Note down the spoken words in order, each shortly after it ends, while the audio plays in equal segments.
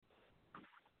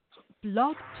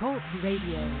Blog Talk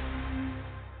Radio.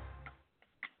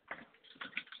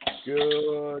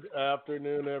 Good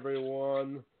afternoon,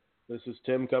 everyone. This is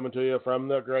Tim coming to you from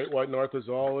the Great White North, as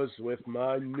always, with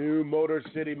my new Motor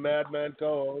City Madman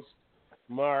co-host,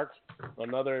 Mark.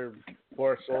 Another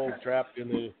poor soul trapped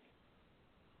in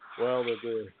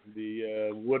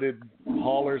the wooded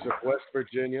hollers of West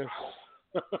Virginia.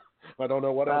 I don't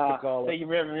know what else to call it. Thank you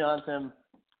for having me on,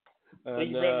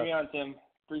 Tim.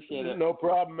 Appreciate it. No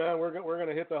problem, man. We're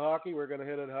gonna hit the hockey. We're gonna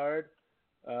hit it hard.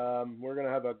 We're gonna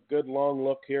have a good long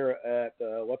look here at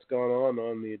what's going on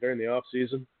during the off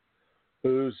season.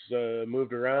 Who's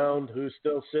moved around? Who's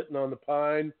still sitting on the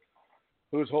pine?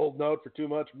 Who's holding out for too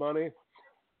much money?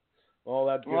 All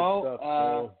that good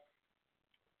stuff.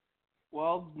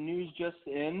 Well, news just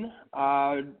in.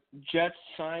 Jets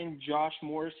signed Josh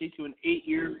Morrissey to an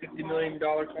 8-year, $50 million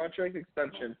contract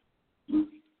extension.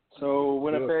 So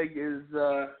Winnipeg is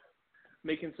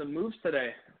making some moves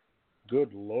today.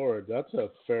 Good Lord, that's a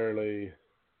fairly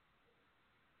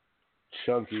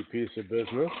chunky piece of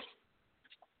business.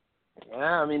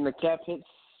 Yeah, I mean, the cap hits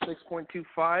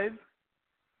 6.25.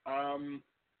 I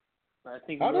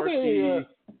think Morrissey...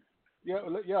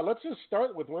 Let's just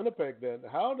start with Winnipeg then.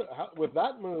 With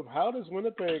that move, how does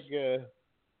Winnipeg?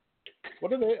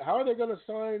 How are they going to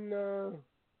sign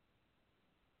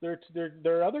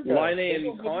their other guys? Laine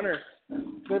and Connor.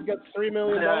 They've got $3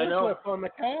 million left on the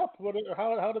cap.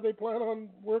 How do they plan on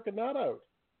working that out?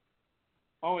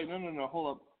 Oh wait, no,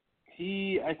 hold up.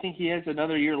 I think he has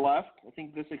another year left. I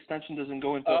think this extension doesn't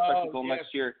go into effect until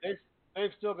next year.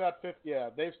 They've still got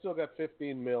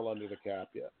 15 mil under the cap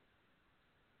yet.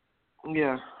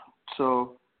 Yeah,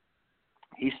 so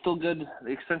he's still good. The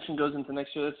extension goes into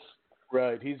next year. That's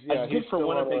right. He's good for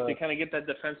Winnipeg to kind of get that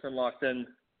defenseman locked in.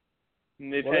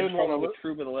 And they've had trouble with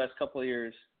Trouba the last couple of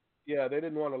years. Yeah, they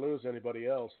didn't want to lose anybody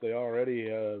else. They already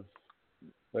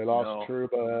they lost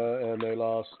Trouba and they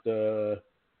lost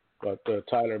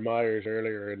Tyler Myers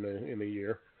earlier in the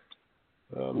year.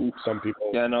 Some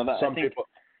people people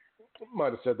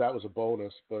might have said that was a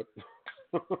bonus, but.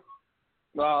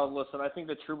 Well, listen, I think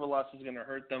the Trouba loss is going to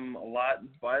hurt them a lot,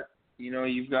 but,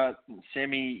 you've got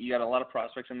Sammy, you got a lot of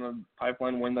prospects in the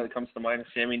pipeline. One that comes to mind is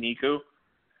Sammy Niku.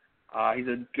 He's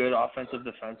a good offensive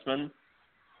defenseman,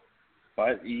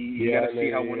 but you got to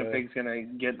see how Winnipeg's going to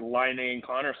get Laine and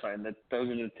Connor signed. Those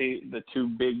are the two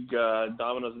big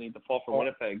dominoes that need to fall for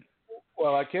Winnipeg.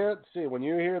 Well, I can't see. When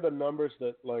you hear the numbers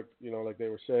that, like they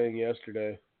were saying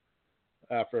yesterday,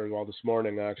 this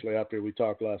morning, actually, after we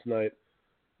talked last night,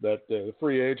 that the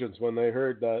free agents, when they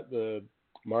heard that the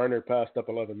Marner passed up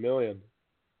 $11 million,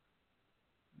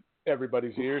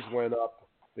 everybody's ears went up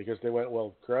because they went,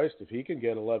 well, Christ, if he can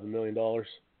get $11 million, or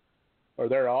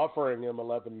they're offering him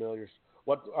 $11 million.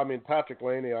 Patrick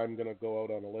Laine, I'm going to go out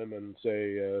on a limb and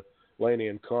say Laine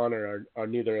and Connor are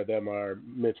neither of them are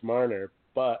Mitch Marner,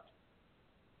 but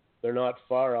they're not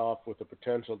far off with the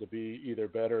potential to be either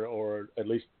better or at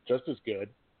least just as good.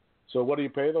 So what do you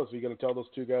pay those? Are you going to tell those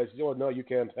two guys, no, you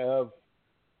can't have,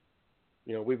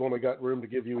 we've only got room to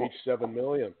give you each $7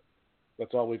 million.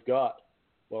 That's all we've got.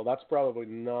 Well, that's probably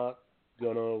not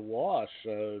going to wash.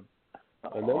 I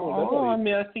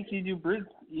think you do bridge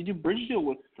deal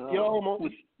with you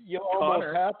almost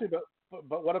have to,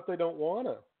 but what if they don't want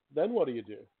to? Then what do you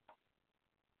do?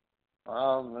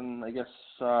 Then I guess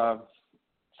sell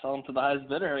them to the highest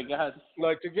bidder, I guess.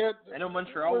 I know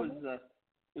Montreal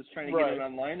was trying to get it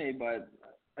on Laine, but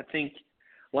I think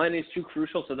Laine is too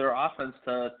crucial to their offense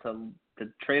to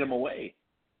trade him away.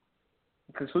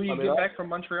 Because who you get back from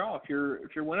Montreal if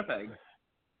you're Winnipeg?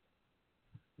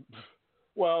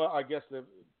 Well, I guess to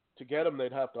get him,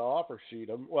 they'd have to offer sheet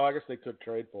him. Well, I guess they could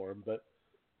trade for him, but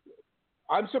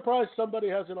I'm surprised somebody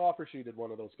hasn't offer sheeted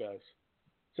one of those guys.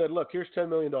 Said, look, here's $10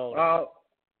 million. Well,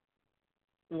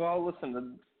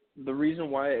 listen, the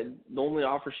reason why the only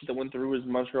offer sheet that went through was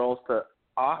Montreal's to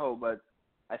Aho, but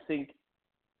I think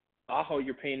Aho,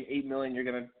 you're paying $8 million. You're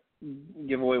gonna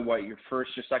give away your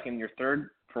first, your second, your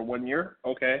third for 1 year.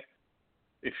 Okay,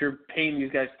 if you're paying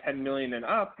these guys $10 million and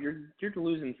up, you're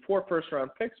losing 4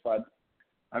 first-round picks, bud.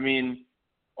 I mean,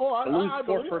 I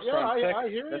four first-round picks. I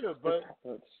hear you,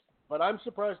 but I'm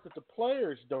surprised that the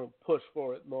players don't push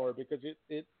for it more because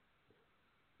it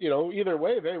either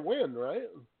way they win, right?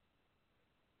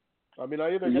 I mean,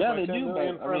 I either get my $10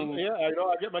 million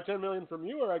I get my $10 million from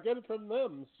you, or I get it from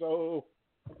them. So,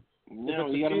 you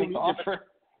got to make the offer.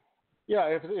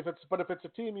 If it's a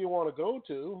team you want to go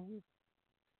to,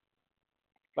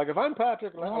 like if I'm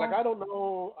Patrick, I don't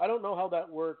know how that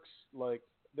works. Like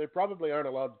they probably aren't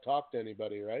allowed to talk to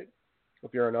anybody, right?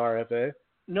 If you're an RFA.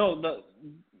 No,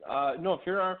 No, if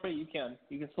you're RFA, you can.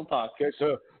 You can still talk. Okay,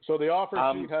 so the offer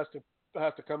sheet has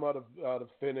to come out of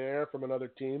thin air from another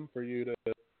team for you to.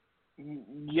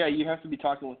 Yeah, you have to be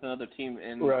talking with another team,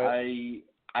 and Right.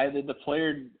 either the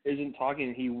player isn't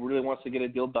talking, he really wants to get a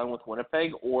deal done with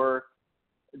Winnipeg, or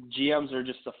GMs are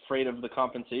just afraid of the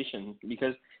compensation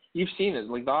because you've seen it.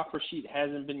 Like the offer sheet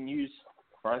hasn't been used,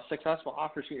 or a successful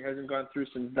offer sheet hasn't gone through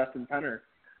since Dustin Penner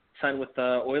signed with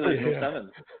the Oilers in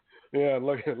 07. Yeah,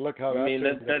 look how that. I mean,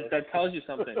 that tells you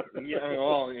something. Yeah,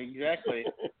 well, exactly.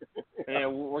 And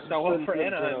it works out well for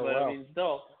Anaheim, but I mean,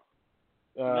 still.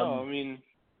 No, I mean.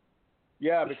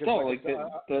 Yeah, because still,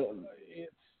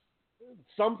 it's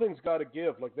something's got to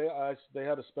give. Like they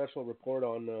had a special report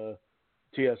on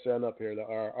TSN up here,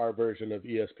 our version of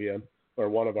ESPN, or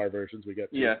one of our versions we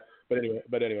get to. Yeah.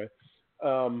 But anyway,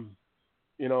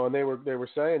 you know, and they were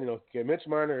saying, you know, okay, Mitch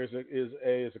Marner is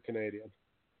a Canadian.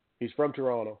 He's from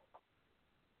Toronto.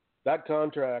 That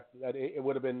contract, it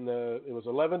would have been it was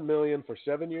 $11 million for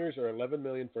 7 years or $11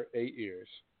 million for 8 years.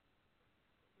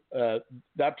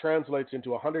 That translates into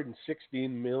 $116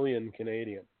 million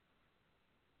Canadian.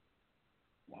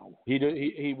 Wow.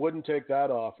 He wouldn't take that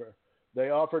offer.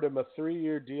 They offered him a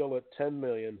 3-year deal at $10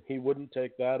 million. He wouldn't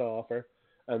take that offer,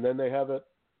 and then they have it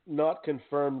not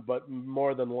confirmed, but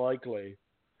more than likely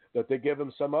that they give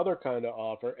him some other kind of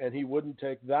offer, and he wouldn't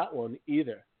take that one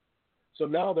either. So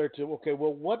now they're okay,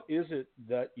 well, what is it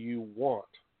that you want?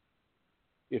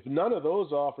 If none of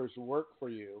those offers work for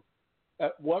you,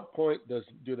 at what point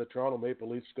do the Toronto Maple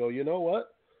Leafs go, you know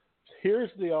what?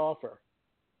 Here's the offer.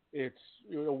 It's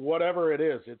whatever it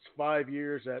is. It's 5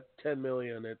 years at $10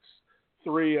 million. It's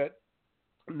 3 at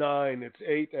 9. It's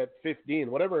 8 at 15.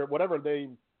 Whatever they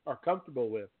are comfortable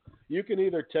with. You can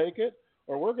either take it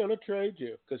or we're going to trade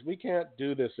you because we can't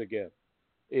do this again.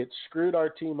 It screwed our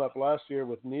team up last year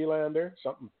with Nylander,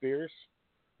 something fierce.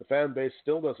 The fan base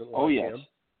still doesn't like him.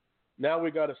 Now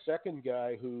we got a second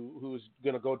guy who's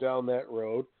going to go down that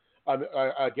road.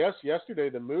 I guess yesterday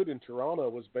the mood in Toronto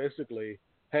was basically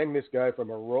hang this guy from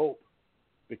a rope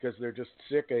because they're just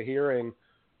sick of hearing,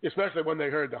 especially when they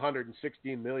heard the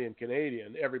 116 million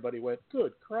Canadian. Everybody went,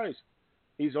 good Christ.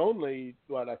 He's only,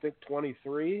 I think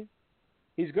 23?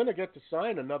 He's going to get to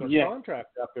sign another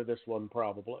contract after this one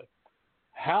probably.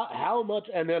 How much?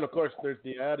 And then, of course, there's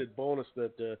the added bonus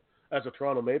that as a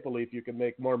Toronto Maple Leaf, you can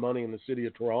make more money in the city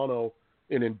of Toronto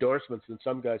in endorsements than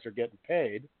some guys are getting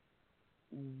paid.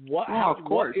 Of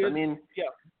course.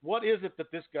 What is it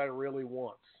that this guy really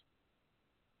wants?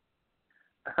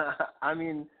 I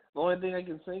mean, the only thing I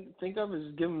can think of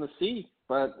is give him the C.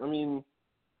 But, I mean,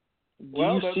 do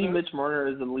you see Mitch Marner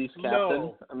as the Leafs captain?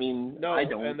 No. I mean, no. I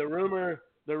don't. And the rumor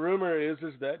is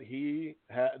that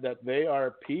that they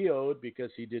are PO'd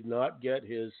because he did not get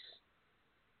his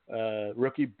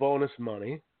rookie bonus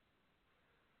money,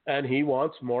 and he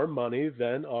wants more money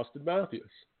than Austin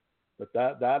Matthews. But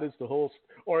that is the whole,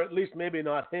 or at least maybe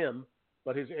not him,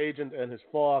 but his agent and his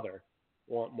father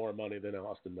want more money than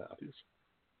Austin Matthews.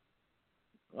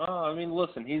 I mean,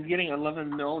 listen, he's getting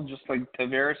 $11 million, just like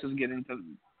Tavares is getting to.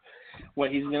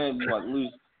 What he's gonna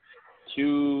lose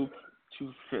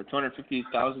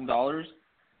 $250,000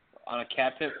 on a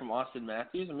cap hit from Austin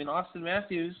Matthews. I mean, Austin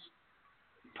Matthews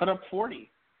put up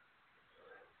 40.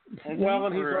 Well,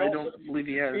 and I don't believe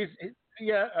he has.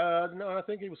 No, I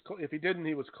think he was. If he didn't,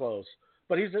 he was close.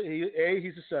 But he's a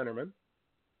centerman,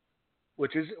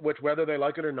 which whether they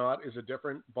like it or not is a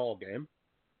different ball game.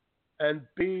 And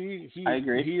B, I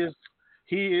agree.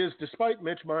 He is despite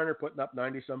Mitch Marner putting up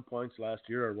 90-some points last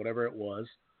year or whatever it was.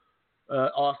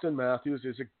 Austin Matthews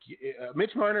is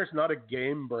Mitch Marner is not a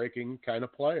game-breaking kind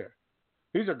of player.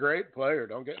 He's a great player.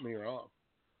 Don't get me wrong.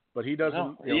 But he doesn't.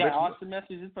 Austin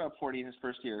Matthews did put up 40 in his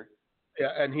first year.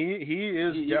 Yeah, and he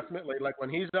is definitely, like, when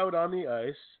he's out on the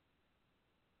ice,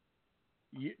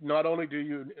 not only do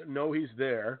you know he's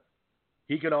there,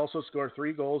 he can also score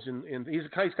 3 goals he's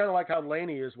kind of like how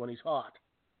Laney is when he's hot.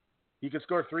 He can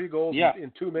score 3 goals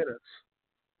in 2 minutes.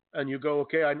 And you go,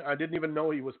 okay, I didn't even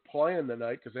know he was playing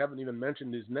tonight because they haven't even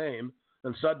mentioned his name,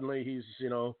 and suddenly he's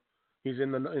in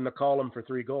the column for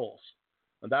 3 goals.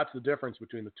 And that's the difference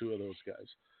between the two of those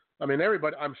guys. I mean,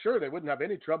 everybody, I'm sure they wouldn't have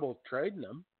any trouble trading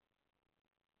him,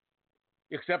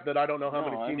 except that I don't know how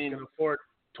many teams can afford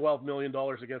 $12 million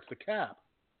against the cap,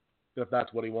 if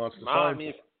that's what he wants to sign. I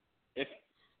mean,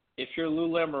 if you're Lou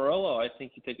Lamoriello, I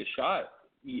think you take a shot.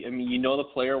 I mean, you know the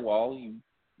player well.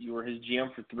 You were his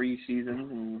GM for 3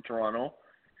 seasons in Toronto.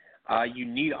 You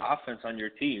need offense on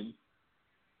your team.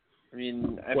 I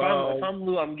mean, if I'm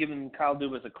Lou, I'm giving Kyle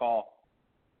Dubas a call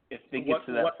if they get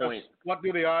to that point. What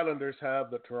do the Islanders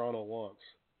have that Toronto wants?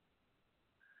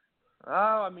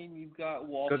 Oh, I mean, you've got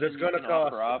Walsh. Because it's going to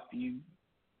cost. Up.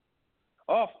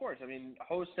 Oh, of course. I mean,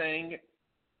 Ho-Sang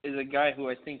is a guy who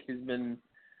I think has been,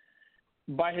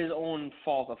 by his own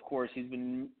fault, of course, he's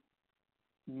been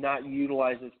not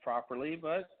utilized as properly.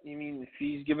 But, I mean, if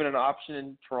he's given an option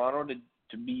in Toronto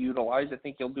to be utilized, I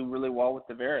think he'll do really well with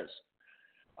Tavares.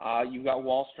 You've got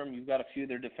Wahlstrom. You've got a few of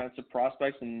their defensive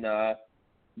prospects, and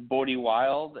Bodie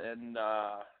Wild, and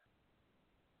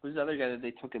who's the other guy that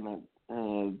they took in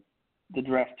the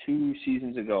draft 2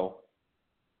 seasons ago?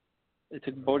 They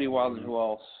took Bodie Wild, and who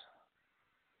else?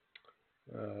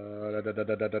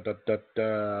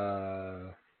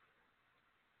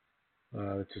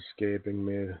 It's escaping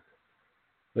me.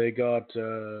 They got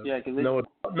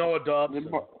Noah Dobson.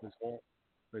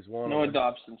 There's one. Noah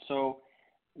Dobson. So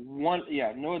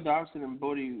Noah Dobson and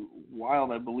Bodie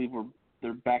Wild, I believe,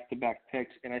 they're back-to-back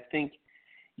picks, and I think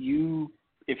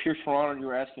if you're Toronto and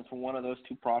you're asking for one of those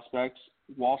 2 prospects,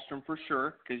 Wahlstrom for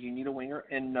sure, because you need a winger,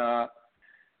 and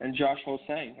Josh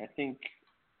Ho-Sang. I think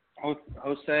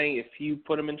Ho-Sang, if you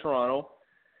put him in Toronto,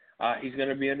 he's going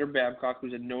to be under Babcock,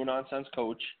 who's a no-nonsense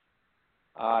coach.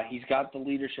 He's got the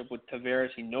leadership with Tavares.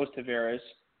 He knows Tavares.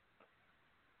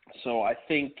 So I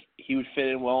think he would fit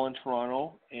in well in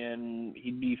Toronto, and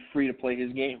he'd be free to play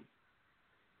his game.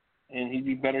 And he'd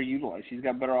be better utilized. He's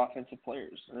got better offensive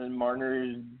players. And Marner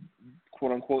is,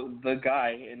 quote-unquote, the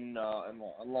guy in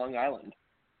Long Island.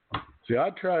 See,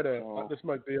 I'd try to this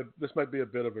might be a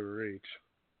bit of a reach.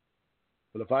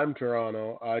 But if I'm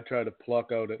Toronto, I'd try to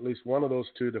pluck out at least one of those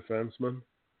 2 defensemen.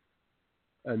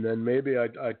 And then maybe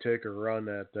I'd take a run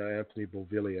at Anthony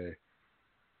Beauvillier.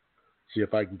 See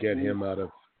if I can get him out of.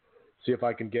 See if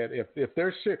I can get if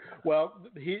there's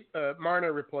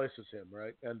Marner replaces him,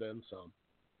 right, and then some.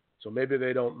 So maybe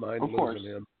they don't mind losing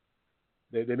him.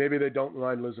 Maybe they don't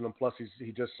mind losing him. Plus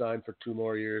he just signed for 2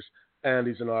 more years, and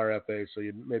he's an RFA, so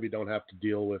you maybe don't have to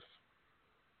deal with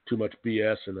too much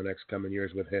BS in the next coming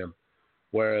years with him.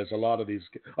 Whereas a lot of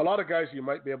guys you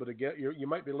might be able to get, you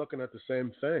might be looking at the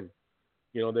same thing.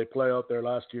 You know, they play out there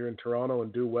last year in Toronto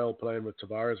and do well playing with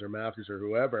Tavares or Matthews or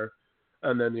whoever,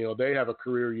 and then they have a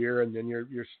career year, and then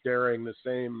you're staring the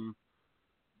same.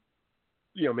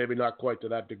 Maybe not quite to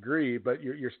that degree, but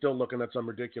you're still looking at some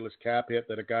ridiculous cap hit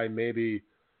that a guy maybe,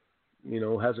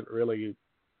 hasn't really.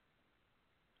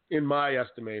 In my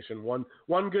estimation, one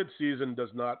good season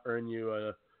does not earn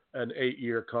you an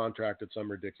 8-year contract at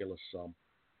some ridiculous sum.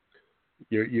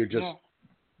 You're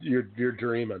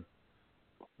dreaming.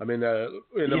 I mean,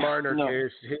 in the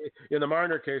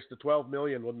Marner case, the $12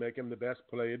 million would make him the best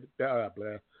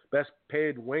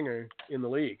paid winger in the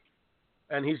league,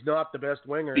 and he's not the best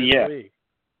winger in the league.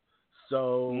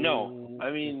 So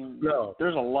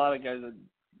there's a lot of guys that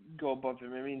go above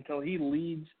him. I mean, until he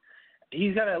leads,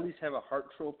 he's got to at least have a Hart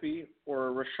Trophy or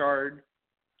a Richard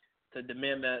to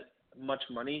demand that much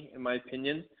money, in my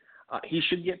opinion. He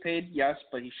should get paid, yes,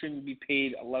 but he shouldn't be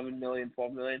paid $11 million,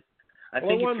 $12 million. I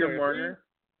think if you're Marner,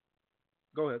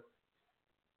 go ahead.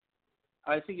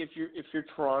 I think if you're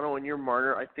Toronto and you're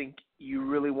Marner, I think you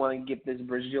really want to get this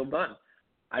bridge deal done.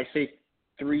 I say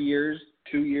 3 years,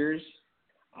 2 years.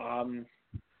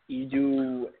 You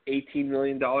do $18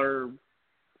 million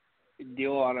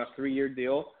deal on a 3-year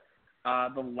deal.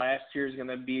 The last year is going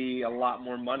to be a lot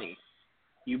more money.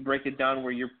 You break it down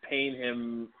where you're paying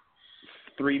him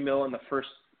 $3 million in the first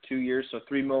 2 years, so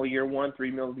 $3 million year 1,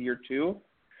 $3 million year 2,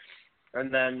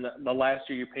 and then the last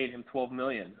year you paid him $12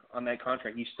 million on that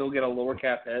contract. You still get a lower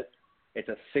cap hit. It's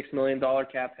a $6 million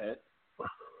cap hit,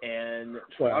 and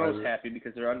Toronto's happy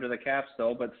because they're under the cap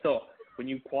still, but still. When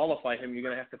you qualify him, you're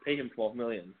going to have to pay him $12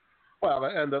 million. Well,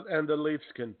 and the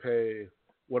Leafs can pay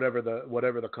whatever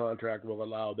the contract will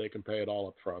allow. They can pay it all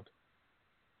up front.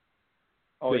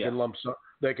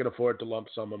 They can afford to lump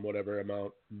sum him whatever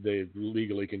amount they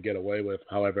legally can get away with.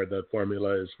 However, the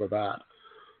formula is for that,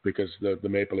 because the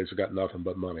Maple Leafs have got nothing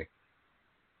but money.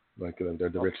 Like they're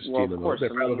the richest team in the league.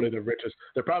 They're probably the richest.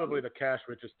 They're probably the cash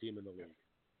richest team in the league.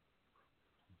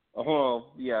 Oh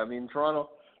yeah, I mean Toronto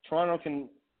can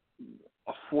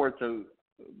afford to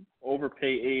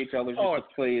overpay AHLers just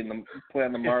to play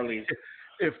on the Marlies.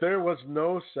 If there was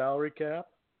no salary cap,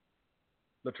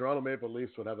 the Toronto Maple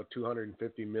Leafs would have a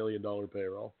 $250 million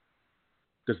payroll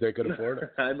because they could afford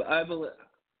it. I believe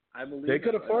they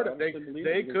could afford it.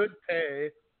 They could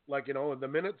pay, like, the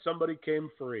minute somebody came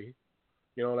free,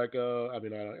 even like Connor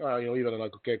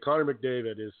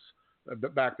McDavid is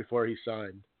back before he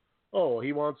signed. Oh,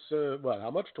 he wants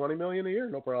how much? $20 million a year?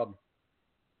 No problem.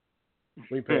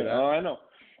 We pay that. Oh, I know.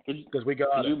 Because we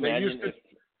got it.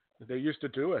 They used to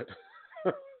do it.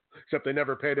 Except they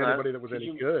never paid anybody that was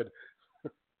any good.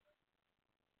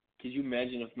 Could you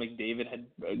imagine if McDavid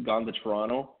had gone to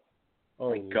Toronto?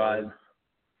 Oh my God.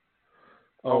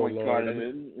 Oh my Lord. God. I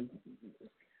mean,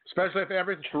 especially if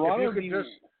everything. Toronto.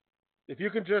 If you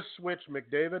can just switch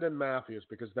McDavid and Matthews,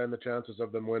 because then the chances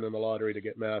of them winning the lottery to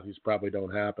get Matthews probably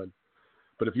don't happen.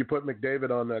 But if you put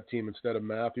McDavid on that team instead of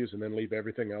Matthews and then leave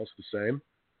everything else the same,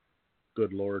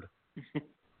 good Lord.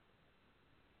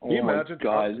 Can you imagine,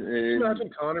 God. Can you imagine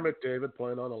Connor McDavid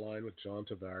playing on a line with John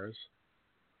Tavares?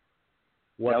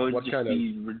 That would just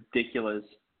be ridiculous.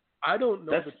 I don't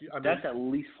know. That's at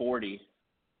least 40.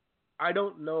 I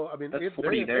don't know. I mean, that's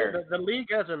 40 there. The league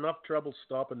has enough trouble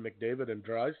stopping McDavid and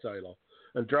Draisaitl.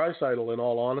 And Draisaitl, in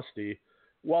all honesty,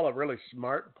 while a really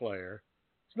smart player,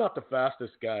 he's not the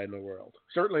fastest guy in the world.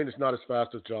 Certainly he's not as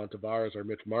fast as John Tavares or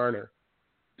Mitch Marner.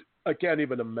 I can't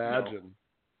even imagine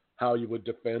how you would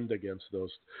defend against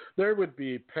those. There would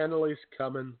be penalties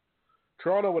coming.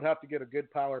 Toronto would have to get a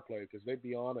good power play because they'd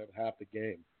be on it half the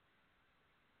game.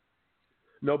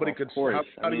 Nobody could.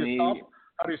 How do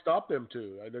you stop them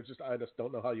two? I just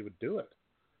don't know how you would do it.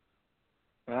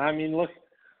 I mean, look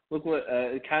what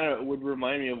it kind of would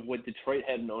remind me of what Detroit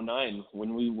had in 2009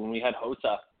 when we had Hossa.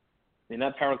 I mean,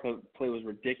 that power play was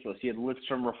ridiculous. You had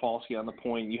Lidstrom, Rafalski on the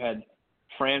point. You had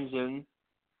Franzen,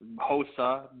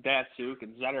 Hossa, Datsuk,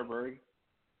 and Zetterberg.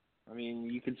 I mean,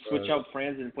 you could switch out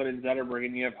Franzen and put in Zetterberg,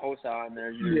 and you have Hossa on there.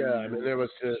 I mean, there was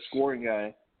just scoring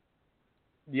guy.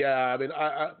 Yeah, I mean,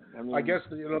 I guess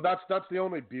that's the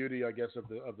only beauty, I guess, of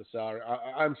the salary.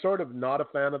 I'm sort of not a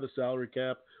fan of the salary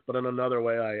cap, but in another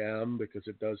way, I am, because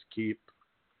it does keep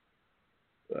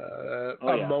a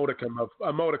modicum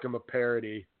of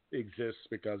parity exists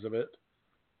because of it.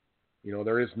 You know,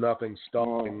 there is nothing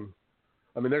stopping.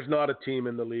 I mean, there's not a team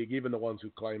in the league, even the ones who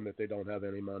claim that they don't have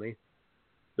any money.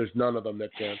 There's none of them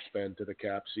that can't spend to the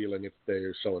cap ceiling if they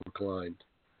are so inclined.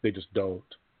 They just don't,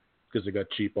 because they got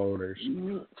cheap owners.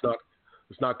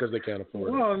 It's not because they can't afford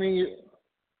it.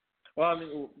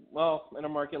 Well, in a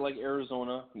market like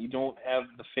Arizona, you don't have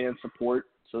the fan support,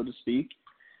 so to speak.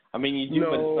 I mean, you do,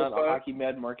 but it's not a hockey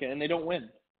mad market, and they don't win.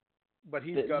 But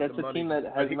he's got that's the money. That's a team that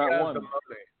has not won.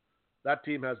 That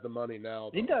team has the money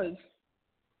now, though. He does.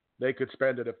 They could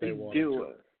spend it if they wanted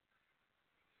to.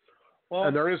 Well,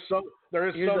 and there is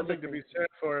something to be said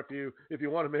for if you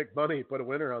want to make money, put a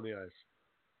winner on the ice.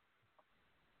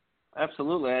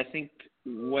 Absolutely. I think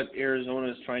what Arizona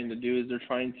is trying to do is they're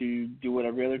trying to do what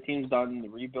every other team's done,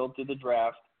 rebuild through the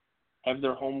draft, have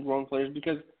their homegrown players.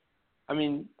 Because, I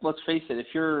mean, let's face it, if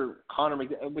you're Connor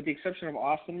McDavid, with the exception of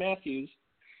Austin Matthews,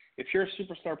 if you're a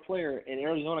superstar player and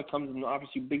Arizona comes and offers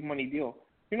you a big money deal,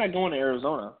 you're not going to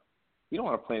Arizona. You don't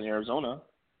want to play in Arizona.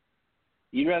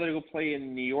 You'd rather go play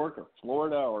in New York or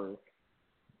Florida or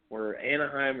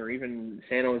Anaheim or even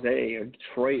San Jose or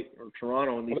Detroit or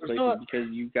Toronto and these places because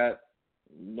you've got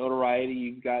notoriety,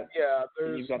 you've got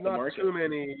the market.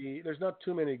 There's not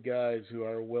too many guys who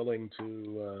are willing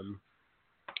to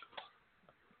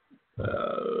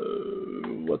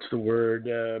what's the word?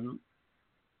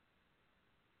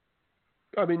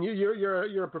 I mean,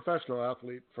 you're a professional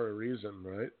athlete for a reason,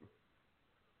 right?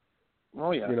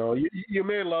 Oh yeah. You know, you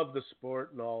may love the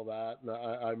sport and all that, and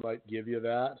I might give you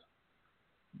that.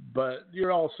 But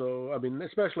you're also, I mean,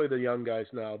 especially the young guys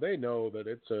now, they know that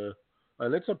it's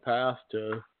a path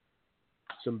to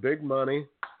some big money,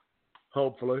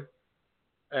 hopefully,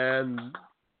 and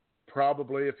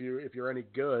probably if you're any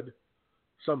good,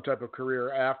 some type of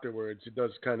career afterwards. It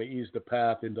does kind of ease the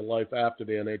path into life after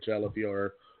the NHL if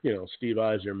you're, you know, Steve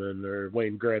Yzerman or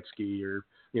Wayne Gretzky or,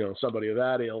 you know, somebody of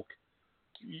that ilk.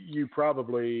 You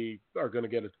probably are going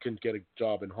to can get a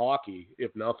job in hockey,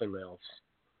 if nothing else.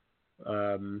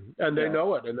 And they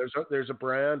know it. And there's a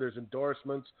brand, there's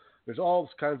endorsements, there's all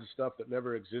kinds of stuff that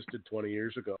never existed 20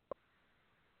 years ago.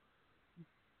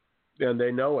 And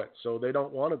they know it. So they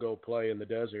don't want to go play in the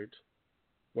desert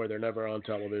where they're never on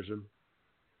television,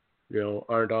 you know,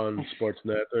 aren't on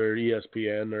Sportsnet or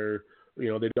ESPN or, you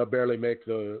know, they barely make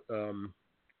the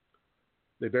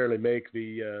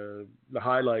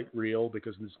highlight reel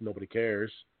because nobody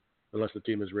cares unless the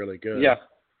team is really good. Yeah.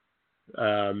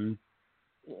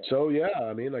 So yeah,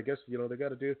 I mean, I guess, you know, they got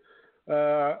to do.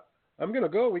 I'm gonna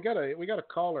go. We got a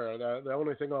caller. The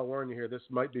only thing I'll warn you here, this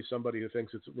might be somebody who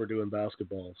thinks we're doing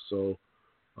basketball. So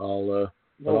I'll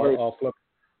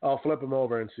flip him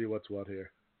over and see what's what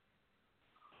here.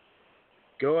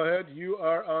 Go ahead. You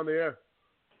are on the air.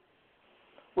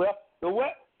 Well,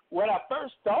 what I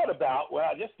first thought about,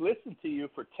 I just listened to you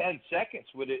for 10 seconds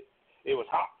with it. It was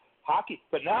hockey,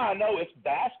 but now I know it's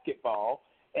basketball,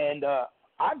 and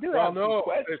I do have some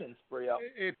questions for you.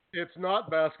 It's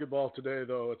not basketball today,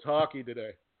 though. It's hockey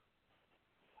today.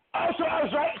 Oh, so I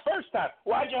was right the first time.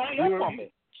 Why'd you hang up on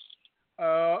me?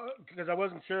 Because I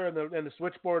wasn't sure, and the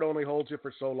switchboard only holds you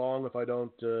for so long if I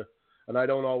don't, and I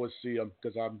don't always see them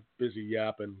because I'm busy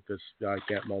yapping because I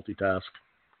can't multitask.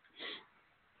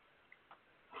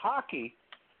 Hockey.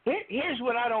 Here's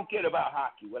what I don't get about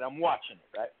hockey when I'm watching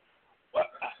it. Right. Well,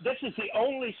 this is the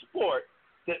only sport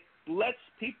that lets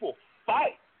people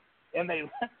fight, and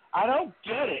I don't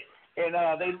get it. And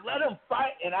they let them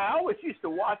fight, and I always used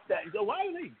to watch that and go, why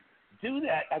do they do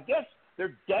that? I guess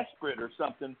they're desperate or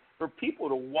something for people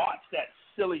to watch that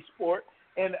silly sport,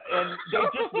 and they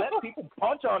just let people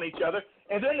punch on each other,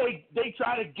 and then they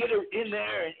try to get it in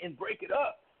there and break it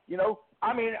up. You know,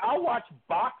 I mean, I'll watch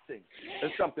boxing or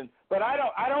something, but I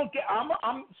don't get.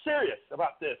 I'm serious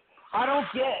about this. I don't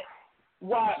get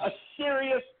why a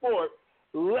serious sport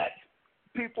lets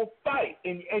people fight,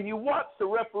 and you watch the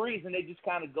referees, and they just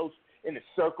kind of go in a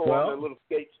circle on their little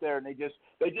skates there, and they just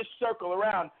circle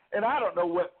around, and I don't know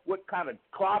what kind of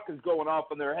clock is going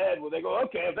off in their head where they go,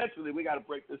 okay, eventually we got to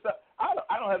break this up.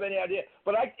 I don't have any idea,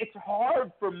 but it's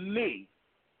hard for me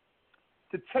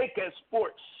to take a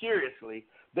sport seriously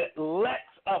that lets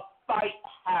a fight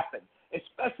happen,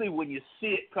 especially when you see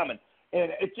it coming,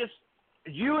 and it just.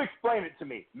 You explain it to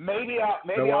me. Maybe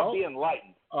I'll be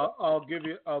enlightened. I'll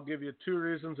give you two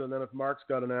reasons, and then if Mark's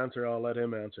got an answer, I'll let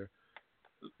him answer.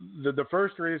 The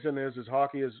first reason is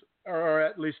hockey is, or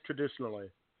at least traditionally,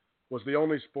 was the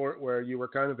only sport where you were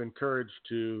kind of encouraged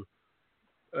to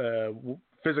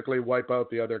physically wipe out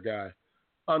the other guy,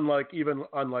 unlike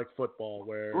football,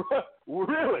 where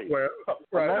really, where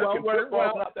American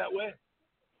football's not that way.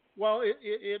 Well,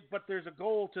 but there's a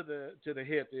goal to the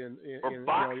hit in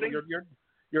boxing.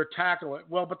 You're tackling.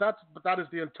 Well, but that is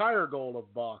the entire goal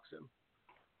of boxing.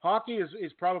 Hockey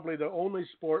is probably the only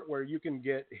sport where you can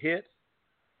get hit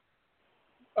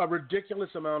a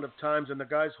ridiculous amount of times, and the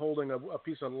guy's holding a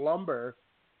piece of lumber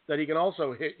that he can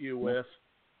also hit you with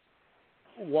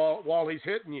while he's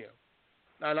hitting you.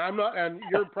 And I'm not. And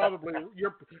you're probably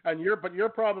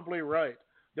right.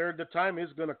 The time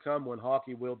is going to come when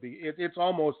hockey will be. It's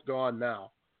almost gone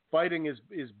now. Fighting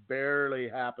is barely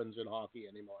happens in hockey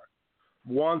anymore.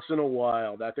 Once in a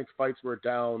while, I think fights were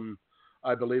down.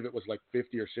 I believe it was like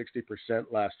 50 or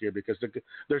 60% last year because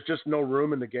there's just no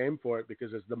room in the game for it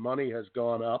because as the money has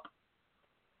gone up,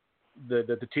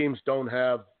 the teams don't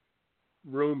have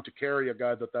room to carry a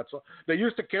guy that's all. They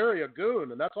used to carry a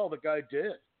goon, and that's all the guy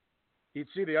did. He'd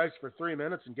see the ice for 3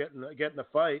 minutes and get in a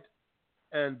fight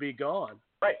and be gone.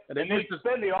 Right, and they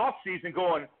spend the off season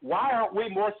going, why aren't we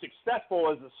more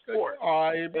successful as a sport?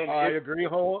 I agree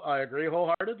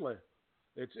wholeheartedly.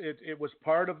 It was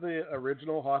part of the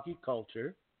original hockey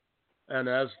culture, and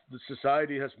as the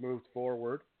society has moved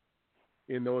forward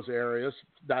in those areas,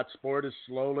 that sport is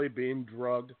slowly being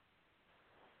drugged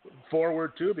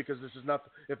forward too. Because this is not.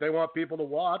 If they want people to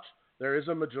watch, there is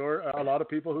a lot of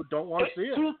people who don't want to see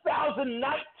it.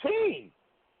 2019.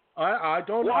 I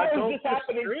don't. Why I don't is this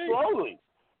happening slowly?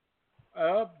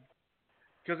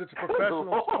 Because it's a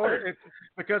professional sport.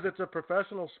 Because it's a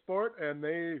professional sport, and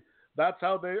that's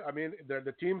how they. I mean,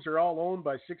 the teams are all owned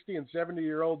by 60 and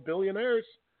 70-year-old billionaires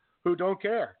who don't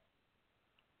care.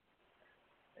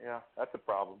 Yeah, that's a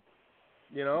problem.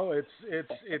 You know,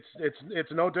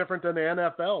 it's no different than the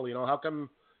NFL. You know, how come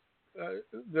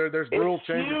there's rule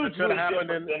changes that should have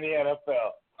happened in the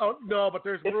NFL? Oh no, but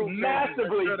there's rule changes. It's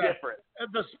massively different.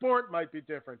 The sport might be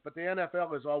different, but the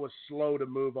NFL is always slow to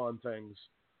move on things.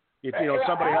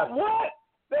 Somebody has what?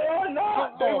 They are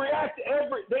not. They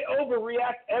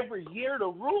overreact every year to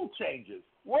rule changes.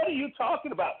 What are you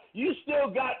talking about? You still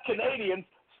got Canadians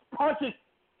punching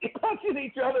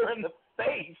each other in the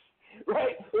face,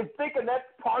 right? And thinking that's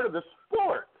part of the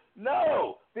sport.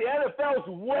 No, the NFL is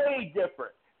way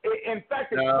different. In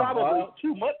fact, it's probably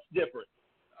too much different.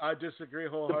 I disagree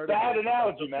wholeheartedly. It's a bad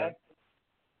analogy, man.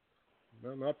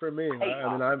 No, not for me.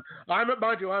 I'm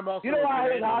mind you, I'm also. You know why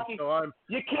I hate hockey? So I'm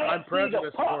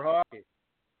prejudiced for hockey.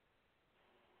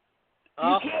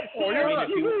 You can't see it on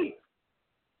TV.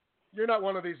 You're not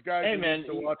one of these guys who needs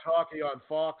to watch hockey on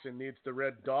Fox and needs the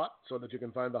red dot so that you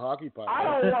can find the hockey puck. I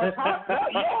don't watch hockey.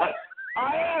 Yes,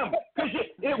 I am. Because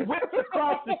it whips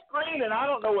across the screen and I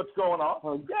don't know what's going on.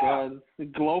 Oh, God. The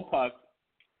glow puck.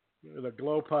 The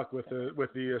glow puck with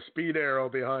the speed arrow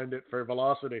behind it for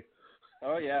velocity.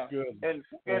 Oh, yeah. Good. And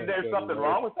there's something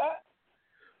wrong with that?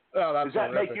 Oh, that's Does that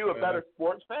horrific, make you a better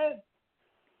sports fan?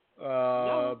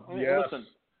 Yes. Listen.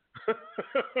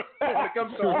 when it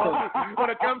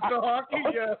comes to hockey,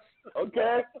 yes.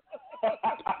 Okay.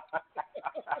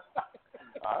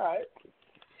 All right.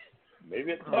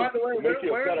 Maybe it By the way, makes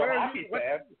you a better hockey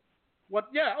fan. What?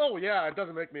 Yeah. Oh, yeah. It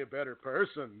doesn't make me a better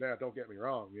person. Yeah. Don't get me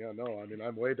wrong. Yeah. No. I mean,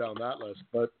 I'm way down that list.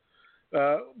 But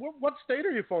What state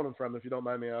are you phoning from, if you don't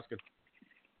mind me asking?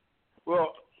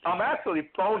 Well, I'm actually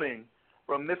phoning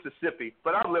from Mississippi,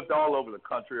 but I've lived all over the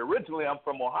country. Originally, I'm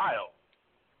from Ohio,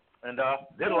 and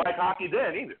didn't like hockey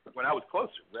then either. When I was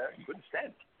closer, I couldn't stand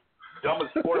it.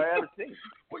 Dumbest sport I ever seen.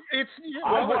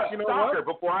 I watched soccer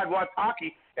before I watched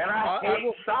hockey, and I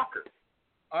hate soccer.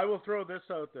 I will throw this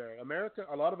out there.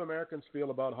 A lot of Americans feel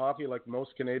about hockey like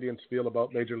most Canadians feel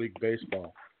about Major League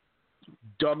Baseball.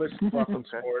 Dumbest fucking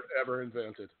sport ever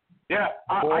invented. Yeah,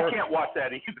 I can't watch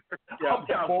that either. Yeah,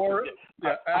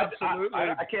 absolutely.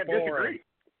 I can't disagree.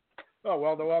 Oh,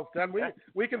 well, then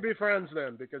we can be friends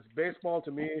then, because baseball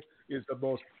to me is the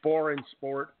most boring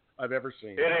sport I've ever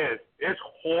seen. It is. It's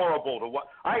horrible to watch.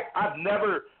 I've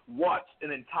never watched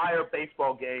an entire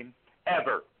baseball game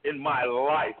ever in my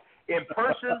life, in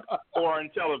person or on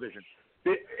television.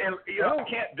 I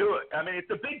can't do it. I mean, it's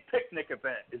a big picnic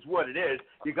event is what it is.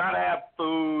 You got to have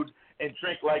food and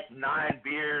drink like 9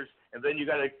 beers, and then you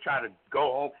got to try to go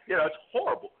home. It's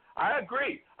horrible. I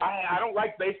agree. I don't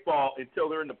like baseball until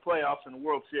they're in the playoffs and the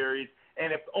World Series,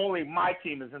 and if only my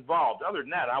team is involved. Other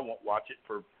than that, I won't watch it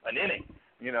for an inning.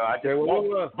 I just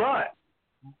won't. But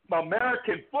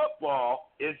American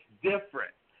football is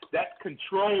different. That's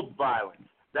controlled violence.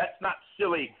 That's not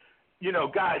silly,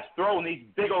 guys throwing these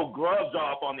big old gloves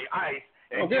off on the ice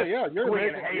and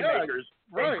swinging haymakers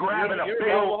and grabbing a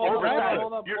big old oversized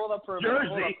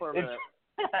jersey.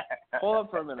 Hold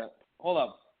up for a minute. Hold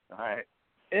up. All right.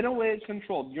 In a way, it's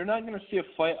controlled. You're not going to see a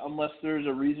fight unless there's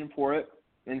a reason for it,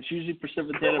 and it's usually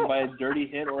precipitated by a dirty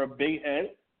hit or a big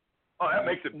hit. Oh, that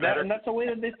makes it better. And that's the way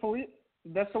that they police.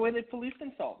 That's the way they police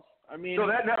themselves. I mean, so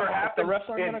that never happens the refs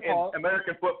aren't in going to call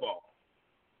American football.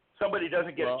 Somebody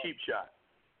doesn't get a cheap shot.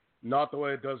 Not the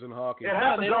way it does in hockey. It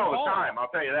happens all the time. I'll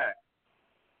tell you that.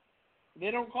 They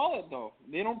don't call it though.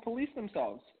 They don't police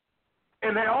themselves.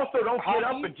 And they also don't get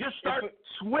up and just start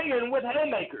swinging with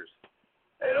haymakers.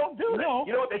 They don't do that.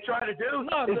 You know what they try to do?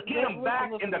 Is get them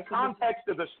back in the context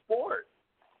of the sport.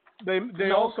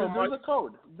 They also might. There's a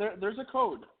code. There's a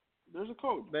code. There's a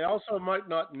code. They also might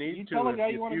not need you to. Tell a guy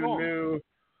you want to go.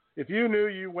 If you knew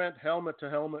you went helmet to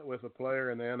helmet with a player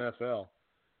in the NFL,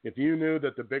 if you knew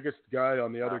that the biggest guy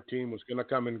on the other team was going to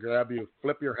come and grab you,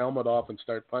 flip your helmet off, and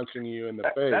start punching you in the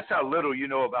face. That's how little you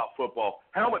know about football.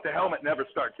 Helmet to helmet never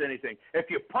starts anything. If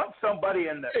you punch somebody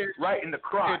right in the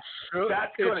crotch,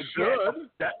 that's going to get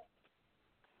that.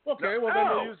 Okay, well then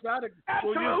we'll use that.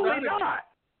 Absolutely not.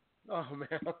 Oh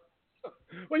man.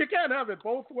 Well, you can't have it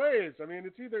both ways. I mean,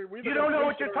 it's either we. You don't know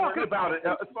what you're talking about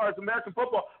as far as American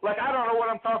football. Like I don't know what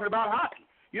I'm talking about hockey.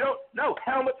 You don't know.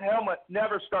 Helmet to helmet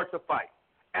never starts a fight,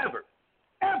 ever.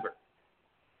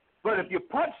 But if you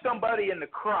punch somebody in the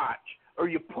crotch, or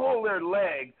you pull their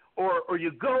leg, or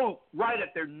you go right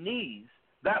at their knees,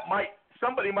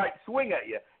 somebody might swing at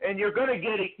you, and you're going to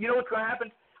get it. You know what's going to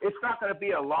happen? It's not going to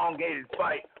be a elongated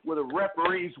fight where the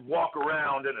referees walk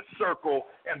around in a circle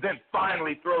and then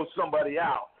finally throw somebody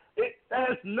out. That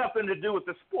has nothing to do with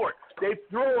the sport. They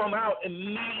throw them out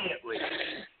immediately.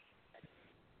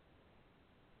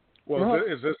 Well,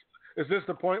 is this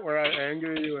the point where I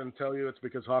anger you and tell you it's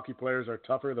because hockey players are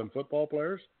tougher than football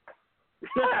players?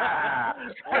 That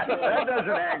doesn't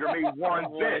anger me one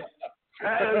bit.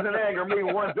 That doesn't anger me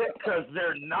one bit because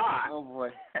they're not. Oh boy.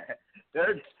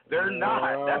 They're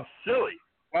not. That's silly.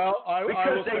 Well,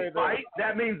 because they fight,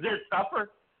 that means they're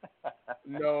tougher.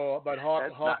 No, but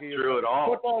hockey not true at all.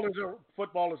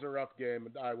 Football is a rough game,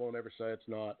 and I won't ever say it's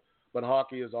not. But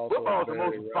hockey is also football is the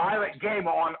most violent game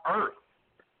on earth.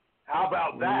 How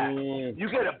about that? You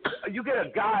get a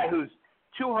guy who's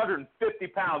 250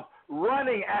 pounds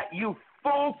running at you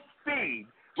full speed,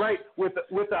 right, with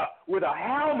a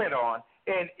helmet on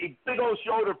and big old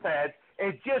shoulder pads,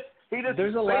 and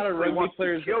there's a lot of rugby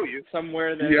players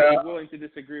somewhere that are willing to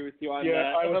disagree with you on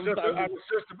that.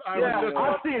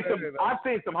 I've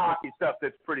seen some hockey stuff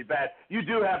that's pretty bad. You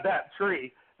do have that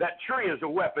tree. That tree is a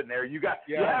weapon there. That's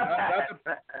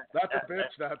a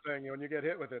bitch, that thing. When you get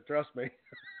hit with it, trust me.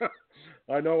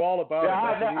 I know all about it.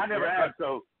 I never have.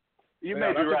 So you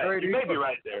may be right. You may be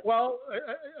right there. Well,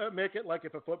 make it like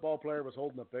if a football player was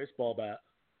holding a baseball bat.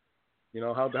 You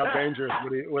know how dangerous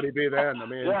would he be then? I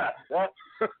mean,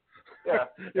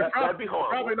 that'd be horrible.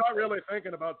 Probably not really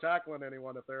thinking about tackling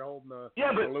anyone if they're holding a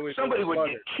but Louis somebody would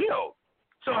get killed.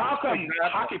 So how come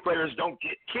hockey players don't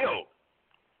get killed?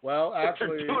 Well,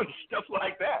 actually, they're doing stuff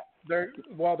like that. They're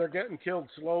getting killed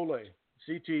slowly.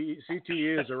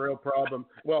 CTE is a real problem.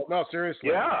 Well, no, seriously,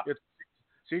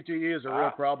 CTE is a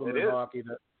real problem in hockey.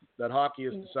 that hockey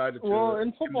has decided to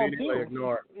and football conveniently too.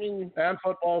 ignore. I mean, And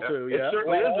football too, It yeah.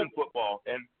 certainly is in football,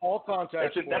 and all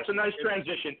contact sports. that's a nice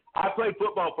transition. I played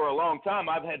football for a long time.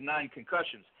 I've had 9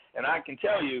 concussions, and I can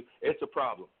tell you it's a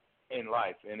problem in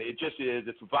life, and it just is.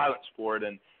 It's a violent sport,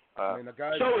 and I mean, the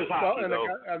guys, so is hockey, and though.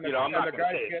 I'm not going to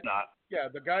say it's not. Yeah,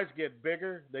 the guys get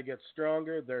bigger, they get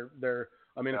stronger. They're.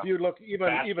 I mean, Yeah. if you look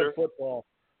even football.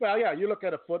 Well, yeah, you look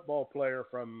at a football player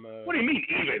from. What do you mean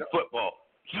even football?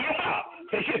 Yeah,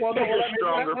 they get well, bigger,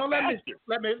 stronger, faster.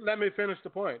 faster. Let me finish the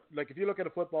point. Like if you look at a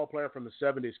football player from the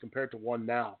 70s compared to one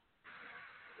now.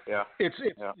 Yeah. It's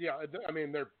I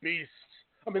mean, they're beasts.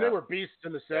 I mean, they were beasts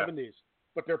in the 70s,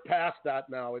 but they're past that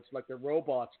now. It's like they're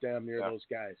robots, damn near those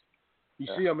guys. You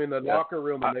see them in the locker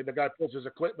room, and the guy pulls his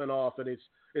equipment off, and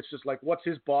it's just like, what's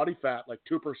his body fat? Like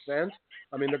 2%?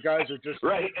 I mean, the guys are just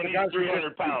right, and he's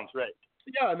 300 pounds, right?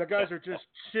 Yeah, and the guys are just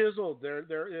chiseled.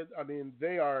 I mean,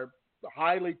 they are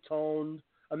highly toned,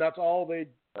 and that's all they,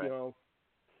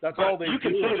 that's all they do. You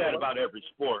can say that about every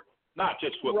sport, not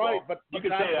just football. Right, but you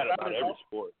can say that about every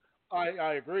sport.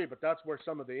 I agree, but that's where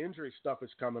some of the injury stuff is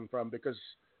coming from because,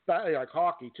 like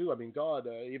hockey too. I mean, God,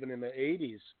 even in the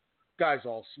 80s, guys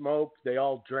all smoked. They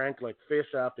all drank like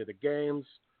fish after the games.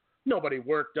 Nobody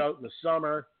worked out in the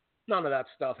summer. None of that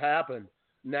stuff happened.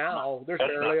 Now there's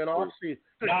barely an off season.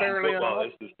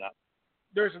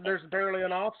 There's barely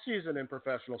an off season in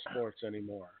professional sports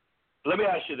anymore. Let me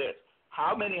ask you this: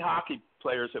 how many hockey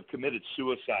players have committed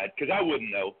suicide? Because I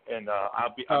wouldn't know, and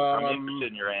I'm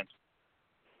interested in your answer.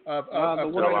 the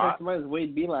one that comes to mind is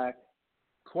Wade Belak.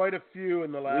 Quite a few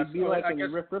in the last. Wade Belak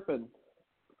and Rick Rippon.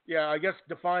 Yeah, I guess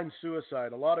define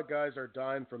suicide. A lot of guys are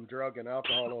dying from drug and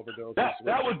alcohol overdoses.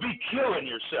 That would be killing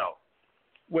yourself.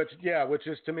 Which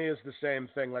is to me is the same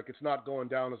thing. Like it's not going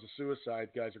down as a suicide.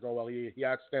 Guys are going, well, he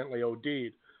accidentally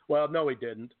OD'd. Well, no, he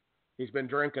didn't. He's been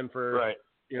drinking for,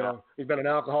 he's been an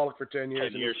alcoholic for 10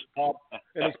 years. 10 years.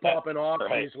 And he's popping off.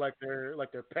 Right. He's like they're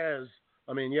Pez.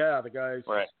 I mean, yeah, the guy's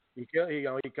he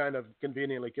kind of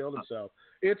conveniently killed himself.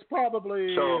 It's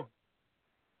probably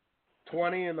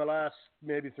 20 in the last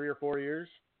maybe 3 or 4 years.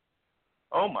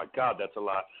 Oh my God, that's a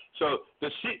lot. So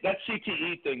that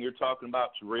CTE thing you're talking about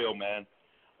is real, man.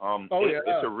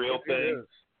 It's a real thing.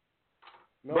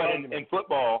 No but argument. in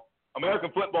football,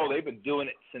 American football, they've been doing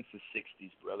it since the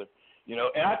 60s, brother.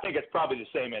 And I think it's probably the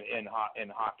same in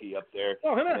hockey up there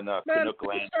in Canuck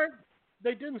land.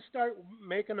 They didn't start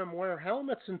making them wear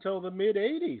helmets until the mid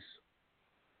 '80s.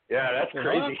 Yeah, that's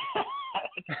crazy.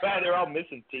 That's why they're all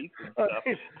missing teeth and stuff.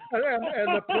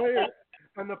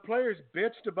 and the players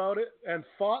bitched about it and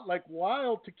fought like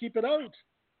wild to keep it out.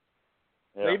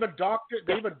 Yeah. They even doctored.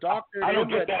 I don't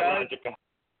get that logic.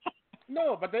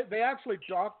 No, but they actually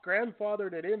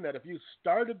grandfathered it in that if you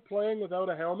started playing without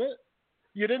a helmet,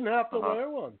 you didn't have to wear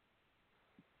one.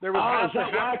 There was is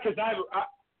that why? Because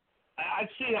I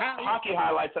see hockey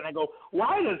highlights and I go,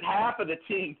 why does half of the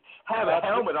team have a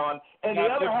helmet on and the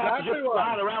other half just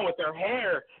flying around with their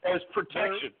hair as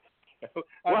protection?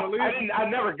 I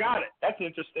never got it. That's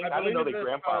interesting. I didn't know they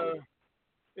grandfathered.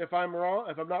 If I'm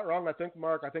not wrong, I think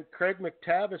Craig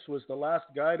McTavish was the last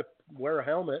guy to wear a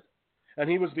helmet, and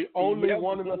he was the only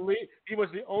one in the league. He was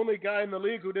the only guy in the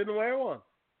league who didn't wear one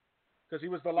because he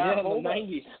was the last holder. In the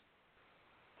 90s.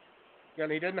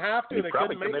 And he didn't have to. He they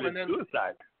probably couldn't make committed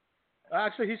suicide.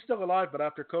 Actually, he's still alive, but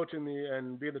after coaching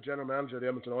and being the general manager of the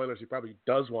Edmonton Oilers, he probably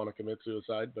does want to commit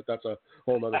suicide, but that's a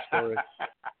whole other story.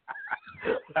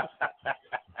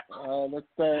 Well,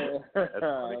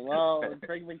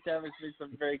 Craig McTavish made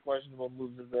some very questionable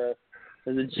moves as a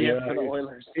GM for the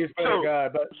Oilers. He's been a guy,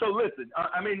 but so listen.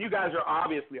 I mean, you guys are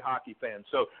obviously hockey fans.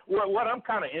 So what I'm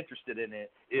kind of interested in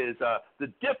is the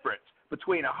difference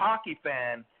between a hockey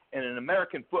fan and an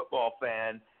American football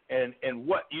fan, and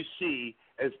what you see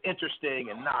as interesting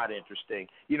and not interesting.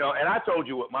 And I told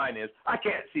you what mine is. I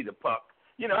can't see the puck.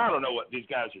 I don't know what these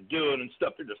guys are doing and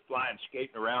stuff. They're just flying,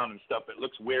 skating around and stuff. It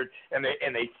looks weird, and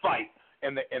they fight,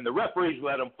 and the referees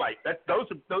let them fight.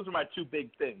 Those are my two big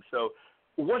things. So,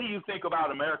 what do you think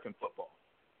about American football?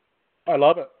 I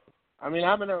love it. I mean,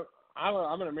 I'm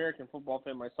an American football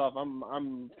fan myself.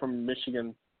 I'm from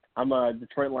Michigan. I'm a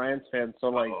Detroit Lions fan.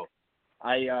 So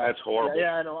that's horrible.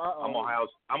 Yeah, I know. I'm Ohio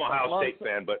State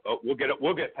fan, but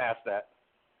we'll get past that.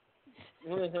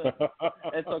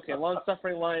 It's okay.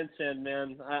 Long-suffering Lions fan,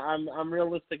 man. I'm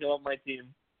realistic about my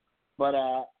team, but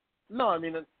no, I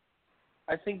mean,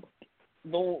 I think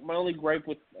my only gripe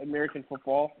with American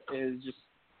football is just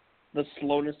the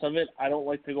slowness of it. I don't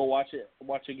like to go watch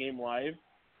a game live.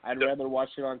 I'd rather watch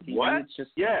it on TV. What? It's just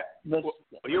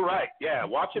you're right. Yeah,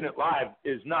 watching it live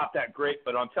is not that great,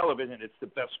 but on television, it's the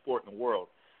best sport in the world,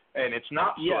 and it's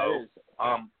not slow.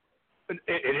 Yeah, it is.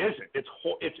 It isn't.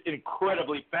 It's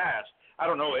incredibly fast. I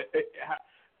don't know.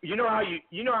 You know how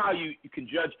you can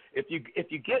judge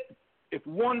if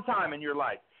one time in your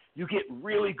life you get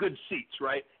really good seats,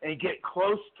 right, and you get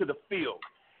close to the field,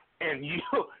 and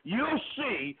you'll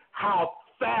see how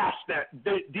fast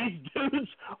these dudes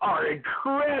are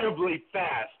incredibly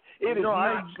fast. It is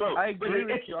not slow. I agree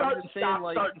with you. I'm just saying,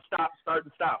 start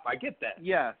and stop. I get that.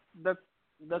 Yeah,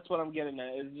 that's what I'm getting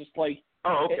at. It's just like,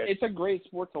 oh, okay. It's a great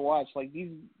sport to watch. Like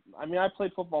these, I mean, I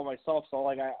played football myself, so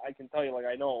like I can tell you, like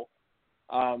I know,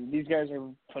 these guys are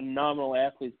phenomenal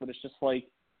athletes. But it's just like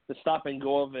the stop and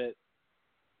go of it.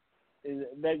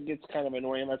 That gets kind of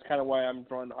annoying. That's kind of why I'm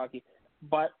drawn to hockey.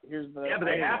 But here's the but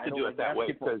they have to do it that way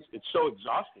because it's so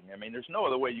exhausting. I mean, there's no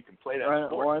other way you can play that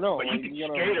sport. Well, I know. But you can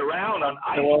skate around on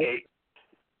ice skate,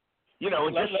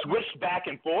 and just swish back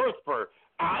and forth for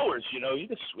hours. You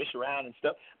just swish around and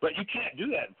stuff. But you can't do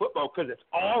that in football because it's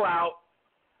all out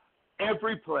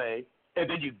every play, and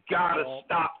then you gotta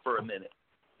stop for a minute,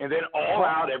 and then all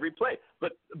out every play.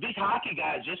 But these hockey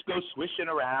guys just go swishing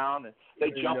around, and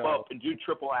they jump up and do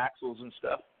triple axles and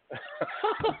stuff.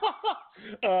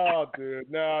 Oh, dude!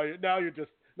 Now you're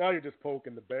just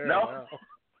poking the bear. No.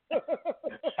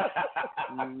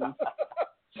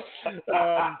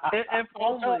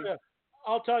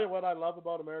 I'll tell you what I love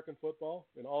about American football.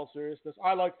 In all seriousness,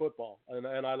 I like football,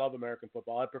 and I love American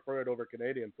football. I prefer it over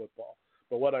Canadian football.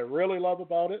 But what I really love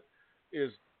about it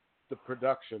is the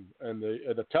production and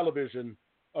the television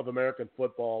of American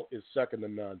football is second to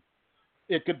none.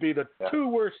 It could be the two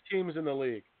worst teams in the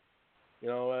league.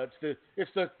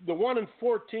 It's the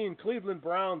 1-14 Cleveland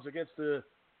Browns against the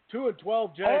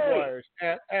 2-12 Jaguars,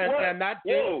 and that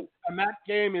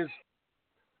game is,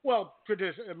 well,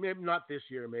 tradition. Maybe not this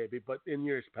year, maybe, but in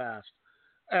years past.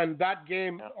 And that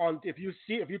game if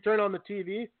you turn on the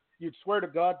TV, you'd swear to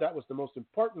God that was the most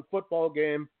important football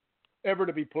game ever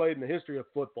to be played in the history of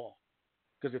football,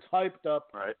 because it's hyped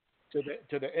up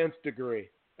to the nth degree,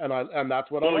 and that's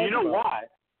what I like. Well, you know about why?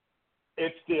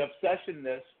 It's the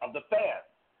obsessionness of the fan,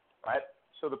 right?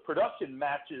 So the production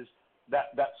matches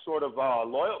that sort of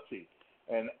loyalty,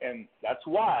 and that's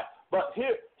why. But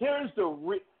here's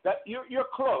you're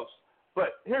close,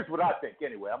 but here's what I think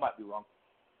anyway. I might be wrong.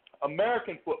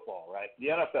 American football, right? The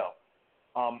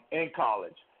NFL, in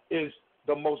college, is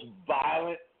the most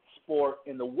violent sport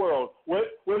in the world.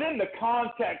 Within the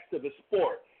context of the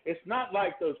sport, it's not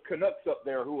like those Canucks up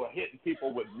there who are hitting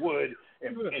people with wood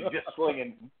and just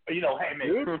slinging,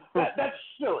 haymakers. That's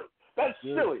silly. That's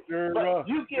silly. You're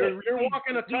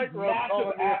walking a tightrope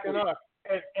calling me a Canuck.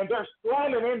 And they're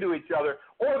slamming into each other,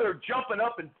 or they're jumping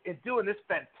up and doing this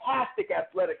fantastic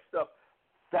athletic stuff.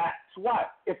 That's why.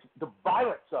 It's the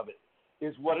violence of it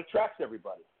is what attracts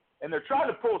everybody. And they're trying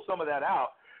to pull some of that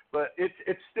out, but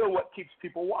it's still what keeps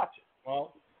people watching.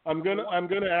 Well, I'm gonna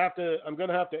have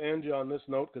to end you on this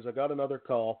note because I got another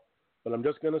call, but I'm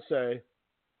just gonna say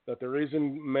that the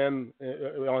reason men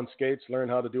on skates learn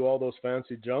how to do all those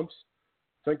fancy jumps,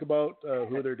 think about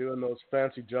who they're doing those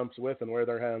fancy jumps with and where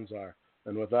their hands are.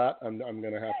 And with that, I'm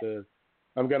gonna have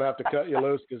to cut you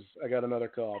loose because I got another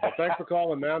call. But thanks for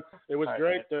calling, man. It was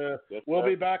great. We'll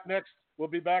be back next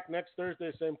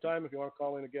Thursday, same time. If you want to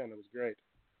call in again, it was great.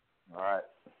 All right.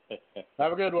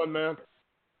 Have a good one, man.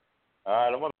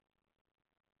 All right.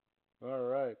 All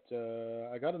right.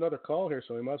 I got another call here,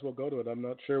 so we might as well go to it. I'm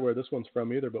not sure where this one's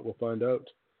from either, but we'll find out.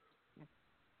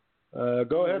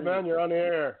 Go ahead, man. You're on the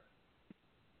air.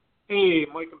 Hey,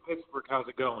 Mike in Pittsburgh. How's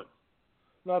it going?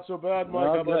 Not so bad, Mike.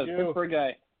 How about you? Pittsburgh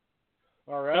guy.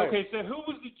 All right. Okay, so who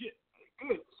was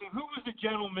the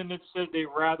gentleman that said they'd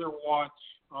rather watch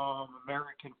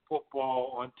American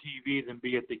football on TV than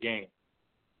be at the game?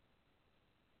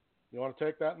 You want to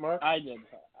take that, Mark? I did.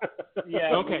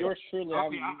 Yeah. Okay. Yours truly.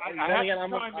 Okay,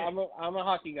 I'm a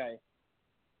hockey guy.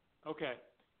 Okay.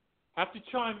 I have to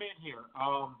chime in here.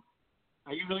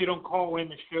 I usually don't call in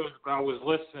the shows, but I was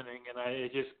listening, and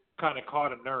it just kind of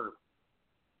caught a nerve.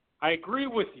 I agree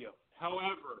with you.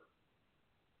 However,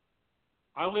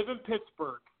 I live in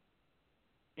Pittsburgh,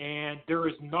 and there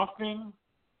is nothing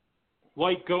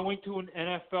like going to an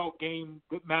NFL game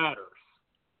that matters.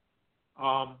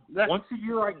 Once a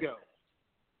year I go.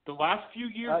 The last few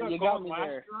years I've gone.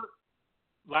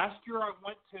 Last year I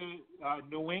went to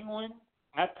New England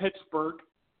at Pittsburgh.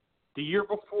 The year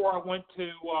before I went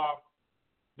to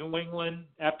New England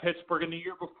at Pittsburgh, and the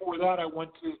year before that I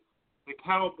went to the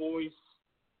Cowboys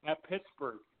at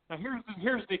Pittsburgh. Now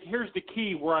here's the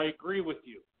key where I agree with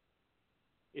you.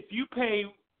 If you pay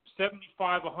 $75,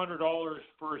 $100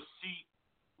 for a seat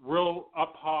real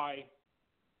up high,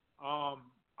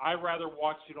 I'd rather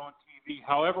watch it on TV.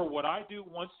 However, what I do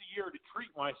once a year to treat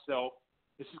myself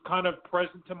this is kind of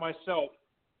present to myself,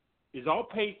 is I'll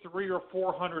pay $300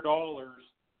 or $400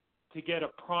 to get a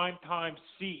primetime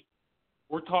seat.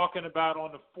 We're talking about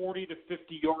on the 40 to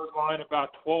 50-yard line, about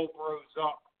 12 rows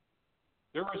up.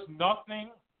 There is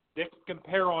nothing that can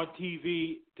compare on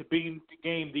TV to being the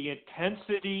game. The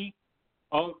intensity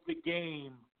of the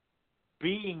game,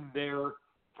 being there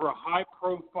for a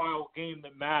high-profile game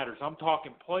that matters. I'm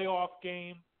talking playoff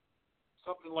game,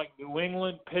 something like New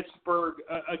England, Pittsburgh,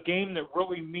 a game that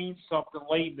really means something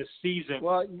late in the season.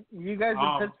 Well, you guys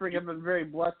in Pittsburgh have been very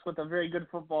blessed with a very good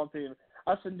football team.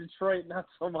 Us in Detroit, not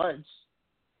so much.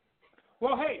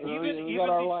 Well, hey, even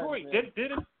Detroit. Lines,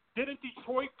 didn't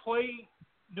Detroit play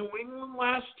New England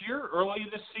last year, early in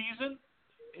the season?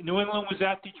 New England was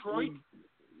at Detroit?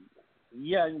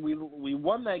 Yeah, we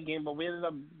won that game, but we ended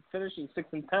up finishing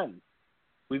 6-10.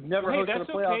 We've never hosted a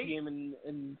playoff game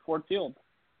in Ford Field.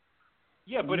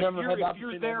 Yeah, but if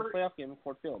you're there, a playoff game in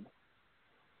Ford Field.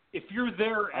 If you're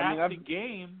there at the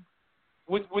game,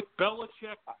 with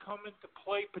Belichick coming to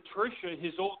play Patricia,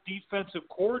 his old defensive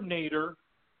coordinator,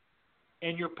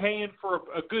 and you're paying for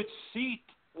a good seat,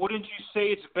 wouldn't you say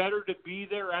it's better to be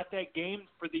there at that game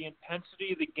for the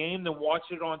intensity of the game than watch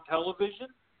it on television?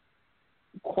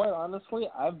 Quite honestly,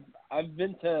 I've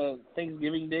been to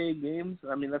Thanksgiving Day games.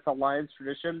 I mean, that's a Lions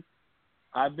tradition.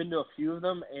 I've been to a few of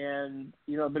them, and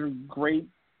they're great.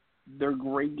 They're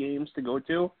great games to go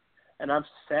to, and I've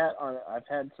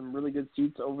had some really good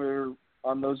seats over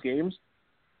on those games.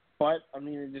 But I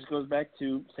mean, it just goes back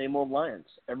to same old Lions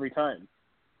every time.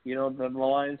 The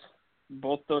Lions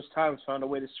both those times found a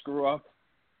way to screw up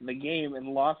the game and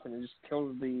lost, and it just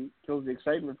kills the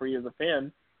excitement for you as a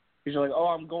fan. Because you're like, oh,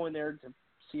 I'm going there to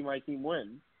see my team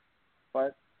win.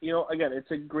 But, again,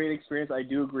 it's a great experience. I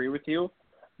do agree with you.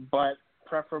 But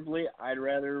preferably, I'd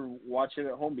rather watch it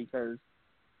at home because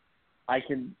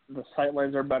the sight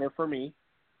lines are better for me,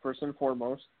 first and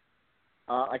foremost.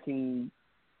 I can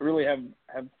really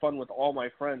have fun with all my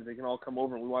friends. They can all come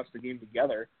over and we watch the game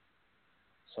together.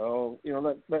 So,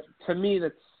 that to me,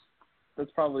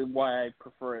 that's probably why I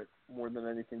prefer it more than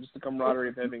anything, just the camaraderie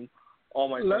of having all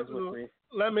my friends with me.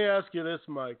 Let me ask you this,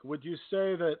 Mike. Would you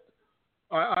say that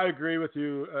I agree with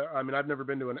you? I mean, I've never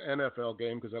been to an NFL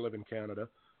game because I live in Canada,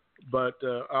 but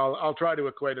I'll try to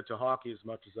equate it to hockey as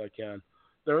much as I can.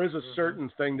 There is a certain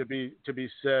thing to be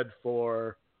said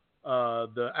for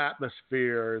the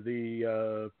atmosphere,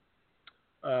 the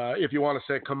if you want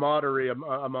to say camaraderie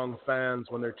among fans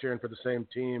when they're cheering for the same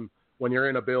team when you're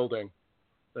in a building.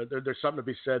 There's something to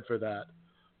be said for that.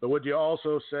 But would you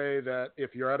also say that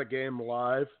if you're at a game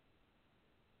live,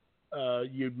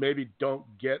 you maybe don't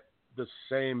get the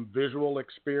same visual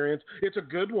experience? It's a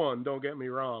good one, don't get me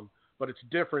wrong, but it's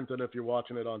different than if you're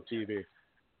watching it on TV.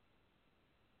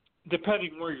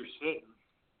 Depending where you're sitting.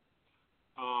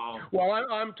 Well,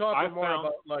 I'm talking more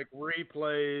about like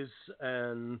replays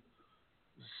and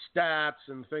stats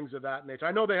and things of that nature.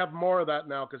 I know they have more of that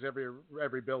now because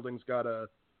every building's got a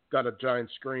giant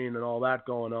screen and all that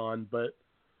going on, but.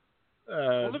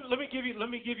 Well, let me give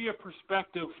you a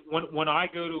perspective when I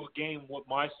go to a game what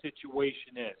my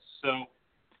situation is. So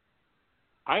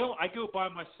I go by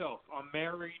myself. I'm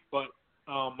married, but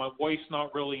my wife's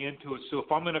not really into it. So if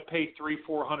I'm going to pay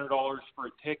 $300-400 for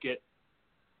a ticket,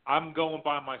 I'm going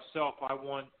by myself.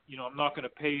 I'm not going to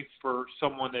pay for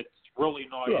someone that's really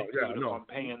not into it if I'm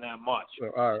paying that much.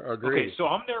 Agreed. Okay, so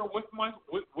I'm there with my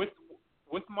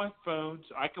phones.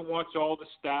 I can watch all the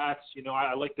stats.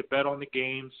 I like to bet on the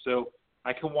games, so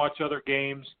I can watch other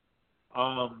games.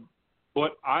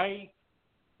 But I'm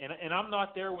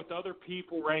not there with other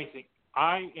people or anything.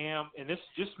 I am, and this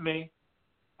is just me,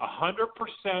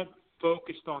 100%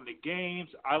 focused on the games.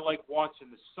 I like watching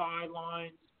the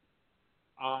sidelines.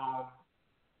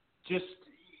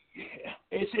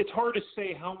 It's hard to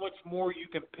say how much more you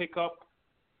can pick up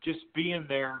just being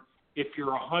there if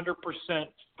you're 100%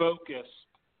 focused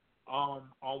on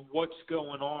what's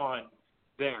going on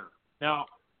there. Now,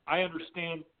 I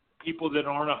understand people that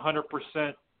aren't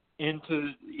 100%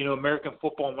 into American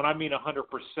football. And when I mean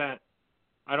 100%,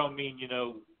 I don't mean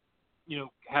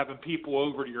having people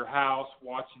over to your house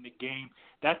watching the game.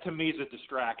 That to me is a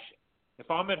distraction.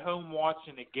 If I'm at home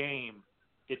watching a game,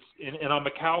 and I'm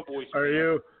a Cowboys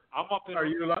fan. I'm up in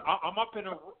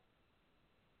a.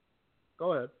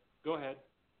 Go ahead. Go ahead.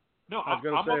 No, I'm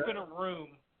up in a room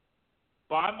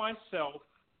by myself,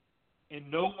 and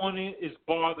no one is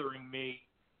bothering me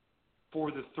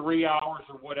for the 3 hours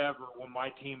or whatever when my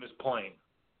team is playing.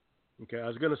 Okay, I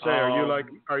was going to say,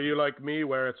 are you like me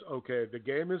where it's okay? The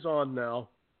game is on now.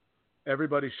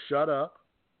 Everybody, shut up.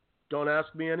 Don't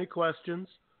ask me any questions.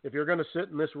 If you're going to sit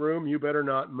in this room, you better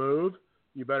not move.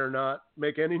 You better not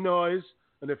make any noise.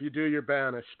 and if you do, you're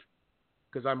banished.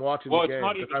 Because I'm watching the game.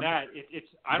 Well, it's not even that.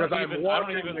 I don't even let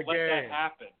that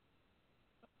happen.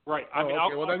 Right. I mean,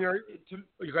 okay. Well, then you're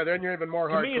even more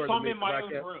hardcore than me. To me, it's I'm in my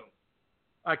own room.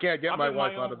 I can't get my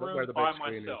wife out of where the big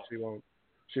screen is.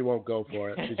 She won't go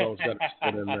for it. She's always got to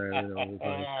sit in there. You know,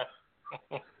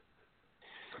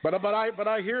 but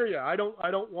I hear you. I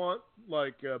don't want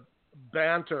like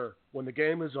banter when the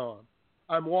game is on.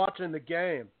 I'm watching the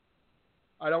game.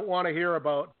 I don't want to hear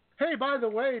about, hey, by the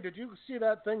way, did you see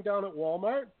that thing down at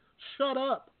Walmart? Shut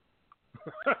up.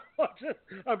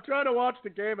 I'm trying to watch the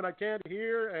game and I can't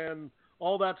hear, and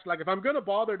all that's like, if I'm going to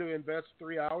bother to invest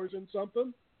 3 hours in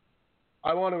something,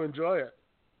 I want to enjoy it.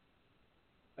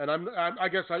 And I'm going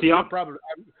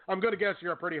to guess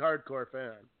you're a pretty hardcore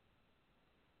fan.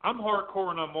 I'm hardcore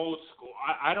and I'm old school.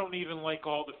 I don't even like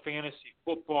all the fantasy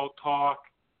football talk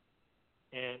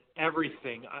and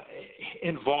everything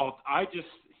involved. I just,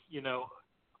 you know.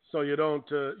 So you don't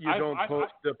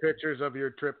post the pictures of your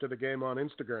trip to the game on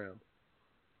Instagram?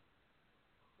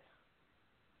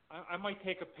 I might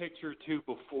take a picture or two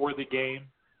before the game,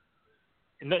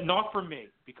 and not for me,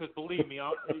 because believe me,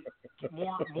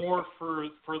 more for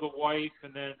the wife,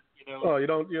 and then you know. Oh, you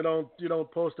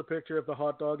don't post a picture of the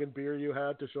hot dog and beer you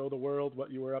had to show the world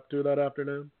what you were up to that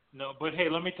afternoon? No, but hey,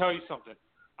 let me tell you something.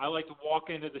 I like to walk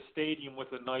into the stadium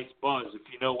with a nice buzz, if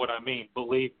you know what I mean.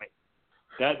 Believe me,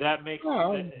 that makes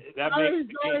that makes the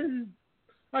game.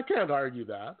 I can't argue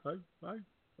that. I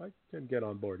can get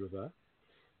on board with that.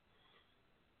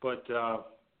 But you're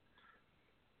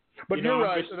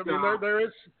right. I mean,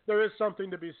 there is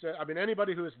something to be said. I mean,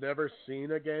 anybody who has never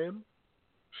seen a game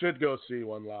should go see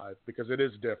one live because it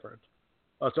is different.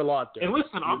 It's a lot different. And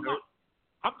listen, I'm not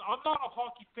a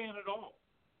hockey fan at all,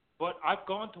 but I've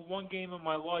gone to one game in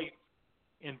my life,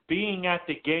 and being at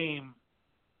the game,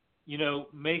 you know,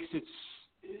 makes it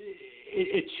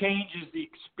changes the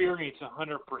experience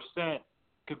 100%.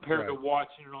 Compared to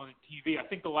watching it on the TV. I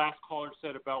think the last caller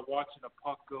said about watching a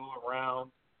puck go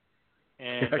around.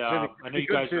 And I know you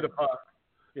guys see the puck.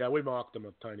 Yeah, we mocked them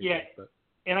a tiny bit. But.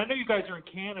 And I know you guys are in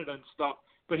Canada and stuff,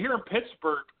 but here in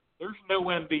Pittsburgh, there's no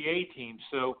NBA team.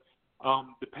 So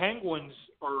the Penguins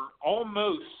are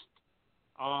almost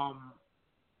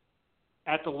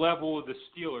at the level of the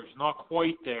Steelers. Not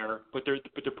quite there, but they're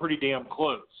pretty damn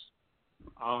close.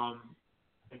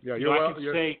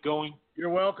 You're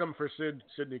welcome for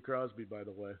Sidney Crosby, by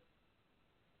the way.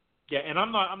 Yeah, and I'm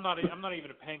not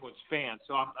even a Penguins fan,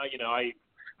 so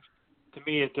to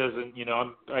me it doesn't,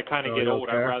 I kind of get old.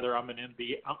 Okay. I'm an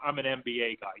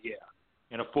NBA guy, yeah,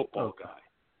 and a football guy.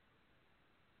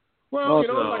 Well, you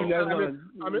guys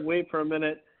want to wait for a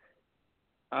minute.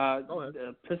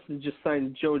 The Pistons just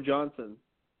signed Joe Johnson.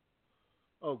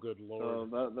 Oh, good Lord!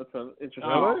 So that's an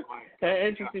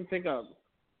interesting pickup.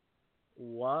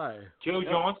 Why? Joe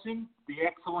Johnson, the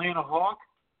ex-Atlanta Hawk?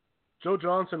 Joe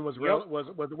Johnson would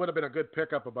have been a good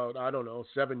pickup about, I don't know,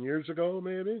 7 years ago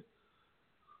maybe.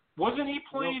 Wasn't he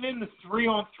playing in the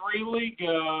 3-on-3 league?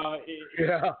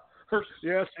 Yeah.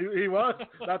 Yes, he was.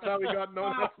 That's how he got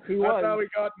noticed.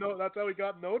 That's how he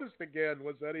got noticed again.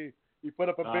 Was that he put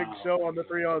up a big show on the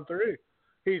 3-on-3.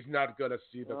 He's not going to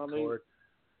see the court.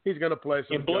 He's going to play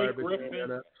some garbage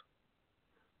in it.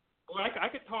 Well, I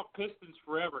could talk Pistons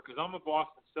forever because I'm a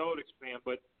Boston Celtics fan,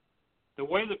 but the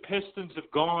way the Pistons have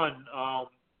gone,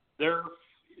 their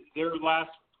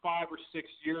last 5 or 6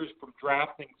 years from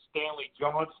drafting Stanley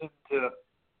Johnson to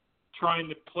trying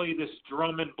to play this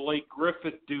Drummond-Blake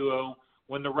Griffith duo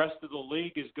when the rest of the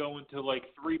league is going to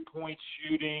like 3-point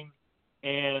shooting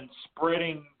and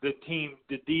spreading the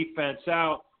defense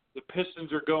out, the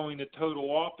Pistons are going the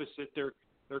total opposite. They're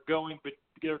going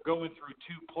through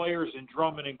two players in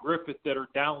Drummond and Griffith that are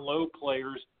down low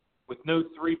players with no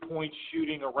 3-point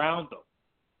shooting around them.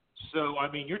 So,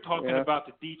 I mean, you're talking about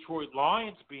the Detroit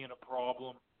Lions being a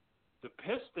problem. The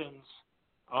Pistons,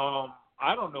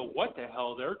 I don't know what the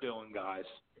hell they're doing, guys.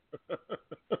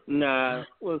 Nah,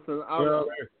 listen,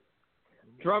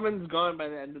 Drummond's gone by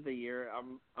the end of the year.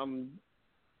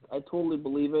 I totally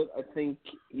believe it. I think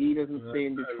he doesn't stay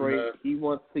in Detroit. He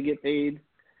wants to get paid.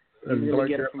 And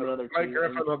Blake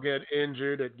Griffin will get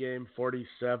injured at game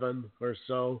 47 or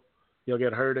so. He'll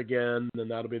get hurt again, and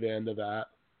that'll be the end of that.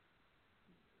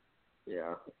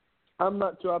 Yeah. I'm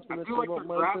not too optimistic about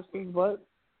my Pistons, but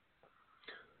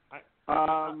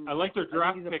I like their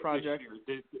draft pick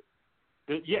this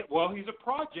year. Well, he's a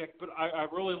project, but I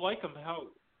really like him.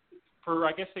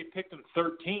 I guess they picked him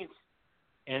 13th,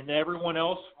 and everyone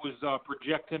else was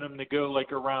projecting him to go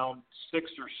like around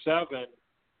 6 or 7.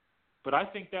 But I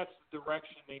think that's the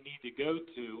direction they need to go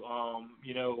to.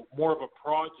 More of a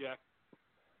project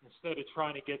instead of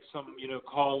trying to get some,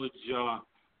 college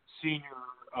senior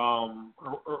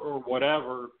or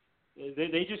whatever.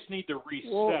 They just need to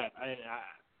reset. Well,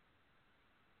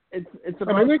 it's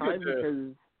about time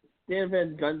because Dan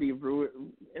Van Gundy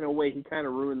in a way, he kind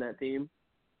of ruined that team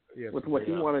with what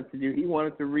he wanted to do. He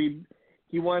wanted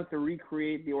to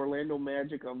recreate the Orlando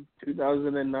Magic of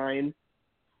 2009,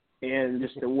 and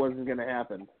just it wasn't going to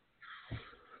happen.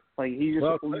 Like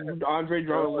Andre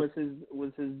Drummond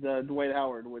was his Dwight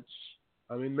Howard, which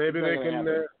I mean maybe they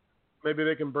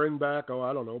can bring back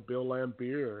I don't know, Bill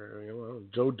Laimbeer or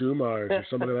Joe Dumars or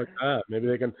somebody like that. Maybe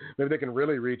they can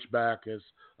really reach back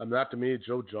that to me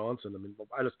Joe Johnson. I mean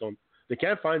I just don't. They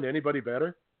can't find anybody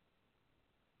better.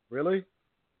 Really?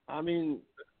 I mean,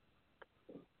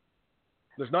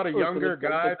 there's not a younger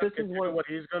guy that can do what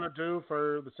he's going to do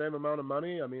for the same amount of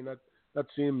money. I mean that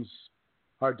seems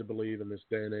hard to believe in this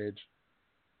day and age.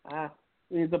 I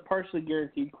mean, it's a partially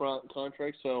guaranteed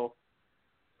contract, so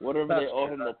whatever they owe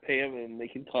him, they'll pay him, and they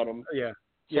can cut him. Yeah.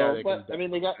 So, but I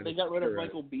mean, they got rid of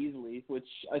Michael Beasley, which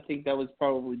I think that was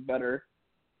probably better.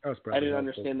 That was probably I didn't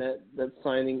understand that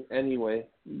signing anyway,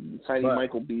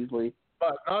 Michael Beasley.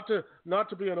 But not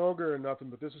to be an ogre or nothing,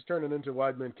 but this is turning into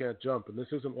Wide Men Can't Jump, and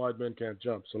this isn't Wide Men Can't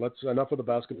Jump. So enough of the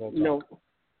basketball talk. No.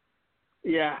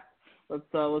 Yeah. Let's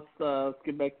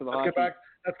get back to the hockey.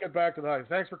 Let's get back to the hockey.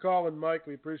 Thanks for calling, Mike.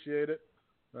 We appreciate it.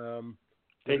 We'll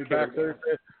be back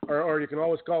Thursday, or you can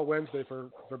always call Wednesday for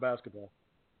basketball.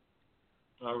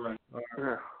 All right.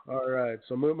 All right.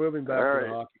 So moving back to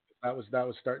the hockey. That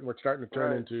was starting. We're starting to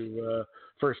turn into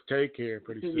first take here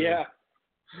pretty soon. Yeah.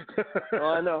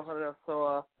 Well, I know.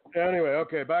 So. Anyway,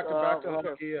 okay. Back to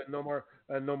hockey and no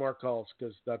more calls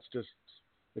because that's just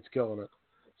it's killing it.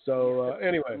 So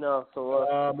anyway. No.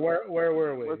 So. Where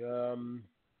were we?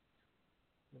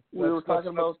 We were talking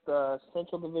about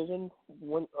Central Division,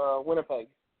 Winnipeg.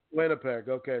 Winnipeg.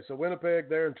 Okay, so Winnipeg,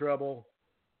 they're in trouble.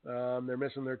 They're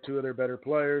missing two of their better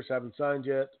players. Haven't signed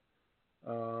yet.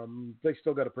 They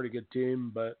still got a pretty good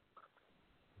team, but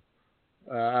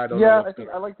I don't know. Yeah,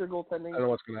 I like their goaltending. I don't know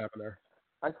what's going to happen there.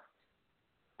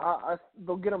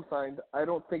 They'll get them signed. I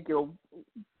don't think it'll.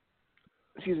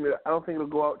 Excuse me. I don't think it'll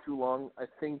go out too long. I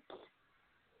think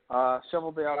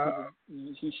Cheveldayoff,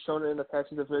 he's shown it in the past.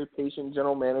 He's a very patient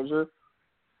general manager.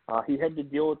 He had to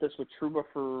deal with this with Trouba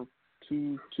for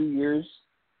two years,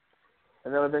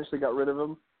 and then eventually got rid of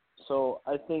him. So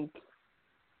I think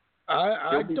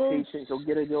he'll be patient. He'll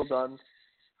get a deal done.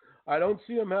 I don't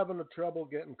see him having trouble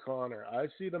getting Connor. I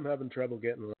see them having trouble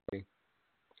getting Lenny.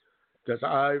 Because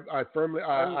I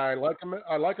like him.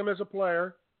 I like him as a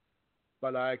player,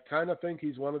 but I kind of think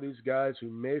he's one of these guys who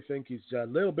may think he's a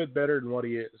little bit better than what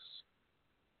he is.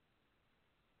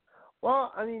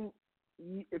 Well, I mean,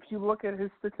 if you look at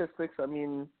his statistics, I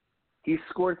mean, he's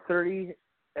scored 30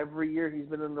 every year he's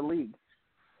been in the league.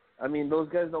 I mean, those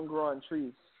guys don't grow on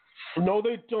trees. No,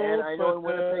 they don't. And I know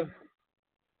Winnipeg.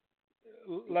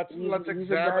 Let's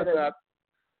examine that.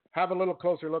 Have a little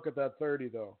closer look at that 30,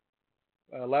 though.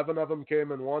 11 of them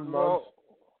came in 1 month,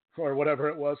 or whatever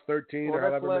it was, 13 or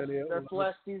however many. That's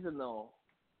last season, though.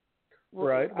 Well,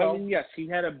 right. I mean, yes, he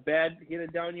had a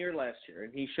down year last year,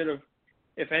 and he should have,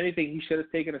 if anything, he should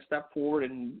have taken a step forward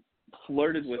and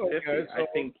flirted with 50. So I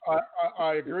think.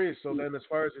 I agree. So then, as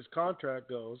far as his contract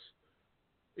goes,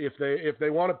 if they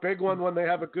want a big one when they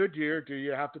have a good year, do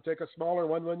you have to take a smaller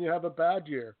one when you have a bad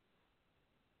year?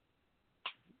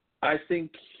 I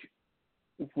think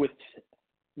with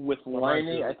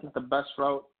Laine, I think the best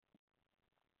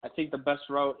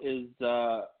route is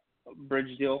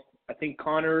bridge deal. I think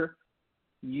Connor,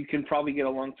 you can probably get a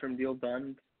long-term deal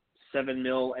done, $7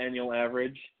 million annual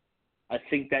average. I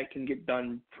think that can get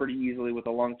done pretty easily with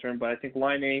a long-term. But I think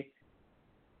Laine,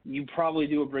 you probably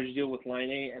do a bridge deal with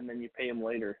Laine and then you pay him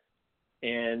later.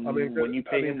 And when you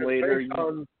pay him later,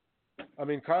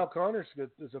 Kyle Connor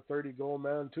is a 30-goal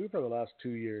man too for the last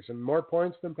 2 years, and more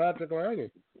points than Patrick Laine.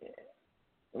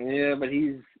 Yeah, but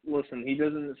he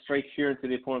doesn't strike fear into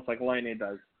the opponents like Laine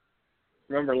does.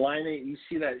 Remember, Laine, you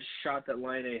see that shot that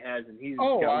Laine has, and he's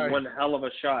got one hell of a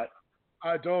shot.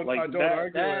 I don't argue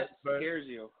that it, but scares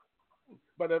you.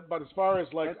 But as far as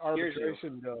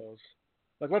arbitration goes,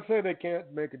 like let's say they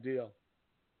can't make a deal,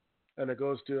 and it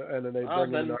goes to and then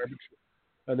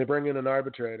they bring in an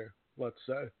arbitrator. Let's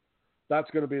say that's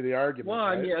going to be the argument. Well,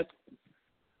 right? yeah,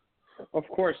 of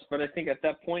course, but I think at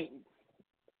that point,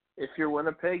 if you're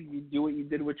Winnipeg, you do what you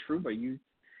did with Trouba.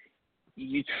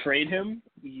 You trade him.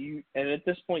 And at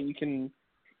this point, you can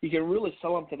really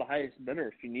sell him to the highest bidder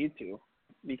if you need to,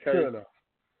 because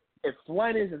if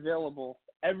Laine is available,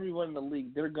 everyone in the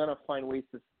league, they're gonna find ways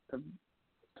to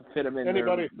fit him in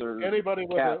anybody their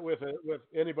with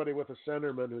anybody with a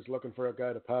centerman who's looking for a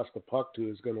guy to pass the puck to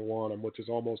is going to want him, which is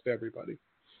almost everybody.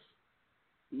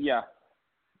 Yeah.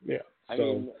 Yeah. I so.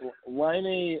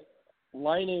 mean,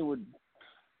 Laine would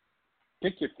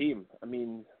pick your team. I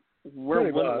mean, where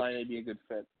would Laine be a good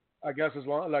fit? I guess as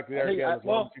long as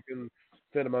you can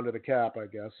fit him under the cap, I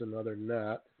guess. And other than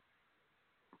that,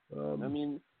 I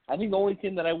mean, I think the only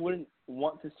team that I wouldn't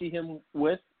want to see him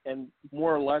with, and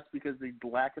more or less because they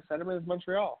lack a centerman, is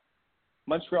Montreal.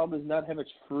 Montreal does not have a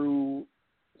true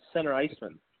center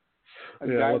iceman.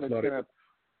 Let's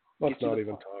not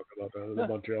even talk about the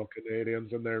Montreal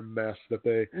Canadiens and their mess that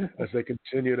they, as they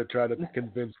continue to try to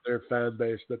convince their fan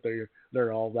base that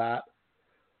they're all that.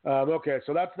 Okay,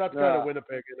 so that's kind of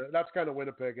Winnipeg. That's kind of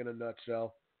Winnipeg in a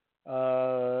nutshell.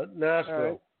 Nashville.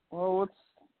 Right. Well, what's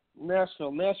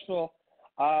Nashville? Nashville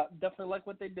definitely like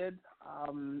what they did.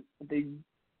 They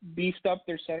beefed up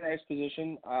their center ice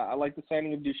position. I like the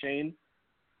signing of Duchesne.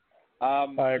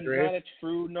 I agree. He's not a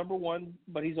true number one,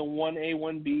 but he's a 1A,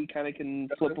 1B, kind of can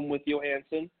flip him with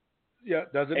Johansson. Yeah,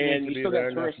 doesn't and need to you be there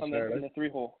still got Turris necessarily. on the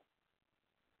 3-hole.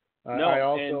 And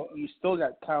you still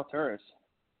got Kyle Turris.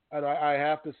 And I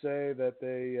have to say that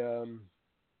they,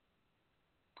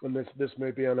 and this may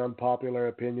be an unpopular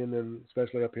opinion, and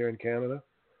especially up here in Canada,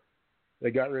 they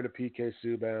got rid of PK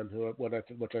Subban,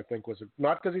 which I think was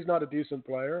not because he's not a decent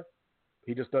player,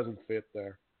 he just doesn't fit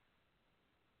there.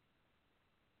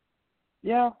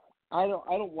 Yeah, I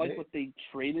don't like what they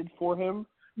traded for him.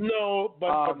 No,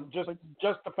 but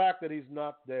just the fact that he's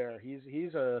not there. He's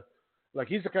the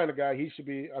kind of guy he should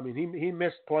be. I mean, he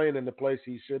missed playing in the place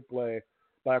he should play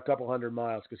by a couple hundred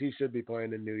miles because he should be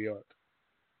playing in New York.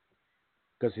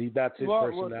 Because that's his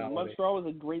personality. Listen, Montreal was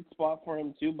a great spot for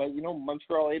him too, but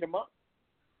Montreal ate him up.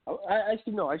 I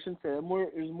shouldn't say that.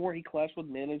 It was more he clashed with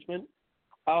management.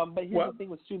 But here's the thing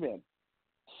with Subban.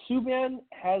 Subban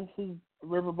has his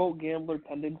riverboat gambler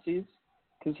tendencies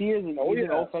because he's an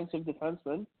offensive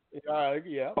defenseman.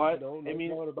 Yeah. But no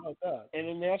doubt about that. And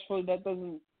in Nashville, that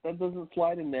doesn't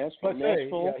slide in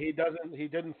Nashville. He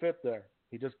didn't fit there.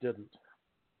 He just didn't.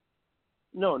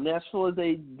 No, Nashville is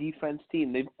a defense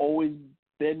team. They've always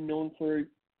been known for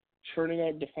churning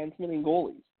out defensemen and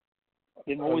goalies.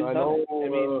 They've always done it. I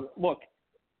mean, look.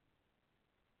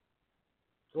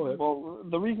 Go ahead. Well,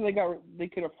 the reason they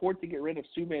could afford to get rid of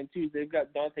Subban too is they've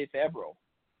got Dante Fabro.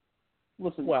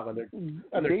 Listen,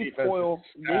 and their defense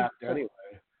is stacked anyway.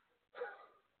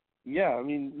 Yeah, I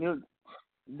mean,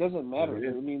 it doesn't matter.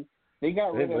 I mean, they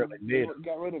got rid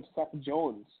of Seth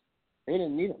Jones. They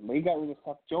didn't need him. They got rid of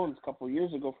Seth Jones a couple of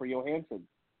years ago for Johansson,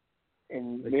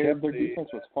 and their defense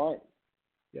was fine.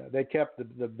 Yeah, they kept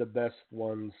the best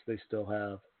ones they still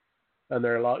have, and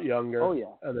they're a lot younger. Oh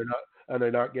yeah, and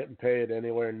they're not getting paid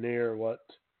anywhere near what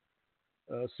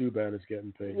Subban is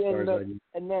getting paid. Yeah,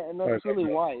 and that's really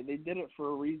why they did it for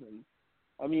a reason.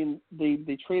 I mean,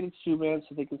 they traded Subban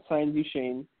so they could sign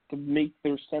Duchesne to make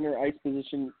their center ice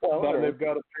position better. And they've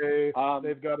got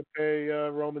to pay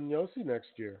Roman Josi next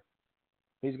year.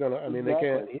 He's gonna. I mean, exactly.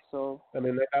 They can't. So I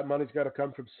mean, that money's got to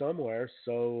come from somewhere.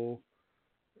 So,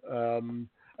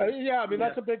 yeah. I mean,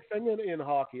 that's a big thing in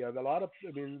hockey. A lot of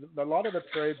the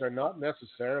trades are not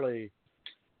necessarily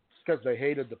because they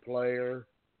hated the player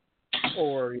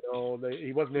or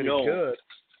he wasn't any good.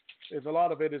 It's a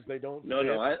lot of it is they don't fit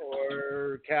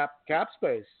or cap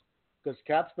space because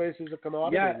cap space is a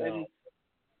commodity now. And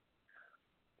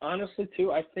honestly,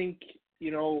 too, I think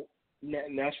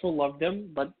Nashville loved him,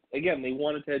 but again, they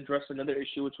wanted to address another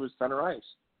issue, which was center ice,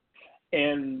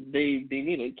 and they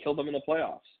killed them in the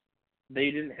playoffs.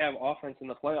 They didn't have offense in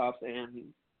the playoffs, and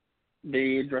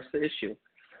they addressed the issue.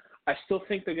 I still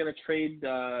think they're going to trade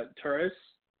Turris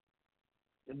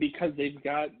because they've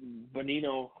got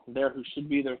Bonino there, who should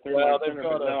be their third line center.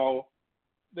 But now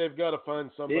they've got to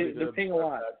find somebody. They're paying a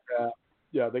lot.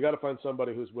 Yeah, they got to find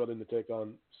somebody who's willing to take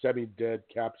on semi-dead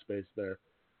cap space there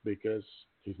because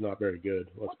he's not very good.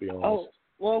 Let's be honest. Oh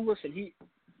well, listen,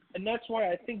 and that's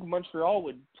why I think Montreal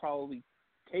would probably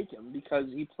take him because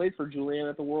he played for Julien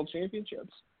at the World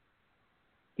Championships.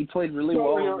 He played really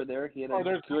well over there. He had a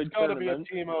good there's got to be a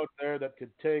team out there that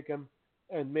could take him,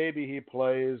 and maybe he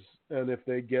plays. And if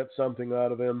they get something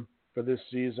out of him for this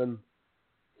season,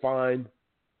 fine.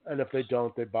 And if they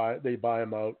don't, they buy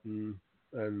him out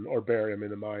or bury him in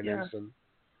the minors. Yeah. And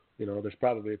there's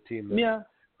probably a team that. Yeah.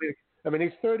 I mean,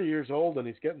 he's 30 years old and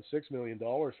he's getting $6 million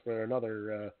for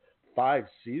another 5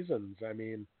 seasons. I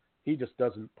mean, he just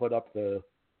doesn't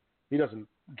he doesn't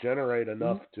generate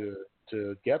enough to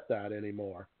get that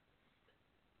anymore.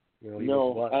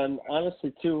 And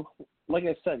honestly, too, like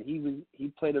I said,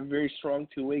 he played a very strong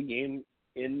two-way game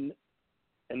in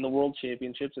in the World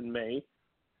Championships in May.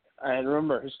 And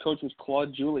remember, his coach was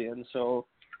Claude Julien. So,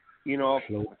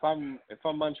 if I'm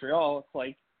Montreal, it's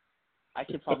like I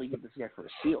could probably get this guy for a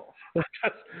steal.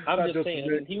 I'm just saying. I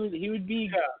mean, he would be.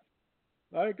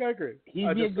 Yeah, I agree.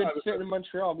 He'd be a good fit in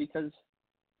Montreal because.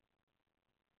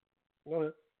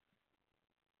 What?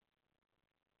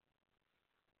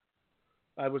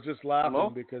 I was just laughing Hello?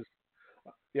 because.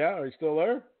 Yeah, are you still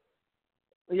there?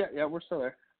 Yeah, we're still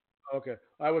there. Okay,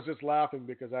 I was just laughing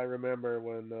because I remember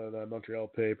when the Montreal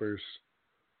Papers,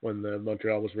 when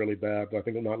Montreal was really bad. I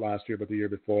think not last year, but the year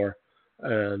before,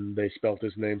 and they spelt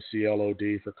his name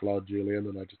CLOD for Claude Julien,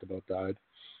 and I just about died.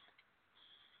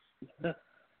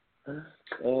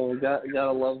 Oh,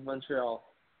 gotta love Montreal.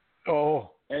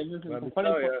 Oh, and this is let me funny.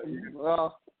 tell you.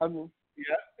 Well, I mean,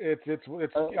 yeah, it's.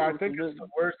 I think it's the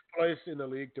worst place in the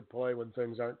league to play when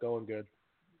things aren't going good.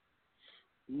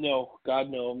 No, God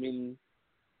no. I mean,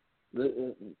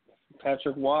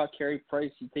 Patrick Waugh, Carey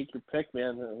Price, you take your pick,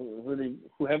 man.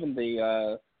 Who haven't they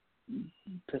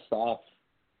pissed off?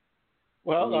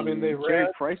 Well, I mean they Carey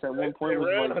ran. Price at one point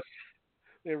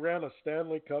they ran a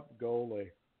Stanley Cup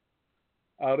goalie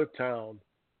out of town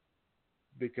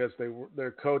because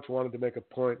their coach wanted to make a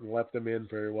point and left him in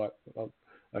for what?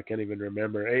 I can't even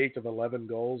remember, 8 of 11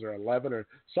 goals or 11 or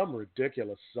some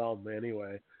ridiculous sum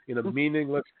anyway in a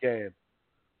meaningless game,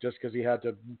 just because he had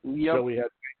to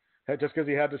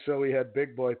show he had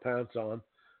big boy pants on,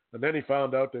 and then he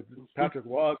found out that Patrick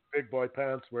Waugh's big boy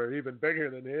pants were even bigger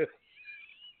than his.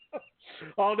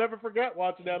 I'll never forget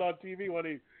watching that on TV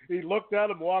when he looked at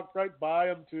him, walked right by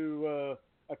him to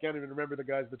I can't even remember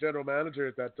the general manager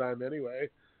at that time anyway,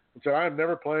 and said, "I'm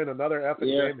never playing another effing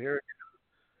game here."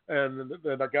 And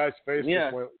the guy's face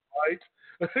just went white.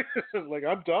 Like,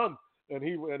 I'm done. And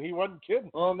he wasn't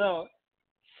kidding. Well, no.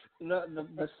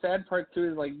 The sad part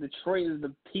too is like Detroit is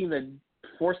the team that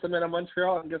forced them out of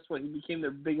Montreal, and guess what? He became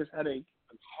their biggest headache.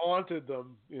 And haunted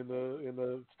them in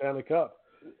the Stanley Cup.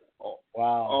 Oh,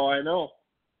 wow. Oh, I know.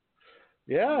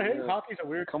 Yeah, hey, hockey's a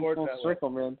weird sport full that circle,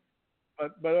 way. man.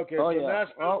 But okay,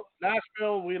 so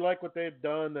Nashville, we like what they've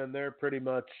done, and they're pretty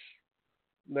much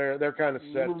they're kind of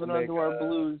set. Moving on to our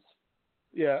Blues.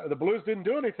 Yeah, the Blues didn't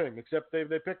do anything except they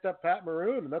picked up Pat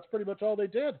Maroon, and that's pretty much all they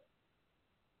did.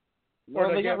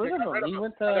 Well, they got rid of him.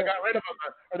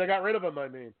 They got rid of him. I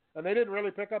mean, and they didn't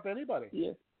really pick up anybody.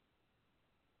 Yeah.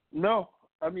 No,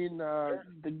 I mean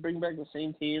they bring back the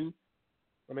same team.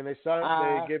 I mean, they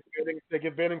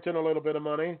give Binnington a little bit of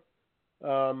money.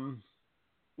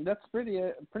 That's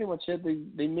pretty much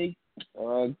it. They make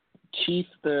Chief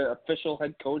the official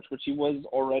head coach, which he was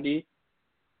already.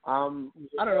 I don't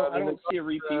know. I don't see a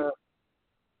repeat.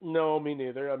 No, me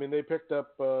neither. I mean, they picked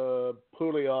up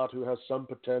Pouliot, who has some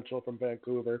potential from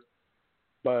Vancouver,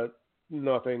 but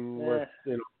nothing worth.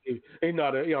 He's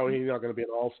not going to be an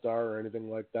all-star or anything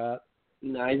like that.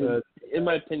 No, in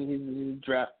my opinion, he's a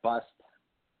draft bust.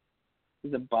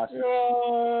 He's a bust.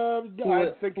 I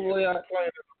think he's playing in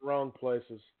the wrong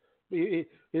places.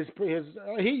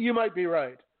 You might be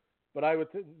right, but I would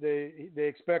they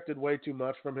expected way too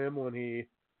much from him when he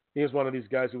was one of these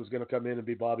guys who was going to come in and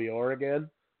be Bobby Orr again.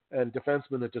 And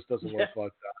defenseman, it just doesn't work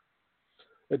like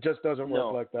that. It just doesn't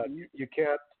work like that. You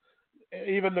can't.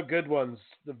 Even the good ones,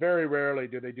 very rarely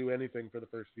do they do anything for the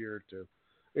first year or two.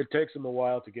 It takes them a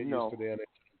while to get used to the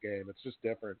NHL game. It's just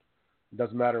different. It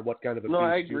doesn't matter what kind of a beast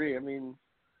I agree. I mean,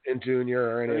 in junior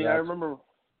or anything. I remember.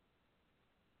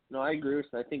 No, I agree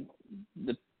with that. I think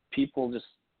the people just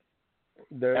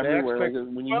everywhere.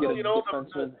 When you get a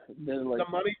defenseman, the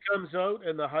money comes out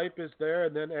and the hype is there,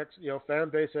 and then fan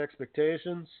base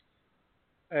expectations,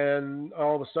 and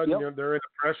all of a sudden they're in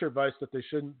a pressure vice that they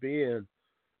shouldn't be in,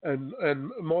 and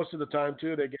most of the time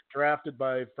too they get drafted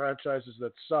by franchises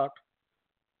that suck,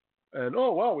 and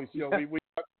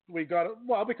we got it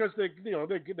because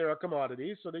they're a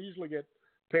commodity, so they usually get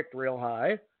picked real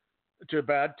high to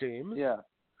bad teams. Yeah.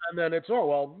 And then it's,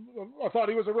 I thought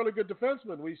he was a really good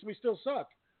defenseman. We still suck.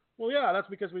 Well, yeah, that's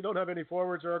because we don't have any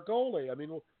forwards or a goalie. I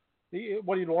mean,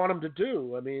 what do you want him to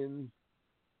do? I mean,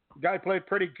 the guy played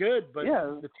pretty good, but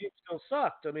the team still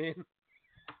sucked. I mean.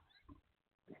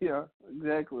 Yeah,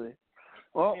 exactly.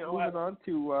 Well, moving on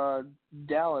to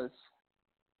Dallas.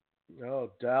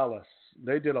 Oh, Dallas.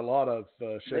 They did a lot of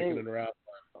shaking and rattling.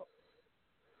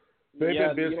 They've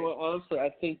been busy. Honestly,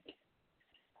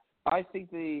 I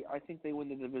think they win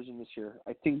the division this year.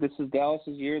 I think this is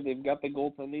Dallas's year. They've got the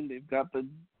goaltending. They've got the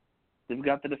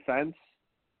defense.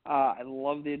 I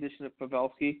love the addition of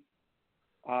Pavelski.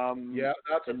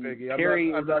 That's a biggie. Perry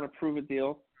is on a prove-it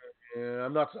deal. Yeah,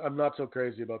 I'm not so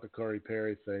crazy about the Corey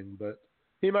Perry thing, but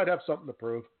he might have something to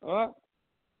prove.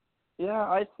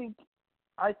 I think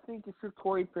I think if you're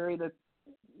Corey Perry, that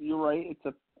you're right. It's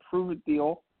a prove-it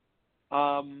deal.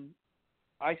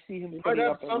 I see him putting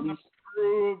up at least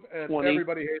prove, and 20.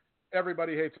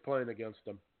 everybody hates playing against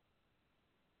him.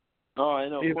 Oh, I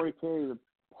know. Corey Perry is a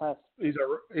pest. He's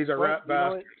a rat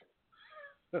bastard,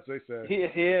 as they say. He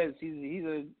is.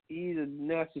 He's a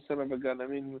nasty son of a gun. I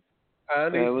mean,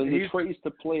 and when Detroit used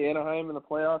to play Anaheim in the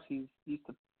playoffs, he used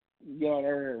to get on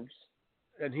our nerves.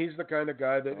 And he's the kind of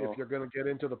guy that if you're going to get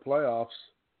into the playoffs,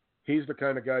 he's the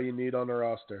kind of guy you need on the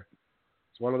roster.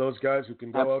 It's one of those guys who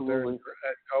can go out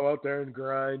there and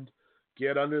grind,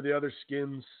 get under the other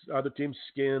team's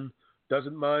skin,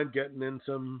 doesn't mind getting in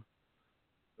some.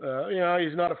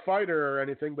 He's not a fighter or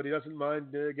anything, but he doesn't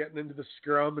mind getting into the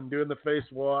scrum and doing the face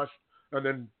wash and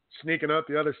then sneaking out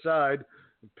the other side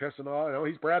and pissing off.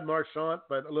 He's Brad Marchand,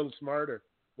 but a little smarter.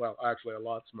 Well, actually, a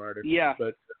lot smarter. Yeah.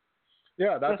 But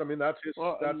that's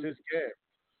his game.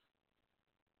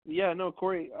 Yeah, no,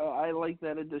 Corey, I like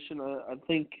that addition. I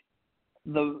think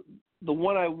the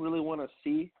one I really want to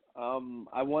see,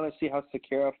 I want to see how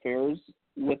Sekera fares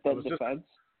with that defense.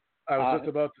 I was just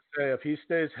about to say, if he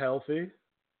stays healthy,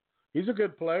 he's a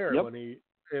good player. Yep.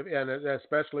 And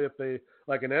especially if they,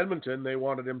 like in Edmonton, they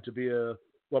wanted him to be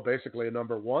basically a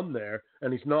number one there,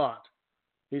 and he's not.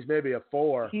 He's maybe a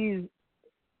 4. He's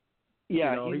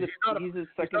a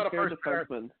second pair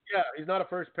defenseman. Yeah, he's not a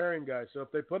first pairing guy. So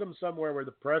if they put him somewhere where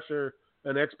the pressure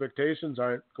and expectations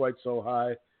aren't quite so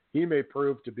high, he may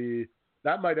prove to be.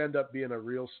 That might end up being a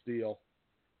real steal.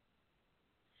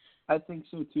 I think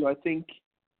so too. I think,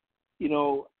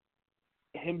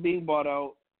 him being bought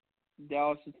out,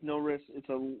 Dallas, it's no risk. It's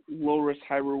a low risk,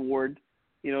 high reward.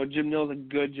 Jim Nill's a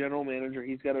good general manager.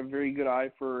 He's got a very good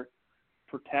eye for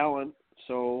talent.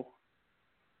 So,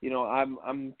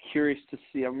 I'm curious to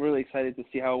see. I'm really excited to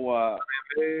see how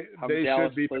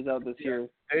Dallas plays out this year.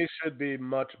 They should be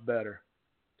much better.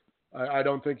 I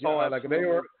don't think they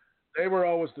were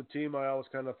always the team. I always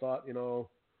kind of thought,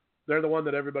 they're the one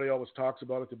that everybody always talks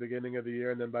about at the beginning of the year,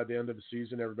 and then by the end of the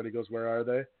season, everybody goes, "Where are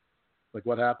they? Like,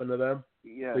 what happened to them?"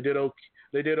 Yeah,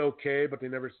 they did okay, but they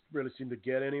never really seemed to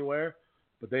get anywhere.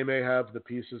 But they may have the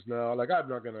pieces now. Like, I'm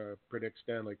not going to predict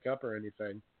Stanley Cup or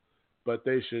anything, but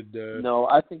they should. No,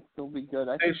 I think they'll be good.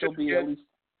 I think they'll be at least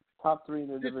top 3 in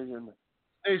their division.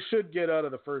 They should get out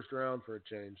of the first round for a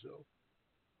change, though.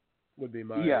 Would be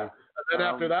my. Yeah. And then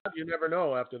after that, you never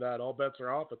know. After that, all bets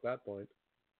are off at that point.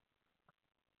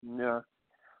 Yeah.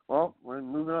 Well, we're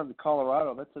moving on to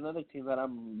Colorado. That's another team that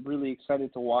I'm really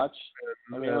excited to watch.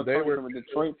 I mean, I'm from a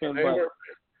Detroit fan,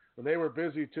 but they were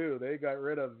busy too. They got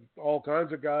rid of all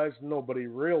kinds of guys. Nobody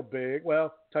real big.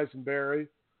 Well, Tyson Barrie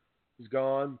is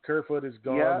gone. Kerfoot is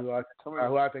gone,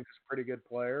 who I think is a pretty good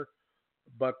player.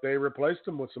 But they replaced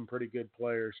him with some pretty good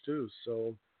players too.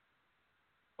 So.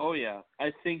 Oh yeah,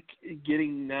 I think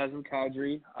getting Nazem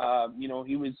Kadri.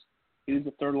 He was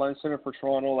the third line center for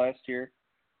Toronto last year.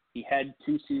 He had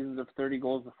 2 seasons of 30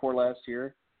 goals before last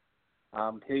year.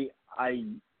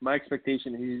 My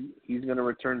expectation he's going to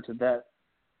return to that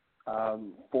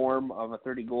form of a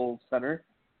 30-goal center,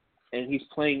 and he's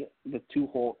playing the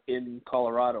 2-hole in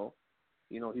Colorado.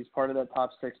 He's part of that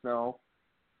top 6 now,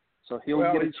 so he'll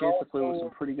get a chance to play with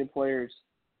some pretty good players.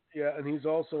 Yeah, and he's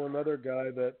also another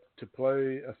guy that to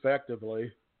play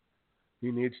effectively,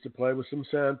 he needs to play with some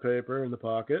sandpaper in the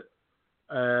pocket,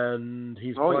 and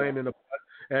he's playing in a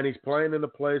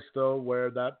place though where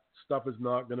that stuff is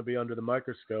not going to be under the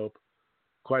microscope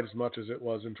quite as much as it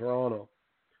was in Toronto,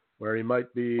 where he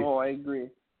might be. Oh, I agree.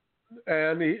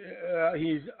 And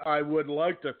I would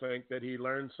like to think that he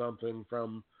learned something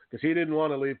from, because he didn't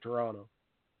want to leave Toronto.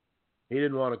 He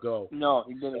didn't want to go. No,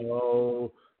 he didn't.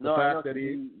 So the fact that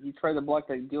he tried to block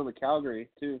that deal to Calgary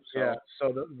too. So. Yeah.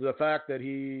 So the fact that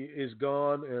he is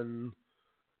gone, and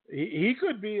he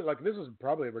could be like, this is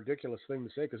probably a ridiculous thing to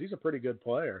say because he's a pretty good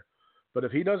player, but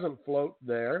if he doesn't float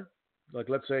there, like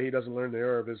let's say he doesn't learn the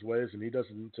error of his ways and he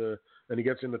doesn't, and he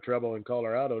gets into trouble in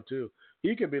Colorado too,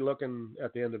 he could be looking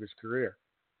at the end of his career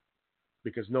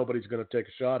because nobody's going to take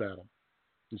a shot at him.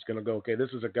 He's going to go, okay,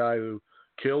 this is a guy who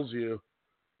kills you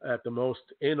at the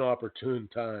most inopportune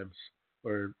times,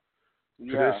 or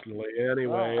traditionally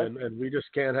anyway, and we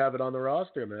just can't have it on the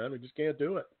roster, man. We just can't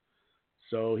do it.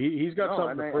 So he's got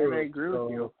something to prove. I agree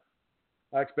with you.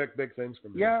 I expect big things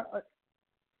from him. Yeah,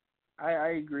 I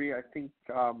agree. I think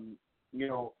Kadri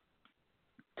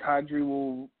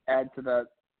will add to that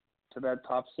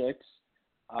top 6.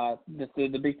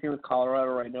 The big thing with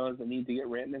Colorado right now is they need to get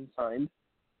Rantanen signed.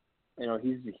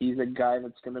 He's a guy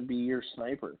that's going to be your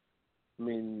sniper. I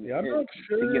mean, I'm not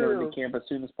sure. to get him into camp as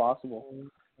soon as possible.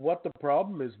 what the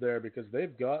problem is there, because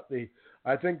they've got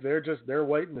I think they're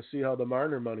waiting to see how the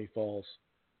Marner money falls,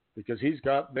 because they've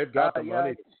got the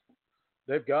money.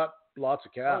 They've got lots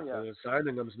of cap, and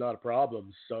signing them is not a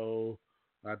problem. So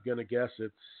I'm gonna guess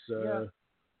it's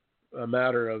a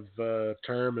matter of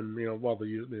term and the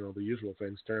usual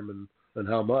things, term and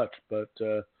how much. But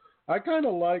I kind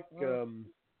of like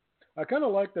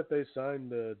that they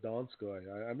signed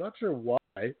Donskoy. I'm not sure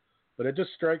why, but it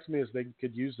just strikes me as they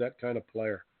could use that kind of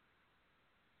player.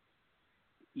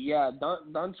 Yeah,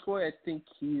 Donskoy, I think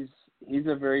he's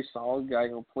a very solid guy.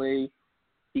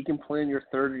 He can play in your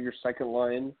third or your second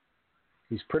line.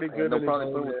 He's pretty good. They'll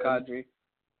probably put him with Kadri.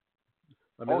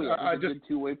 I mean, he's a good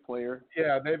two-way player.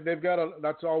 Yeah, they've got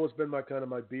that's always been my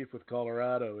beef with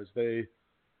Colorado, is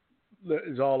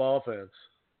it's all offense.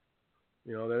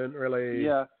 They didn't really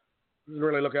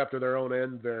look after their own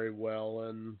end very well,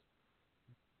 and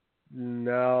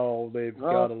now they've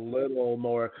got a little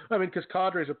more. I mean, because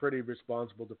Kadri's a pretty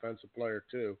responsible defensive player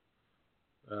too.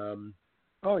 Well,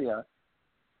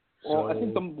 I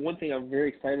think the one thing I'm very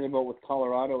excited about with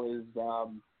Colorado is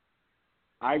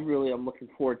I really am looking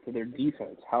forward to their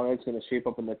defense, how that's going to shape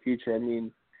up in the future. I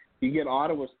mean, you get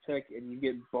Ottawa's pick and you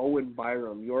get Bowen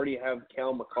Byram. You already have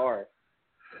Cal McCarr.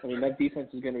 I mean, that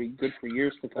defense is going to be good for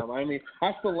years to come. I mean,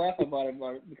 I still laugh about it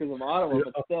because of Ottawa,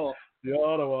 but still. The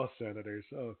Ottawa Senators.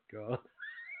 Oh, God.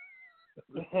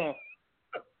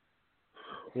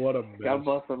 What a mess. God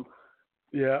bless them.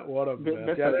 Yeah, what a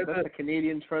mess. That's a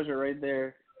Canadian treasure right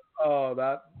there. Oh,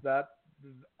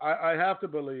 I have to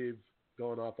believe,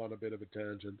 going off on a bit of a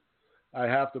tangent, I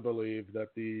have to believe that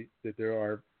there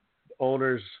are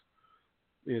owners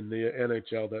in the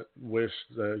NHL that wish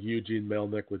Eugene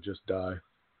Melnyk would just die.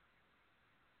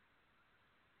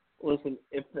 Listen,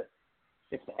 if the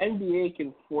NBA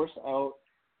can force out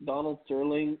Donald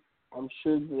Sterling, I'm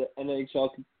sure the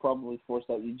NHL could probably force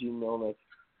out Eugene Melnyk.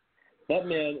 That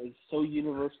man is so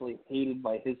universally hated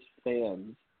by his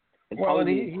fans. And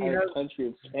the entire country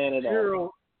of Canada.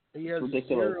 He has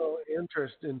ridiculous. Zero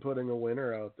interest in putting a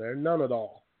winner out there. None at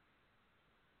all.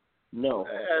 No.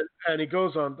 And he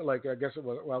goes on, like, I guess it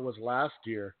was last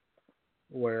year,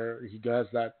 where he does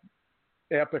that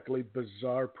epically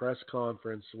bizarre press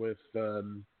conference with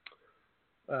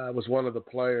was one of the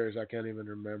players. I can't even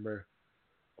remember.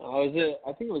 I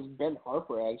think it was Ben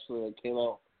Harper, actually, that came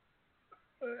out.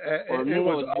 Or it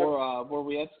was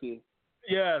Borowiecki.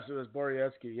 Yes, it was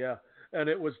Borowiecki, yeah. And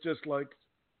it was just like,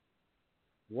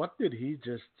 what did he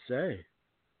just say?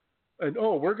 And,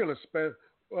 we're going to spend,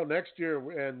 next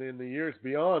year and in the years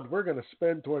beyond, we're going to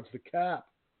spend towards the cap.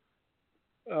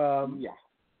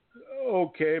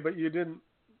 Okay, but you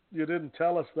didn't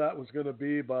tell us that was going to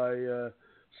be by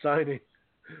signing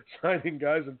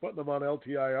guys and putting them on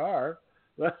LTIR.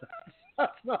 That's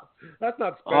not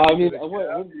spending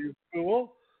you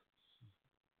fool.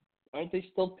 Aren't they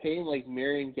still paying like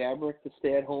Marian Gaborik to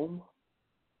stay at home?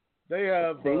 They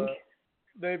have.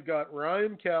 They've got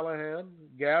Ryan Callahan,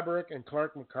 Gaborik, and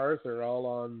Clark MacArthur all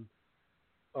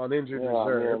on injured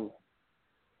reserve. Man.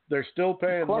 They're still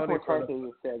paying Clark money MacArthur is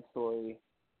a sad story.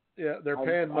 Yeah, they're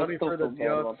paying money for the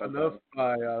Dion Phaneuf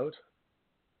buyout.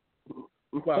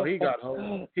 Well, he got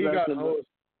hosed.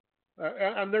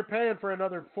 And they're paying for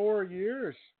another 4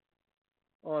 years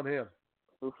on him.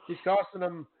 He's costing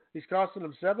them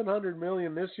 $700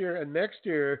 million this year, and next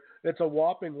year it's a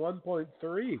whopping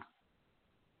 1.3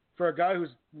 for a guy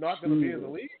who's not going to be in the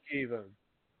league even.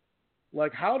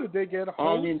 Like, how did they get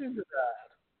hosed into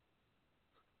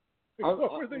that?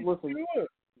 What were they doing?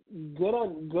 Good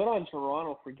on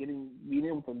Toronto for being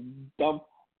able to dump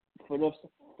Phaneuf's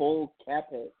full cap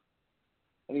hit.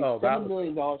 I mean, $7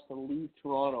 million to leave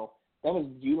Toronto. That was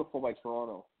beautiful by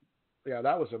Toronto. Yeah,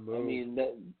 that was a move. I mean,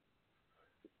 it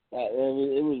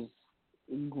was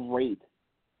great.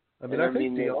 I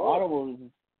think the Ottawa.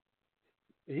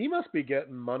 He must be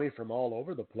getting money from all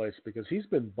over the place because he's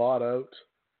been bought out.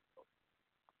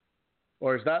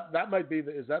 Or is that might be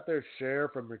is that their share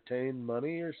from retained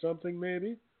money or something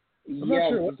maybe? I'm not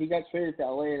sure. He got traded to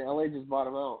LA and LA just bought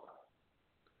him out.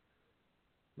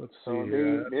 Let's see. So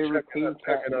they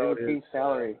retained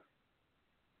salary.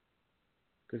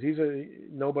 Because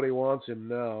nobody wants him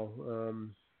now.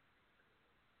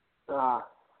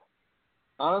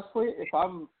 Honestly,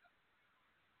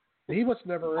 he was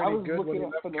never really good when he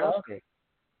left Calgary.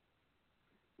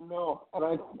 No, and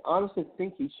I honestly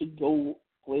think he should go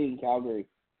play in Calgary.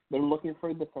 They're looking for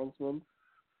a defenseman.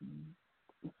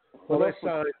 Well, they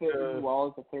signed as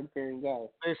a third pairing guy.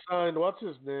 They signed what's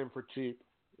his name for cheap?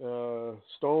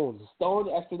 Stone. Stone.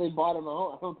 After they bought him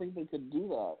out, I don't think they could do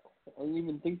that. I don't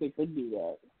even think they could do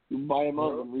that. You buy him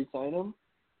out and re-sign him.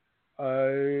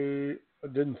 I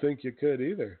didn't think you could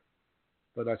either,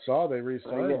 but I saw they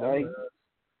re-signed him. I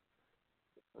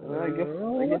guess.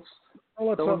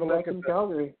 Let's have a look at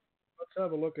Calgary. Let's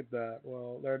have a look at that.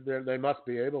 Well, they must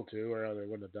be able to, or they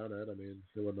wouldn't have done it. I mean,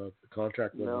 they wouldn't have, the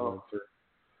contract wouldn't have went through.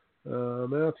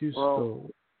 Matthew Stone.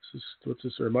 What's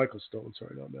this? Or Michael Stone?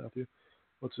 Sorry, not Matthew.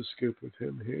 What's the scoop with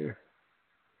him here?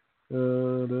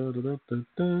 I'm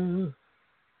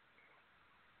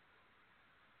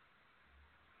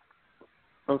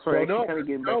sorry, I kind of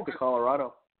getting back to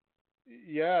Colorado.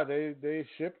 Yeah, they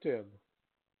shipped him.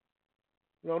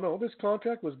 No, this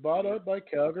contract was bought out by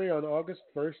Calgary on August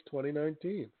 1st,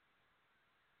 2019.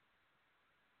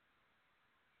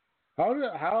 How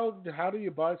do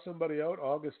you buy somebody out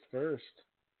August 1st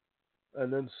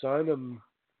and then sign them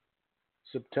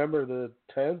September the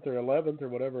 10th or 11th or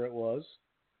whatever it was?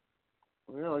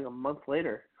 Yeah, like a month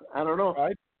later. I don't know.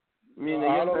 I mean,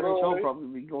 I guess don't know. NHL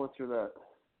probably be going through that.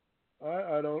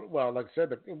 I don't. Well, like I said,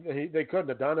 they couldn't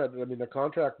have done it. I mean, the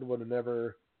contract would have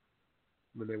never.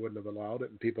 I mean, they wouldn't have allowed it,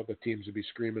 and the teams would be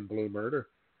screaming blue murder.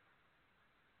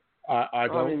 I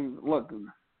don't. I mean, look,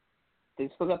 they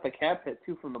still got the cap hit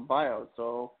too from the buyout,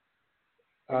 so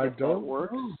I don't that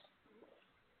works. know.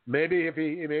 Maybe if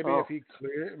he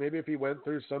went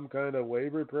through some kind of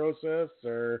waiver process,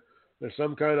 or there's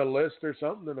some kind of list or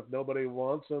something, and if nobody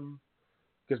wants him,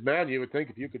 because man, you would think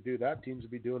if you could do that, teams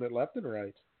would be doing it left and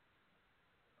right.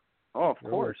 Oh, of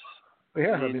course.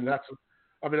 Yeah, I mean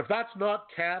if that's not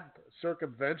cap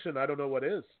circumvention, I don't know what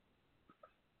is.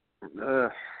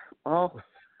 Well,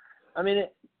 I mean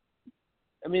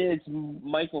it's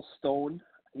Michael Stone.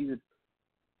 He's an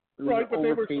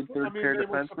overpaid third-pair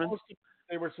defenseman.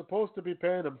 They were supposed to be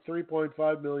paying him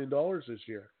 $3.5 million this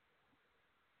year.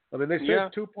 I mean, they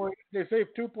saved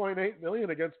 $2.8 million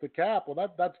against the cap.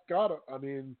 Well, that's got to. I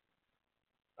mean,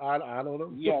 I don't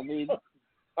know. Yeah, I mean,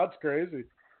 that's crazy.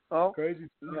 Oh, crazy.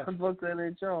 Yeah. About the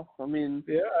NHL. I mean,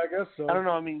 yeah, I guess so. I don't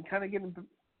know. I mean, kind of getting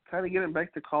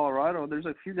back to Colorado. There's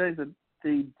a few guys that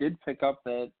they did pick up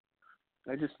that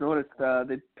I just noticed.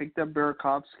 They picked up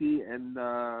Burakovsky and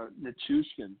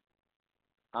Nichushkin.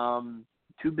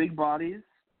 Two big bodies,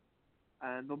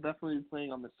 and they'll definitely be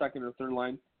playing on the second or third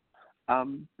line.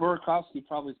 Burakovsky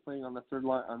probably is playing on the third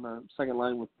line, on the second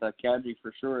line with Kadri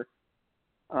for sure.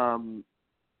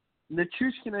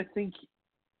 Nichushkin, I think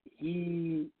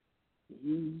he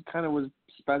kind of was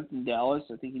spent in Dallas.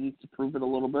 I think he needs to prove it a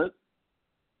little bit.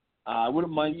 I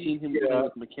wouldn't mind seeing him play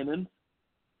with McKinnon.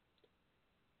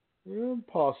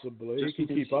 Possibly. He can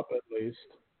keep up at least.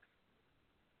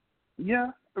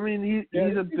 Yeah, I mean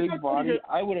he's a big body.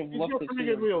 I would have loved to see him. He's got pretty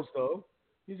good wheels though.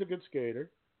 He's a good skater.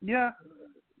 Yeah,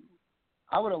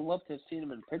 I would have loved to have seen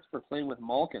him in Pittsburgh playing with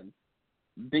Malkin.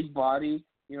 Big body.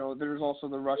 You know, there's also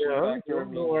the Russian back there.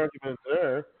 No argument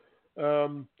there.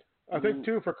 I think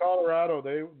too for Colorado,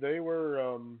 they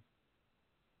were.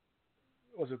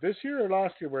 Was it this year or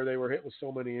last year where they were hit with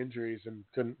so many injuries and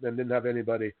didn't have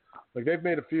anybody? Like they've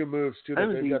made a few moves too.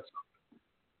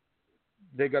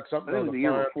 They got something on the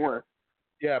year before.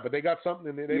 Yeah, but they got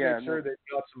something. They made sure they've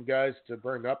got some guys to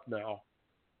bring up now.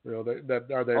 You know, that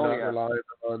are they not relying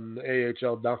on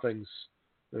AHL nothings?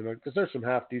 You know, because there's some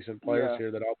half decent players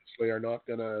here that obviously are not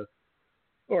gonna,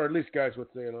 or at least guys with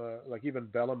like even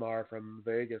Bellemare from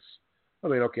Vegas. I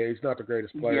mean, okay, he's not the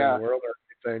greatest player in the world or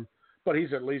anything, but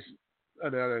he's at least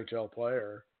an NHL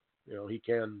player. You know, he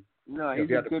can. No, he's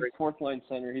a good fourth line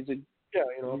center. He's a if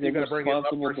you're going to bring him up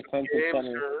for some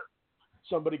games or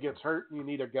somebody gets hurt and you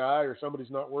need a guy or somebody's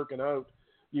not working out,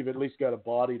 you've at least got a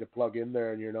body to plug in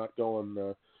there, and you're not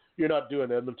going. You're not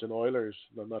doing Edmonton Oilers.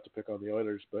 Not to pick on the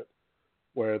Oilers, but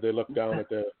where they look down at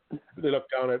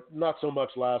not so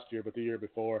much last year, but the year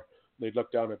before, they'd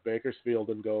look down at Bakersfield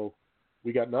and go,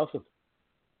 "We got nothing.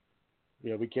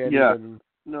 You know, we can't even."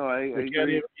 No, I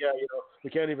agree. We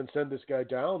can't even send this guy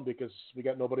down because we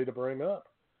got nobody to bring up.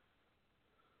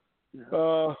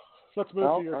 Yeah. Let's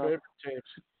move to your favorite teams.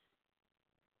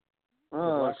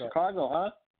 Chicago,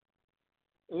 huh?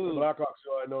 Ooh. The Blackhawks,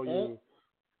 who I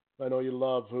know you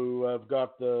love, who have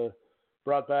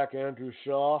brought back Andrew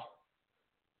Shaw.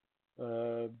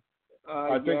 I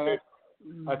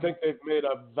think they've made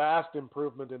a vast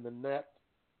improvement in the net,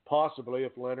 possibly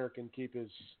if Leonard can keep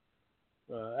his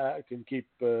for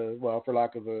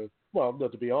lack of to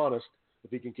be honest,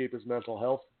 if he can keep his mental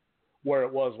health where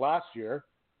it was last year.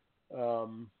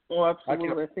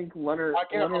 Absolutely. I think Leonard. I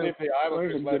can't believe the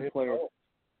Islanders let him player. go.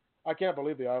 I can't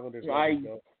believe the Islanders let him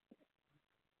go.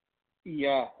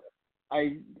 Yeah,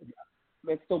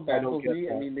 that still baffles me.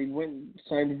 I mean, they went and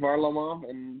signed Varlamov,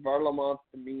 and Varlamov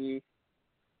to me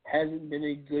hasn't been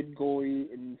a good goalie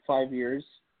in 5 years.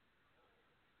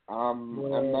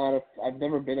 I've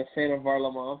never been a fan of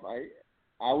Varlamov. I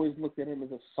always looked at him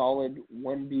as a solid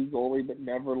 1B goalie, but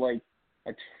never like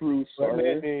a true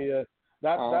starter.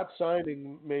 That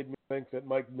signing made me think that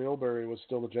Mike Milbury was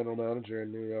still the general manager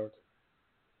in New York.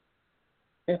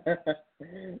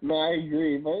 No, I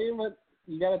agree, but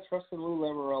you got to trust in Lou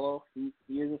Lamoriello.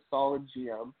 He is a solid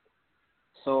GM,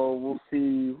 so we'll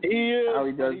see how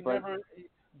he does.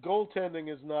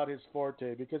 Goaltending is not his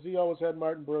forte because he always had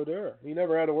Martin Brodeur. He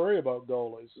never had to worry about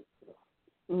goalies.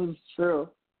 It's true.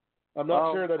 I'm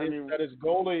not sure that his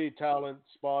goalie talent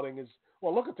spotting is.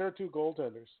 Well, look at their two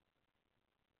goaltenders.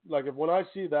 Like when I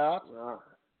see that,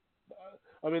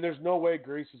 I mean, there's no way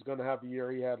Grease is going to have the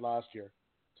year he had last year.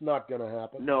 It's not going to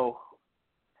happen. No.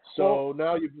 So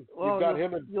now you've got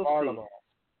him and Varlamov.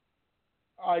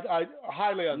 I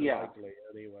highly unlikely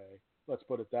anyway. Let's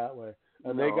put it that way.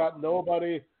 And they got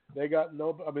nobody. They got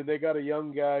a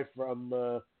young guy from.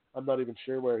 I'm not even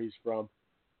sure where he's from,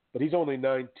 but he's only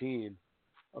 19.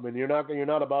 I mean, you're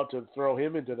not about to throw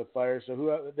him into the fire.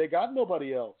 So they got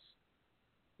nobody else.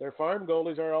 Their farm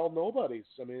goalies are all nobodies.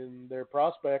 I mean, their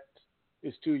prospect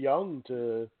is too young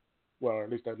to. Well, or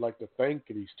at least I'd like to think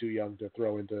he's too young to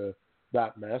throw into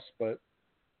that mess. But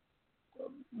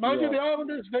mind you, the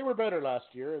Islanders, they were better last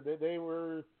year.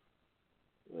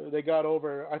 They got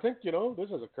over. I think this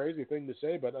is a crazy thing to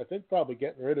say, but I think probably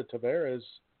getting rid of Tavares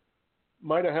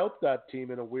might have helped that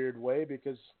team in a weird way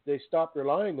because they stopped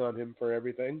relying on him for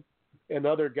everything, and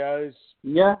other guys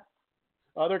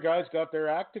got their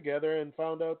act together and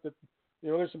found out that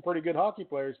there's some pretty good hockey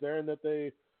players there, and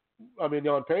that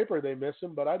on paper they miss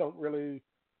him, but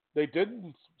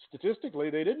statistically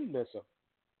they didn't miss him.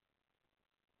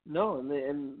 No,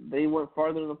 and they went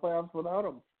farther in the playoffs without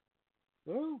him.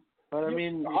 Well, but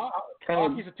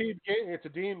hockey's a team game. It's a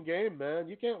team game, man.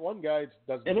 You can't. One guy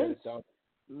doesn't get it done.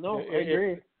 No, I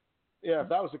agree. If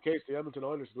that was the case, the Edmonton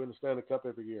Oilers would win the Stanley Cup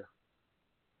every year.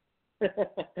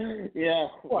 Yeah.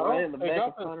 Well, right in the back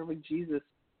of Connor McJesus.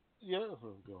 Yeah.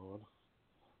 Oh God.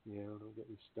 Yeah. Don't get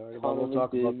me started. We'll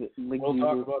talk about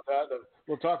that.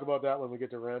 We'll talk about that when we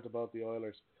get to rant about the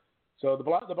Oilers. So the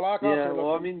Blackhawks. The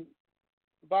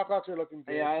Blackhawks are looking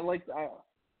good. Yeah,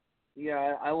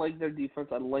 I like their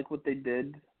defense. I like what they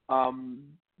did.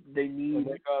 They need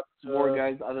more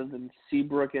guys other than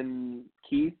Seabrook and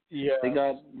Keith. Yeah. They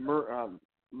got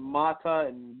Mata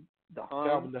and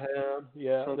Calvin DeHaan.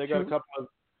 Yeah, so they got a couple of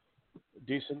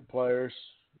decent players.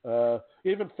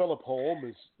 Even Philip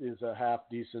Holm is a half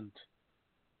decent.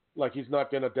 Like he's not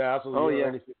going to dazzle you or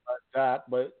anything like that,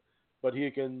 but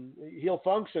he'll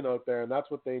function out there, and that's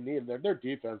what they need. Their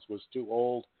defense was too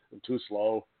old and too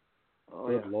slow. Oh,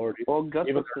 good Lord. Well,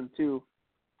 Gustafsson too.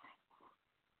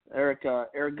 Eric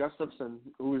Gustafsson,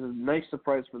 who was a nice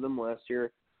surprise for them last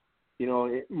year.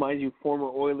 Mind you, former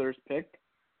Oilers pick.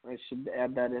 I should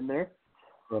add that in there.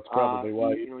 That's probably why.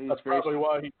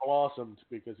 Why he blossomed,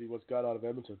 because he was got out of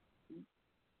Edmonton.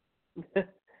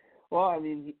 Well, I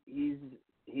mean,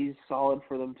 he's solid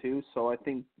for them too. So I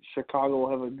think Chicago will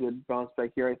have a good bounce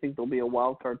back here. I think they'll be a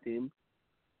wild card team.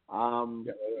 Just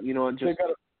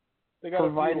they got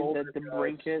provided that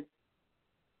DeBrincat.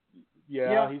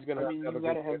 Yeah, he's going to. You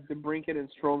got to have DeBrincat and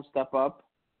Strome step up,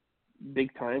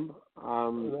 big time.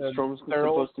 Strome's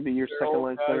supposed to be your second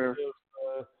line center.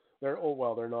 They're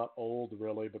they're not old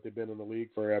really, but they've been in the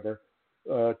league forever.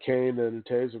 Kane and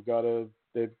Taves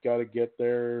they've got to get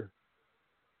their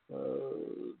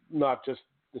not just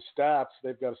the stats.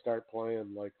 They've got to start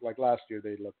playing like last year.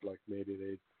 They looked like maybe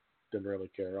they didn't really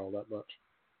care all that much.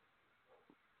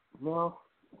 No,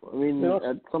 I mean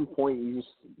at some point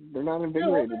they're not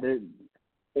invigorated. They're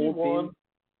old team.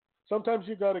 Sometimes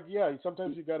you got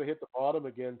to hit the bottom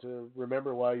again to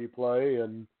remember why you play,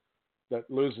 and that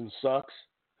losing sucks.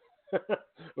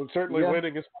 Certainly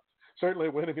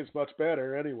winning is much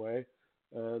better anyway.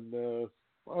 And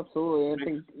absolutely, I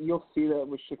think you'll see that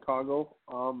with Chicago.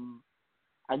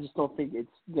 I just don't think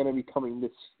it's going to be coming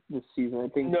this season. I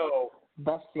think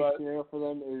best case scenario for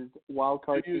them is wild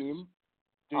card team.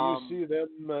 Do you see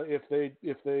them if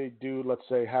they do, let's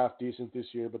say, half decent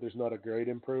this year, but there's not a great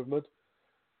improvement?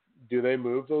 Do they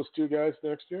move those two guys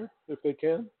next year if they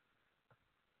can?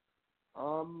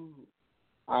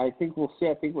 I think we'll see.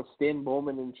 I think with Stan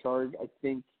Bowman in charge, I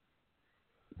think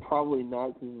probably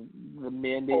not, because the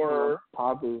mandate from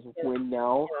top is win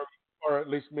now. Or at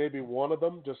least maybe one of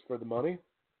them just for the money,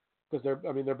 because they're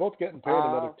both getting paid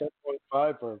another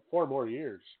 $10.5 for 4 more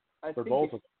years for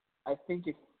both of them. I think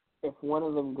if one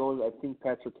of them goes, I think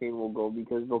Patrick Kane will go,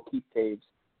 because they'll keep Taves.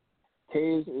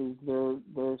 Taves is their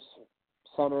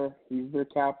center. He's their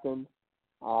captain.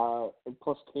 And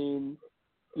plus Kane,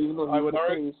 even though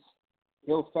he's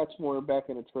He'll fetch more back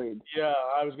in a trade. Yeah,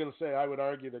 I was going to say I would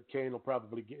argue that Kane will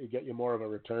probably get you more of a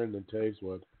return than Taves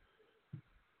would.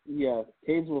 Yeah,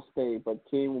 Taves will stay, but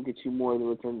Kane will get you more in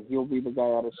return. He'll be the guy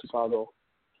out of Chicago.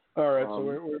 All right, so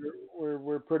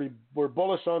we're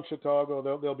bullish on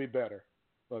Chicago. They'll be better.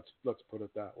 Let's put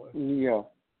it that way. Yeah.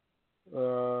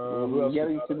 Who else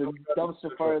getting to the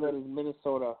dumpster fire that is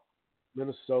Minnesota.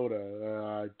 Minnesota,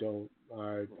 I don't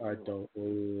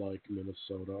like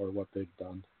Minnesota or what they've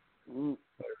done.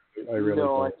 I really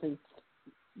don't. I think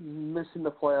missing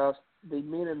the playoffs. They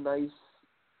made a nice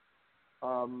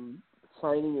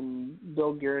signing in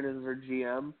Bill Guerin as their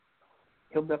GM.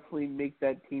 He'll definitely make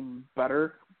that team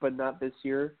better, but not this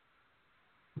year.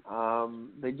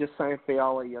 They just signed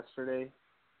Fiala yesterday,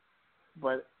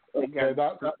 but again,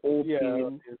 an old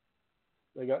team.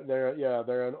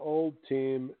 They're an old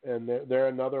team, and they're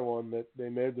another one that they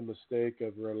made the mistake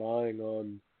of relying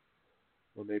on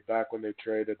when they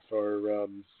traded for.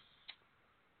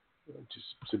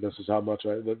 This is how much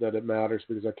that it matters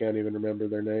because I can't even remember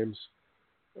their names.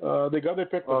 They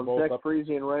picked them both Zach up. Parise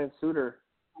and Ryan Suter.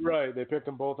 Right, they picked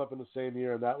them both up in the same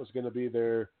year, and that was going to be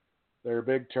their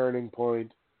big turning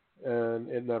point, and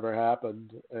it never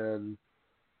happened. And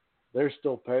they're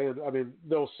still paying. I mean,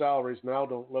 those salaries now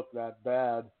don't look that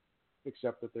bad,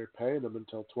 except that they're paying them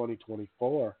until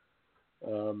 2024.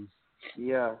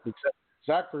 Yeah.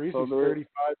 Zach Parise is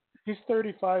 35. He's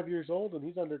 35 years old, and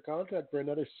he's under contract for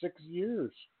another 6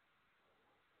 years.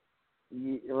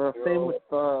 Yeah, same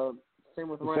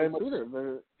with Ryan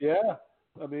Suter. Yeah,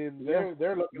 I mean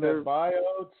they're looking at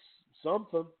buyouts,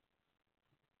 something.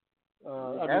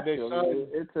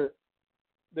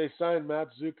 They signed Matt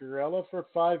Zuccarello for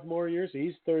 5 more years.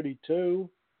 He's 32.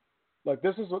 Like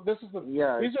these are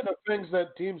the things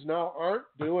that teams now aren't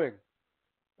doing,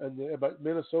 but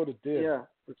Minnesota did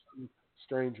for some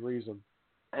strange reason.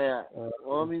 Yeah.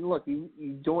 Well, I mean, look, you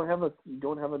don't have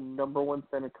a number one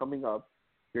center coming up.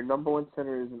 Your number one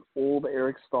center is an old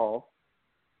Eric Staal.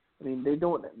 I mean,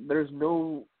 there's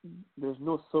no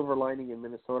silver lining in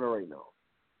Minnesota right now.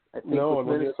 I think with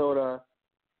Minnesota,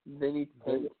 they need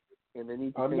to tank, and they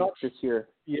need to tank this year.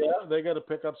 Yeah, they got to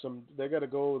pick up some. They got to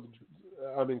go.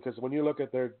 I mean, because when you look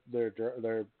at their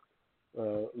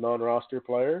non-roster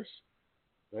players,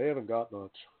 they haven't got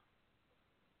much.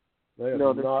 They're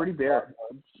pretty bare.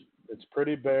 It's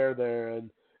pretty bare there,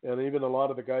 and even a lot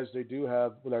of the guys they do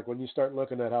have, like when you start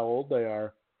looking at how old they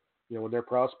are, when their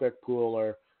prospect pool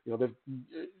or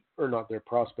not their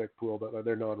prospect pool, but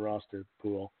their non-roster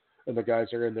pool, and the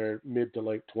guys are in their mid to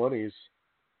late 20s.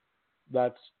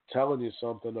 That's telling you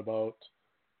something about.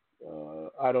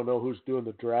 I don't know who's doing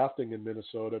the drafting in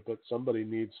Minnesota, but somebody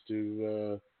needs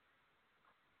to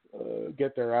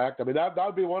get their act. I mean, that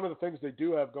would be one of the things they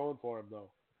do have going for them, though.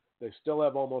 They still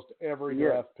have almost every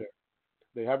draft pick.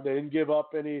 They didn't give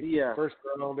up any first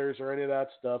rounders or any of that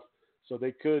stuff, so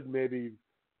they could maybe,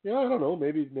 I don't know,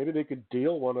 maybe they could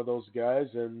deal one of those guys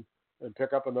and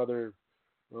pick up another.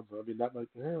 Well, I mean, that might.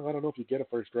 I don't know if you get a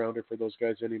first rounder for those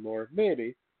guys anymore.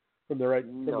 Maybe from the right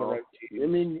team. I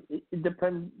mean, it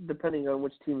depending on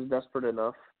which team is desperate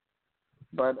enough.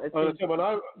 But I think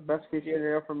best case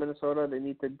scenario for Minnesota, they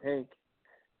need to tank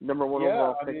number one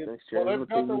overall pick next year. Well, they've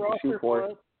got the roster for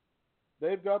it.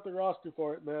 They've got the roster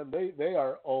for it, man. They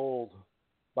are old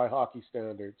by hockey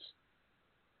standards.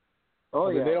 Oh,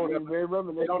 I mean, they don't have very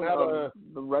reminiscent of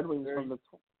the Red Wings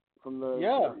from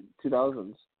the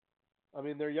 2000s. I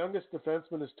mean, their youngest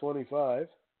defenseman is 25.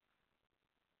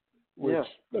 Which,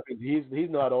 look, he's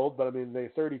not old, but I mean, they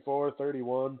 34,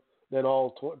 31, then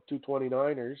all two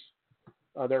 29ers.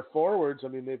 Their forwards, I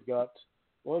mean, they've got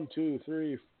 1, 2,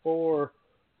 3, 4,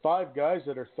 5 guys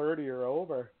that are 30 or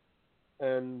over.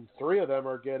 And 3 of them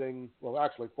are getting, 4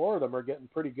 of them are getting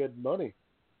pretty good money.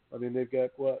 I mean, they've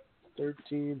got,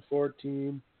 13,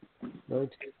 14, 19,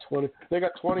 20. They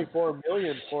got $24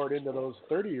 million poured into those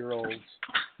 30-year-olds.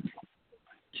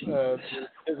 This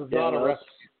is not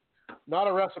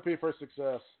a recipe for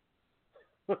success.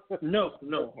 No.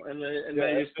 And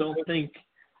I just don't think,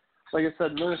 like I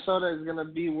said, Minnesota is going to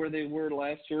be where they were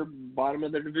last year, bottom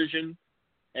of their division,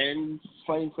 and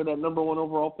fighting for that number 1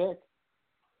 overall pick.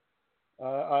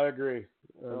 I agree.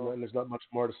 And there's not much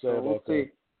more to say about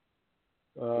that.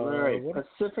 All right,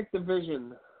 Pacific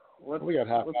Division. We got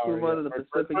half hour. Let's move on to the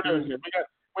Pacific Division.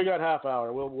 We got half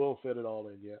hour. We'll fit it all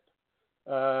in yet.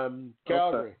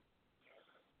 Calgary. Okay.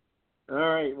 All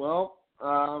right. Well,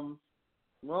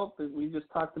 we just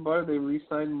talked about it. They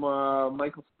re-signed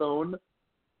Michael Stone.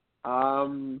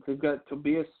 They've got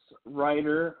Tobias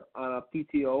Ryder on a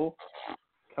PTO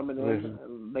coming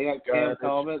in. They got Cam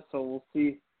Talbot, so we'll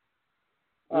see.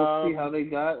 We'll see how they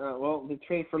got. They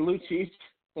traded for Lucic.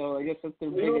 So I guess that's their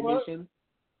You know big what? addition.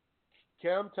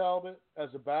 Cam Talbot as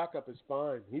a backup is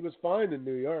fine. He was fine in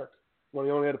New York when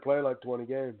he only had to play like 20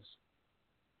 games.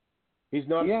 He's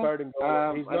not starting.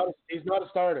 He's not a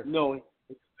starter. No,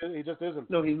 he just isn't.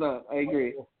 No, he's not. I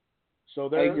agree. So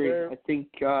I agree. I think.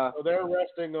 So they're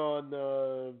resting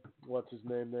on what's his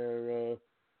name there?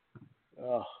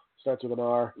 Starts with an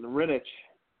R. Rittich.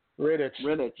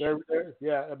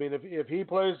 Yeah, I mean, if he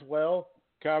plays well,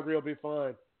 Calgary will be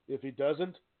fine. If he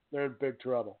doesn't, they're in big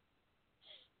trouble.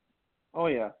 Oh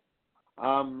yeah.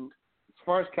 As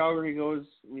far as Calgary goes,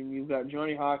 I mean, you've got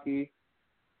Johnny Hockey.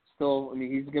 Still, I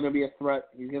mean, he's going to be a threat.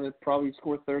 He's going to probably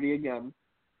score 30 again.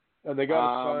 And they got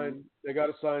to sign. They got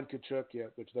to sign Tkachuk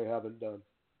yet, which they haven't done.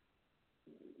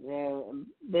 Yeah,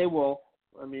 they will.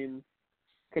 I mean,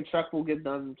 Tkachuk will get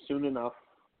done soon enough.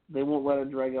 They won't let it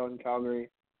drag out in Calgary.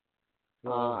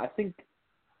 I think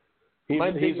he's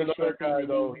another guy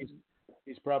though.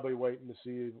 He's probably waiting to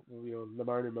see the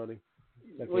Marner money.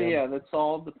 Yeah, that's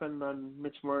all dependent on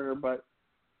Mitch Marner, but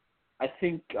I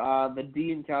think the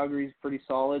D in Calgary is pretty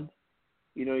solid.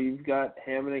 You've got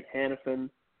Hamonic, Hanifin.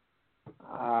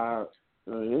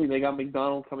 They got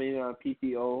McDonald coming in on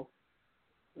PPO.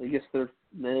 I guess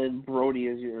then Brody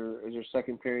is your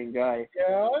second pairing guy.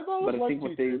 Yeah, I've always liked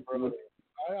TJ Brody.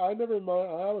 I never mind.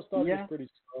 I always thought he was pretty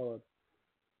solid.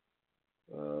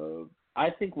 I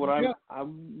think what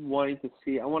I'm wanting to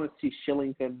see, I want to see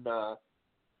Shillington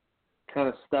kind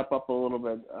of step up a little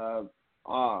bit.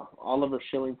 Oliver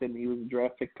Shillington, he was a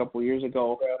draft pick a couple of years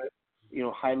ago.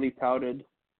 Highly touted.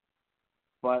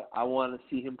 But I want to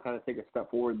see him kind of take a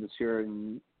step forward this year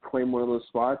and claim one of those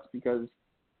spots because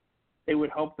it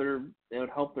would help their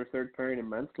third pairing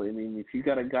immensely. I mean, if you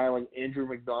got a guy like Andrew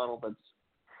McDonald that's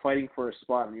fighting for a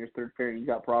spot in your third pairing, you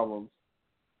got problems.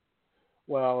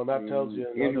 Well, and that tells you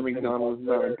Andrew McDonald is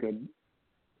not good.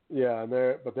 Yeah,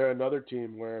 but they're another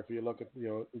team where if you look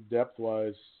at depth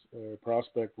wise,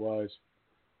 prospect wise,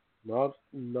 not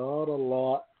a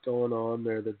lot going on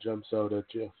there that jumps out at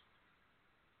you.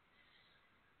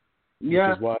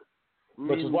 Yeah.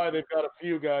 Which is why they've got a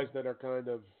few guys that are kind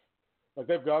of like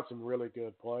they've got some really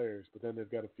good players, but then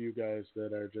they've got a few guys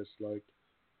that are just like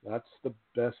that's the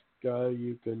best guy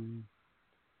you can,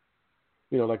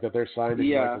 like that they're signing.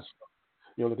 Yeah.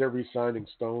 That they're re-signing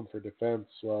Stone for defense.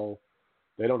 Well,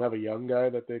 they don't have a young guy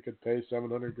that they could pay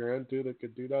 $700,000 to that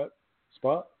could do that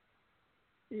spot.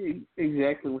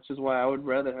 Exactly, which is why I would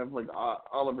rather have like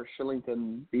Oliver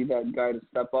Shillington be that guy to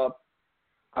step up.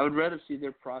 I would rather see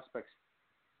their prospects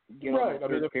get on that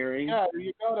third pairing. Yeah,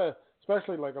 you gotta,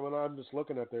 especially like when I'm just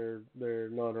looking at their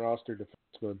non-roster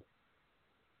defensemen.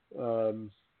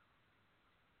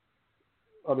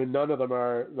 I mean, none of them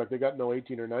are like they got no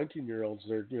 18 or 19-year-olds.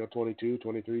 They're 22,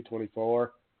 23,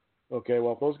 24. Okay,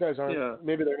 well if those guys aren't,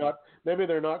 maybe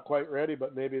they're not quite ready,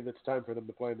 but maybe it's time for them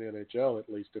to play in the NHL at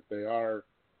least if they are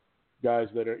guys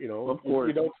that are Of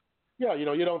course.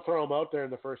 You don't throw him out there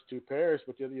in the first two pairs,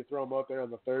 but you throw him out there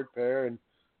on the third pair and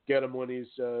get him when he's,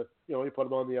 you put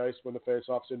him on the ice when the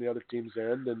face-off's in the other team's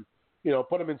end and,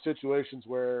 put him in situations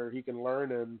where he can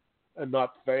learn and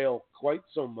not fail quite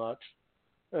so much.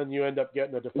 And you end up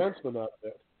getting a defenseman out of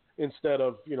it instead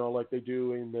of, like they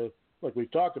do like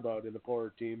we've talked about in the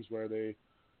poorer teams where they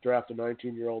draft a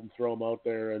 19-year-old and throw him out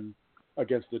there and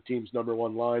against the team's number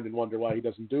one line and wonder why he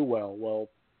doesn't do well. Well,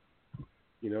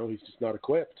 he's just not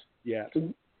equipped yet.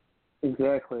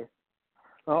 Exactly.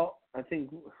 Well, I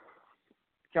think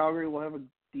Calgary will have a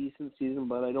decent season,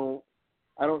 but I don't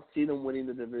see them winning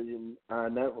the division.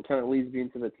 And that kind of leads me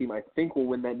into the team I think will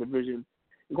win that division.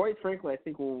 And quite frankly, I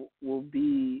think we'll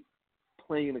be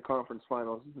playing in the conference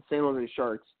finals. It's the San Jose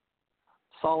Sharks.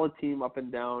 Solid team up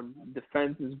and down.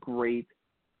 Defense is great.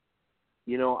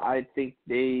 I think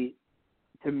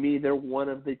to me, they're one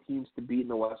of the teams to beat in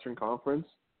the Western Conference.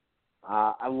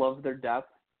 I love their depth.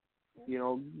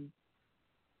 Their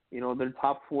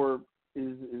top four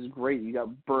is great. You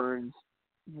got Burns,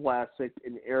 Vlasic,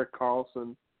 and Erik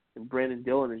Karlsson, and Brandon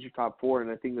Dillon as your top four, and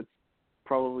I think that's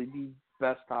probably the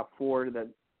best top four that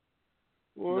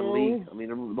in the league. I mean,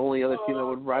 the only other team that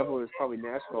would rival is probably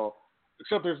Nashville.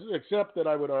 Except that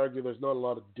I would argue there's not a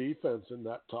lot of defense in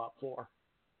that top four.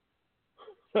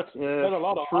 There's a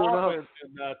lot of offense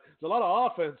in that. There's a lot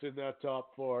of offense in that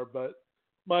top four, but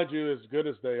mind you, as good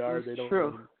as they are, they don't.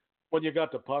 Really, when you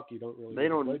got the puck, you don't really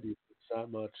play defense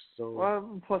that much.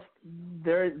 So plus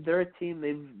they're a team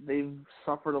they've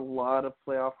suffered a lot of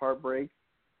playoff heartbreak,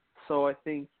 so I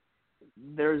think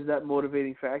there's that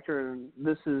motivating factor, and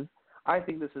I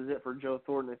think this is it for Joe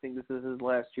Thornton. I think this is his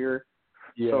last year.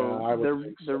 Yeah, so I would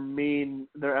think so.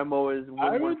 their MO is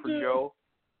win for Joe.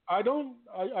 I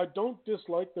don't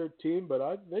dislike their team,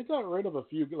 but they got rid of a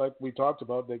few, like we talked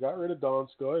about. They got rid of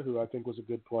Donskoy, who I think was a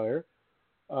good player.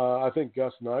 I think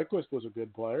Gus Nyquist was a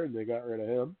good player, and they got rid of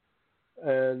him.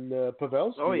 And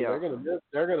Pavelski,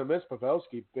 they're gonna miss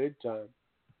Pavelski big time.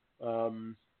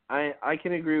 I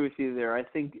can agree with you there. I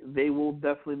think they will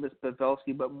definitely miss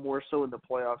Pavelski, but more so in the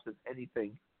playoffs than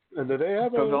anything. And did they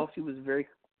have Pavelski was very.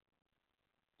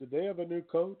 Did they have a new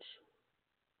coach?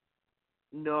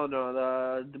 No.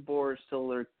 DeBoer is still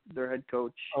their head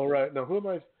coach. Oh right. Now who am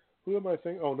I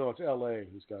thinking? Oh no, it's L.A.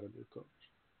 who's got a new coach.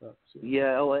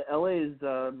 Yeah, LA is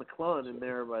McClellan in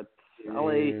there, but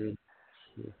LA.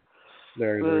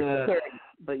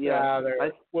 But yeah,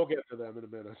 we'll get to them in a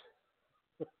minute.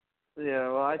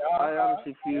 Yeah, well, I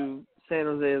honestly view San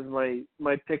Jose as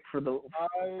my pick for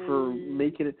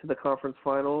making it to the conference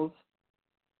finals.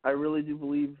 I really do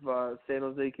believe San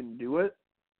Jose can do it.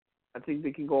 I think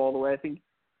they can go all the way. I think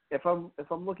if I'm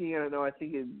looking at it now, I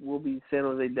think it will be San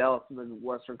Jose, Dallas in the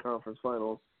Western Conference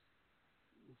Finals.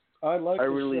 I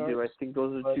really do. I think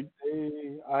those are two.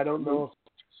 I don't know if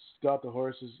it's got the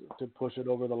horses to push it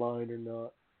over the line or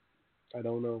not. I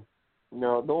don't know.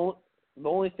 No, the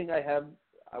only thing I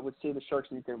would say the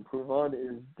Sharks need to improve on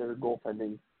is their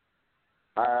goaltending.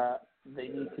 They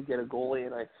need to get a goalie,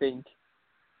 and I think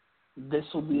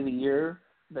this will be the year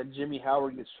that Jimmy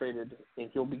Howard gets traded,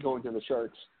 and he'll be going to the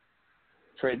Sharks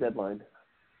trade deadline.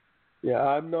 Yeah,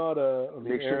 I'm not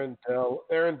Aaron Dell.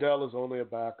 Aaron Dell is only a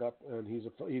backup, and he's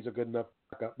a good enough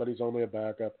backup, but he's only a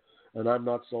backup, and I'm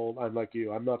not sold. I'm like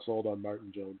you. I'm not sold on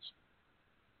Martin Jones.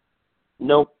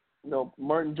 Nope.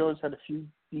 Martin Jones had a few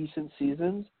decent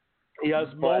seasons. He has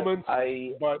moments,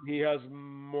 but he has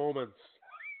moments.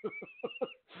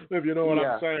 If you know what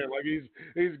I'm saying, like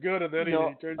he's good, and then he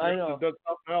turns around and does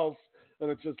something else,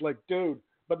 and it's just like, dude.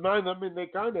 But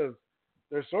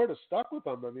they're sort of stuck with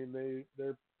him. I mean,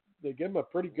 they give him a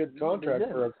pretty good contract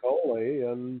for a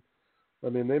goalie, and I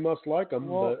mean they must like him.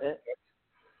 Well,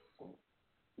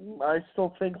 I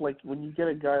still think like when you get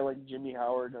a guy like Jimmy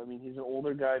Howard, I mean he's an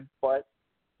older guy, but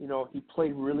he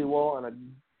played really well on a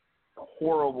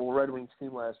horrible Red Wings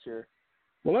team last year.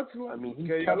 Well, he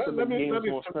kept them in games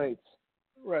most nights.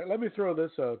 Right. Let me throw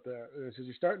this out there. Because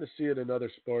you're starting to see it in other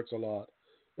sports a lot,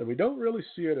 and we don't really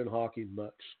see it in hockey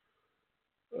much.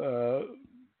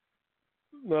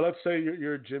 Now, let's say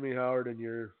you're Jimmy Howard, and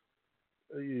you're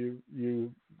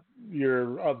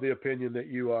of the opinion that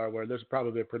you are, where there's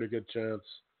probably a pretty good chance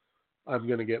I'm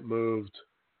going to get moved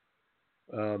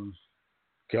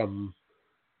come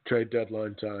trade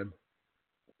deadline time.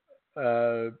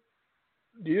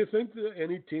 Do you think that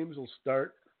any teams will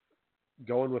start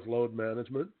going with load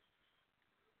management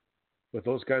with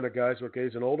those kind of guys? Okay,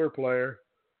 he's an older player,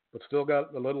 but still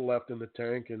got a little left in the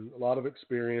tank and a lot of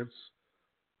experience.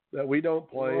 That we don't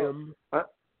play him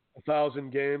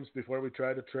 1,000 games before we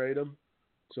try to trade him,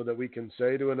 so that we can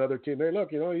say to another team, "Hey,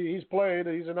 look, he's played.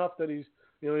 He's enough that he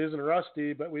isn't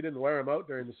rusty, but we didn't wear him out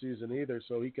during the season either,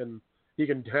 so he can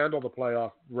handle the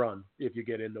playoff run if you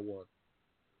get into one."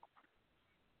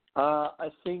 I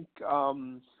think.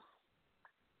 Or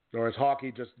is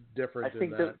hockey just different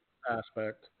in that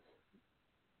aspect?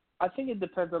 I think it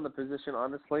depends on the position,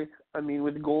 honestly. I mean,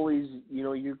 with goalies,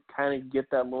 you kind of get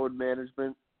that load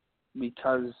management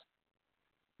because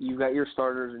you got your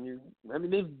starters, and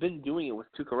they've been doing it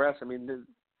with Tuukka Rask. I mean,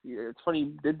 it's funny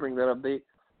you did bring that up.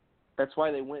 That's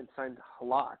why they went and signed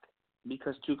Halak,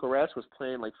 because Tuukka Rask was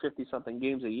playing like 50-something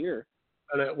games a year.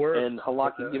 And it worked. And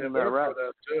Halak could give him that rest.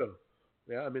 Too.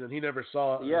 Yeah, I mean, and he never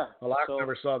saw. Halak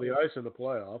never saw the ice in the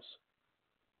playoffs.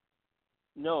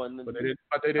 No, but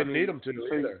they didn't need him to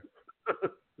either.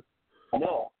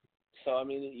 No, so I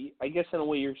mean, I guess in a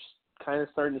way you're kind of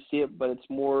starting to see it, but it's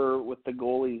more with the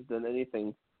goalies than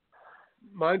anything.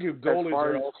 Mind you, goalies as far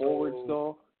are as also forwards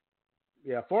go.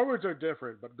 Yeah, forwards are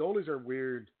different, but goalies are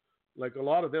weird. Like a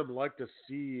lot of them like to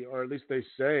see, or at least they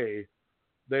say,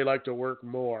 they like to work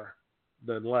more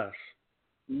than less.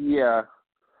 Yeah.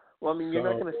 Well, I mean, you're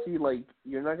not going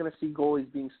to see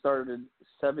goalies being started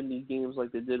 70 games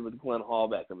like they did with Glenn Hall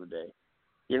back in the day.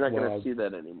 You're not going to see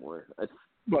that anymore.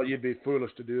 Well, you'd be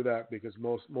foolish to do that because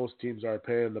most teams are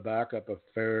paying the backup a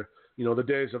fair. The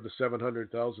days of the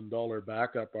 $700,000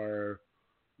 backup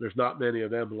there's not many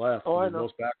of them left. Oh, I know.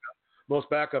 Most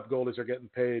backup goalies are getting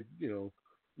paid,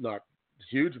 not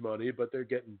huge money, but they're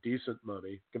getting decent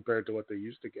money compared to what they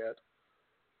used to get.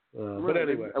 But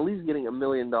anyway, at least getting $1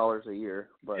 million a year.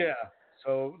 But yeah,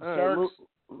 so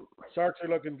Sharks are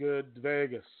looking good.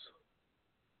 Vegas,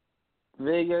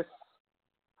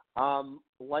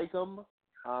 like them,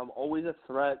 always a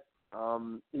threat.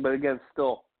 But again,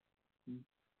 still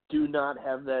do not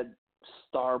have that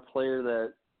star player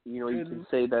that you can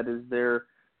say that is their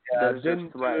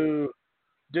didn't threat.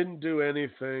 Didn't do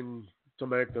anything to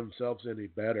make themselves any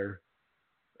better.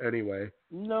 Anyway.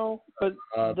 No, but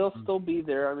they'll still be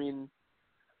there. I mean,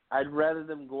 I'd rather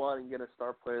them go out and get a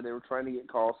star player. They were trying to get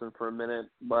Carlson for a minute,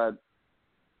 but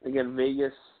again,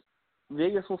 Vegas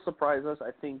will surprise us.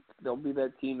 I think they'll be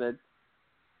that team that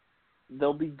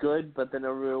they'll be good, but then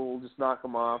everyone will just knock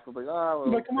them off. They'll be like, oh,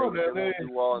 well, come on, man.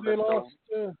 They lost.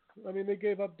 They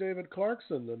gave up David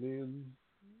Clarkson. I mean,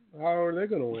 how are they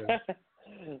going to win?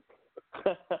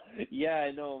 Yeah,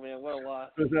 I know, man. What a loss.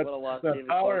 What a loss that David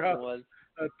Clarkson was.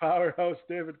 That powerhouse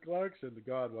David Clarkson.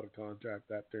 God, what a contract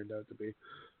that turned out to be.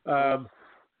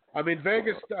 I mean,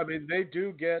 Vegas, they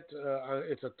do get,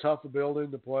 it's a tough building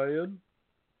to play in,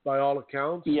 by all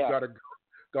accounts. Yeah.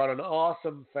 Got an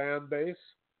awesome fan base,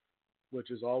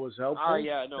 which is always helpful.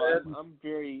 Yeah, no, I'm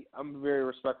very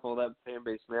respectful of that fan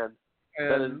base, man.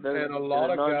 And a lot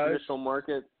of guys. Non-traditional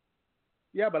market.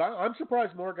 Yeah, but I'm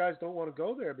surprised more guys don't want to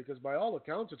go there because by all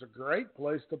accounts, it's a great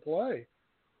place to play.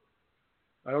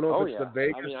 I don't know if it's the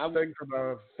Vegas thing from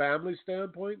a family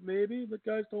standpoint, maybe, that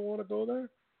guys don't want to go there.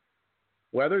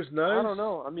 Weather's nice. I don't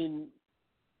know. I mean,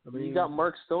 you got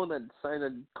Mark Stone that signed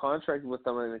a contract with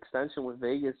them, an extension with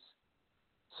Vegas.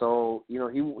 So,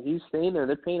 he's staying there.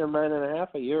 They're paying him $9.5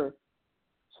 a year.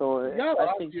 So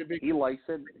I think he likes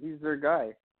it. He's their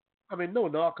guy. I mean, no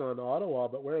knock on Ottawa,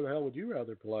 but where the hell would you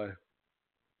rather play?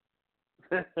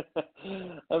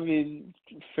 I mean,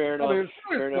 fair enough.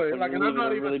 Fair enough. Like, and I'm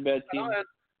not even really bad team.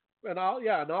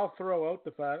 I'll throw out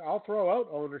the fact. I'll throw out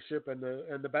ownership and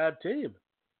the bad team.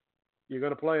 You're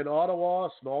going to play in Ottawa,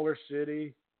 smaller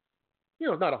city.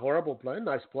 It's not a horrible place,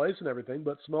 nice place and everything,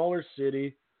 but smaller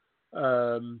city,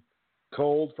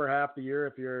 cold for half the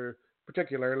year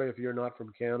particularly if you're not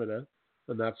from Canada,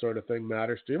 and that sort of thing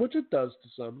matters to you, which it does to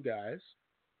some guys.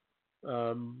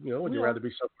 Would you rather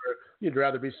be somewhere? You'd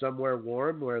rather be somewhere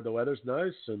warm where the weather's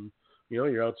nice and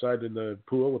you're outside in the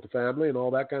pool with the family and all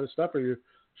that kind of stuff, or you're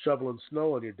shoveling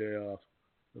snow on your day off.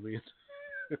 I mean,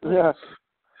 yeah.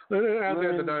 He's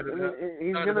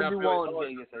going to do well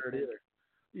in Vegas, I think.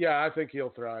 Yeah, I think he'll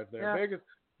thrive there. Yeah.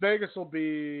 Vegas will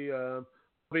be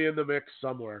in the mix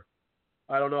somewhere.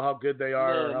 I don't know how good they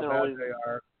are or how bad they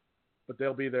are, but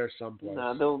they'll be there someplace.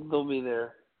 No, they'll be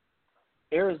there.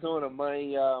 Arizona,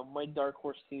 my dark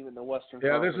horse team in the Western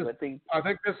Conference. I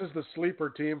think this is the sleeper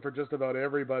team for just about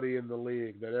everybody in the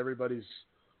league. That everybody's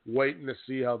waiting to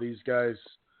see how these guys,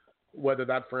 whether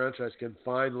that franchise can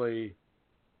finally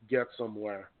get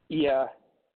somewhere. Yeah.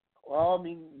 Well, I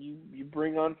mean, you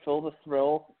bring on Phil the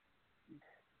Thrill,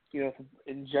 to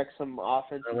inject some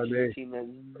offense into the team.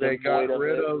 They got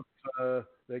rid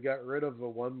of the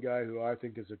one guy who I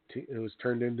think who's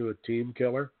turned into a team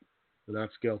killer. And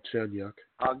that's Galchenyuk.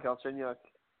 Galchenyuk.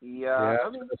 Yeah. I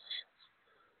mean,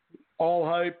 all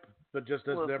hype, but just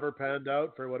has never panned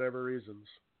out for whatever reasons.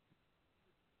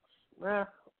 I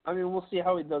mean, we'll see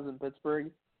how he does in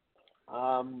Pittsburgh.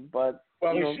 But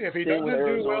if he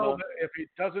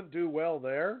doesn't do well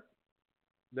there,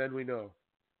 then we know.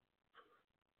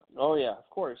 Oh yeah, of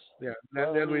course. Yeah,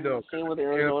 then we know. Same with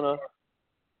Arizona.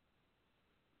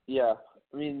 Yeah.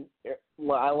 I mean,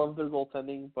 I love their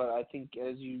goaltending, but I think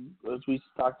as we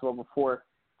talked about before,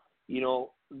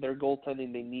 their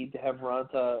goaltending, they need to have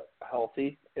Raanta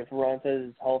healthy. If Raanta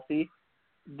is healthy,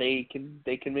 they can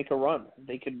make a run.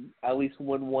 They can at least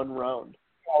win one round.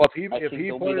 Well, if he plays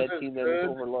that team that is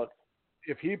overlooked.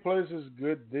 If he plays as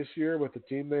good this year with the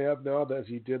team they have now as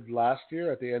he did last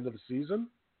year at the end of the season,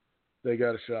 they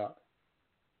got a shot.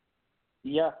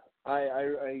 Yeah, I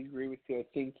agree with you. I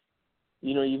think.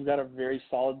 You've got a very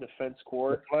solid defense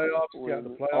core. The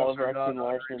playoffs Oliver are not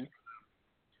Larson.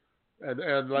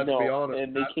 And let's be honest.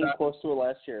 And they came close to it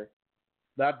last year.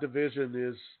 That division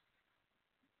is,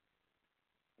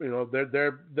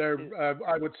 they're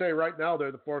I would say right now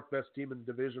they're the fourth best team in the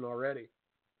division already,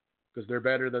 because they're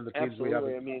better than the teams we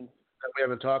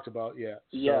haven't talked about yet.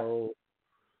 Yeah. So,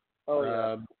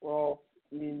 yeah.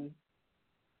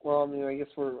 I guess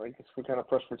we're kind of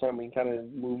pressed for time. We can kind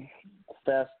of move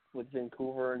fast with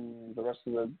Vancouver and the rest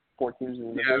of the four teams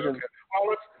in the division. Okay.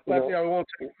 Well, we won't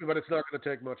take, but it's not going to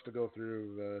take much to go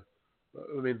through.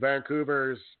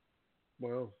 Vancouver's,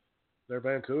 they're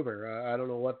Vancouver. I don't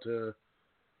know what to.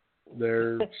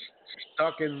 They're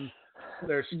stuck in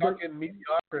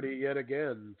mediocrity yet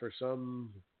again for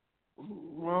some.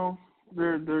 Well,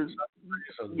 they're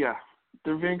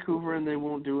Vancouver, and they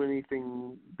won't do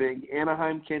anything big.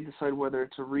 Anaheim can't decide whether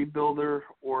it's a rebuilder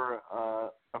or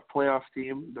a playoff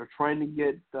team. They're trying to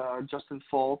get Justin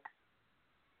Falk.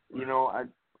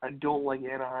 I don't like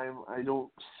Anaheim. I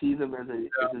don't see them as a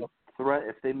threat.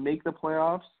 If they make the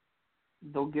playoffs,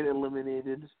 they'll get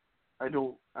eliminated. I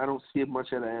don't see it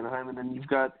much at Anaheim, and then you've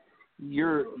got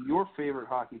your favorite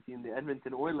hockey team, the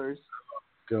Edmonton Oilers.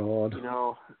 God.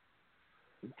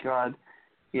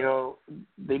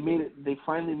 They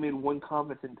finally made one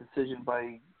competent decision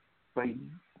by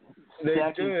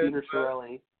stacking Peter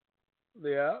Chiarelli.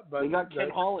 Yeah, but they got Ken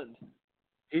Holland.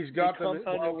 He's got them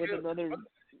with another.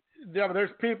 Yeah, but there's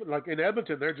people like in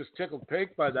Edmonton, they're just tickled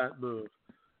pink by that move,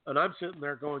 and I'm sitting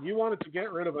there going, "You wanted to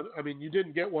get rid of it. I mean, you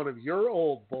didn't get one of your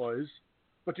old boys,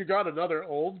 but you got another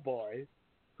old boy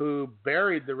who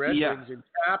buried the Red Wings in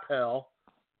cap hell,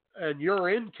 and you're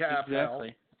in cap hell.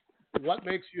 What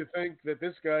makes you think that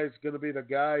this guy's going to be the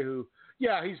guy who?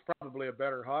 Yeah, he's probably a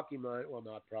better hockey mind. Well,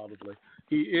 not probably.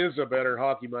 He is a better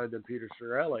hockey mind than Peter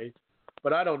Chiarelli,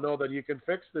 but I don't know that you can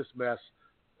fix this mess.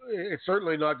 It's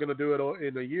certainly not going to do it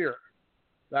in a year.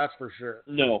 That's for sure.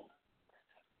 No.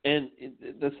 And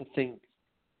that's the thing.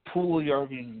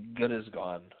 Puljujarvi's good as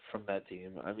gone from that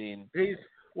team. I mean,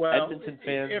 Edmonton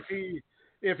fans.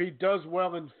 If he does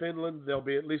well in Finland, they'll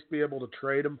at least be able to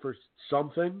trade him for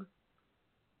something.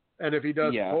 And if he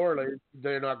does poorly,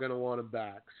 they're not going to want him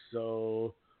back.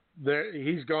 So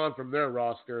he's gone from their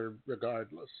roster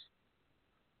regardless.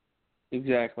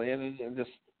 Exactly. And just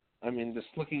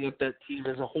looking at that team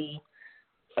as a whole,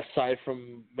 aside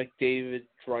from McDavid,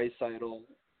 Draisaitl,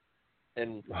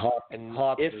 and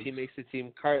if he makes the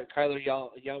team, Kailer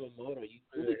Yamamoto, you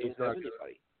really don't have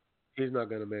anybody. He's not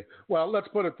going to make. Well, let's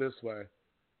put it this way.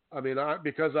 I mean,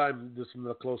 because I'm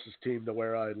the closest team to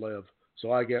where I live,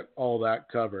 so I get all that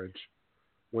coverage.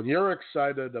 When you're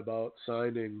excited about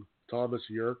signing Thomas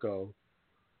Jurko,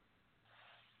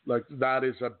 like that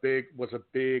was a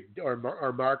big or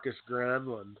Marcus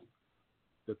Granlund.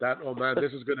 And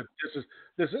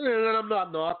I'm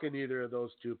not knocking either of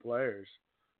those two players,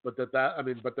 but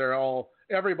but they're all,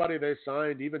 everybody they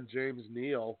signed, even James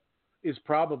Neal, is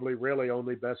probably really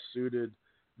only best suited.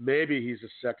 Maybe he's a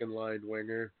second line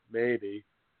winger, maybe,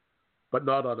 but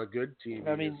not on a good team.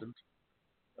 He isn't.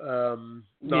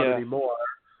 Not anymore.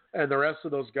 And the rest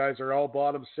of those guys are all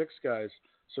bottom six guys.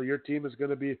 So your team is going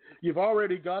to be. You've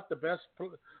already got the best.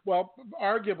 Well,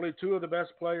 arguably two of the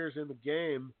best players in the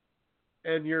game,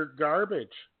 and you're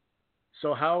garbage.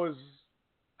 So how is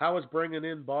bringing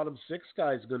in bottom six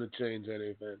guys going to change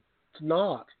anything? It's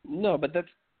not. No, but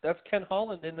that's Ken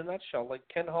Holland in a nutshell. Like,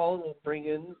 Ken Holland will bring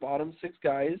in bottom six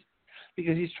guys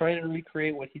because he's trying to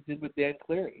recreate what he did with Dan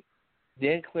Cleary.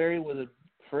 Dan Cleary was a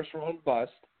first-round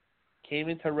bust, came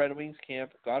into Red Wings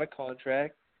camp, got a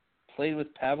contract, played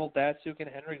with Pavel Datsyuk and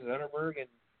Henrik Zetterberg, and,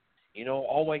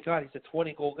 oh my God, he's a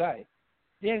 20-goal guy.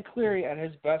 Dan Cleary at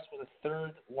his best was a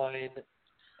third-line,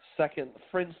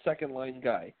 second-line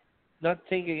guy. Not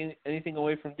taking anything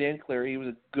away from Dan Cleary. He was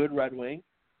a good Red Wing,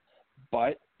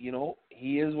 but,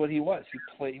 he is what he was.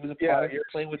 He was a product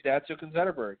playing with Datsyuk and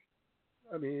Zetterberg.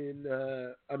 I'm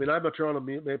a Toronto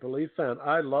Maple Leaf fan.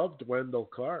 I loved Wendell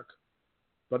Clark,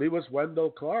 but he was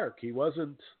Wendell Clark. He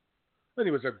wasn't, and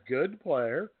he was a good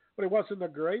player, but he wasn't a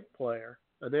great player.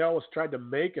 And they always tried to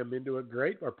make him into a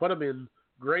great, or put him in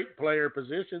great player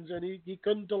positions, and he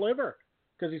couldn't deliver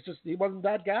because he wasn't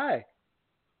that guy.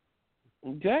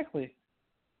 Exactly.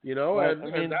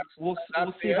 We'll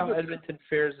see how Edmonton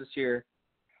fares this year.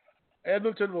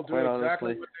 Edmonton will do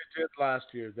exactly what they did last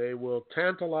year. They will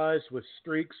tantalize with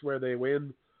streaks where they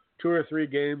win 2 or 3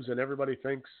 games and everybody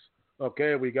thinks,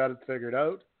 okay, we got it figured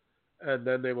out. And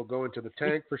then they will go into the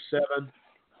tank for 7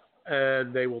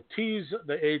 and they will tease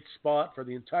the 8th spot for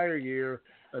the entire year.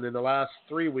 And in the last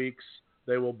 3 weeks,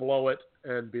 they will blow it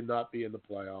and not be in the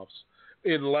playoffs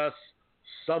unless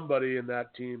somebody in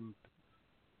that team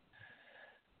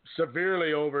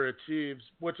severely overachieves,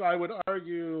 which I would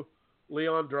argue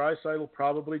Leon Draisaitl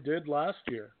probably did last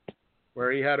year,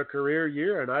 where he had a career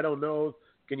year, and I don't know,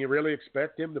 can you really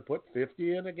expect him to put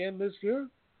 50 in again this year?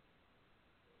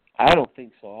 I don't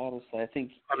think so, honestly. I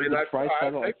think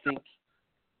Draisaitl, I think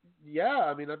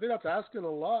that's asking a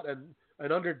lot, and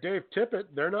under Dave Tippett,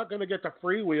 they're not going to get to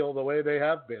freewheel the way they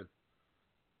have been.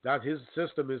 That his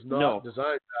system is not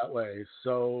designed that way,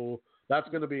 so that's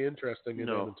going to be interesting in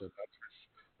Edmonton.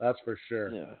 That's for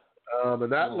sure. Yeah.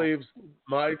 And that leaves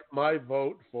my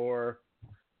vote for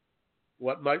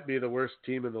what might be the worst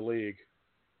team in the league,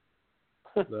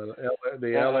 the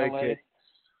LA Kings.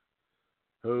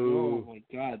 Oh my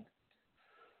God!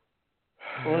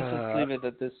 Well, let's just leave it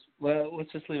at this.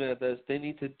 Let's just leave it at this. They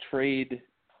need to trade.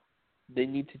 They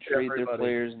need to trade their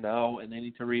players now, and they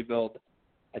need to rebuild.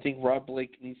 I think Rob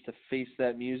Blake needs to face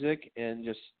that music and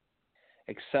just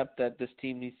accept that this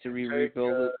team needs to be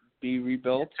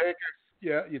rebuilt.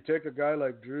 You take a guy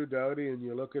like Drew Doughty and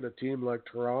you look at a team like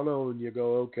Toronto and you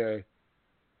go, okay,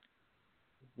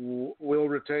 We'll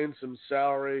retain some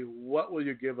salary. What will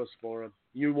you give us for him?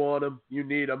 You want him. You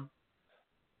need him.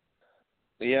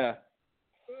 Yeah.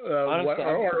 Honestly,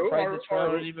 I'm surprised that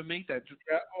Toronto didn't even make that.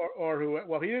 Yeah, or who?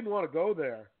 Well, he didn't want to go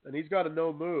there, and he's got a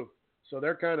no move, so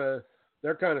they're kind of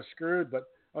screwed. But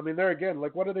I mean, there again,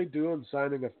 like, what are they doing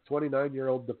signing a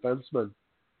 29-year-old defenseman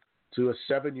to a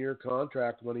 7-year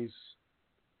contract when he's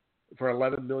for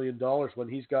 $11 million when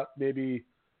he's got maybe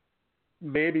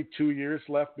 2 years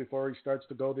left before he starts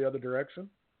to go the other direction?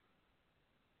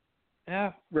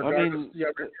 Yeah, regardless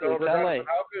LA. of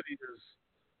how good he is.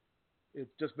 It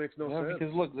just makes no sense.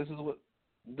 Because look, this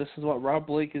is what Rob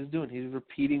Blake is doing. He's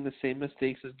repeating the same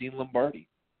mistakes as Dean Lombardi.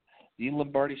 Dean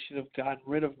Lombardi should have gotten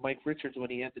rid of Mike Richards when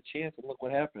he had the chance, and look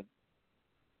what happened.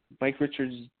 Mike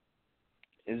Richards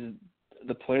is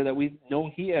the player that we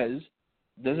know he is,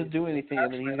 doesn't do anything,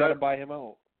 and then he's got to buy him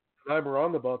out. I'm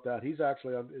wrong about that. He's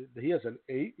actually he has an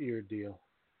 8-year deal.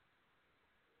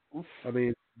 Oof. I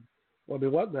mean, what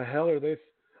in the hell are they?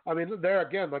 I mean, there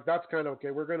again, like, that's kind of okay.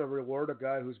 We're going to reward a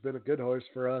guy who's been a good horse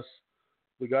for us.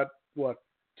 We got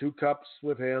 2 cups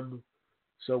with him,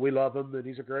 so we love him, and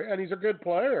he's a good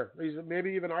player. He's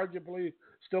maybe even arguably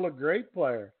still a great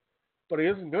player, but he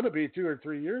isn't going to be 2 or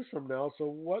 3 years from now. So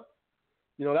what?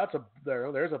 That's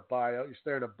there's a buyout. You're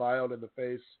staring a buyout in the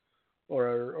face,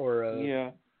 or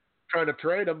trying to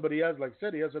trade him, but he has, like I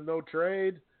said, he has a no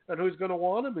trade, and who's going to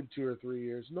want him in 2 or 3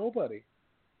 years? Nobody.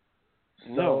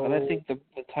 No, and I think the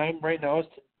time right now is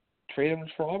to trade him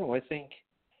to Toronto. I think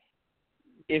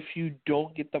if you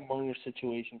don't get the Marner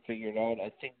situation figured out, I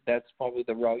think that's probably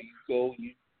the route you go.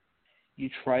 You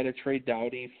try to trade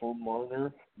Doughty for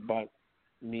Marner, but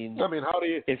I mean how do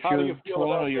you feel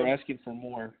Toronto, about you're them? Asking for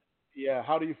more. Yeah,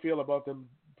 how do you feel about them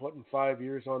putting 5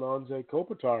 years on Anze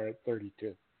Kopitar at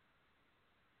 32?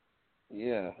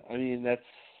 Yeah, I mean that's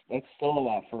still a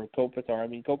lot for Kopitar. I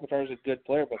mean, Kopitar's a good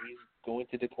player, but he's going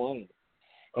to decline.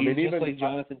 He's just even like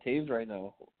Jonathan Taves right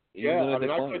now.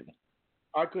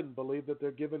 I couldn't believe that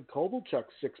they're giving Kovalchuk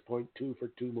 6.2 for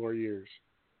 2 more years.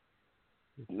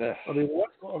 Yeah. Eli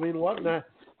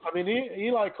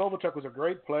Kovalchuk was a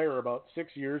great player about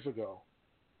 6 years ago.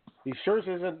 He sure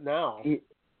isn't now. He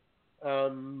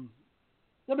probably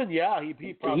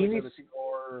going to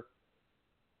score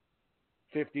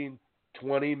 15,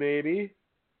 20 maybe.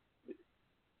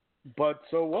 But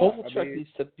so what? Kovalchuk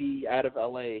needs to be out of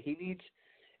LA. He needs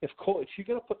if you're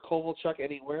gonna put Kovalchuk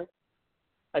anywhere,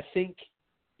 I think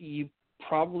you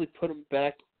probably put him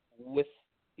back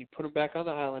on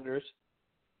the Islanders,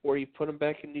 or you put him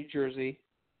back in New Jersey,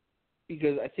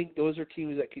 because I think those are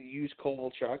teams that could use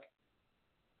Kovalchuk.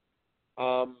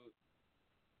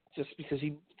 Just because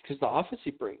the offense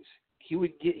he brings,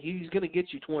 he's gonna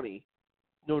get you 20,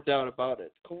 no doubt about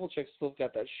it. Kovalchuk's still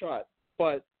got that shot,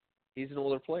 but he's an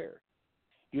older player.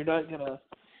 You're not gonna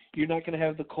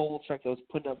have the Kovalchuk that was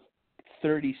putting up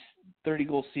 30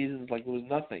 goal seasons like it was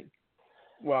nothing.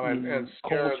 Well, and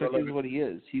Kovalchuk is what he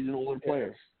is. He's an older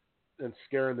player. And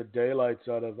scaring the daylights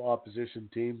out of opposition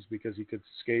teams because he could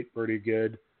skate pretty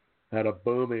good, had a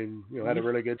booming, had a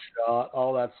really good shot,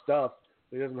 all that stuff.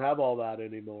 He doesn't have all that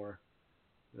anymore.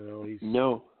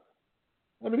 No.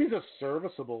 I mean, he's a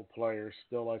serviceable player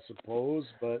still, I suppose,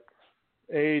 but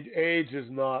age is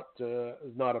not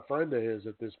a friend of his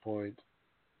at this point.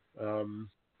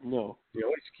 No.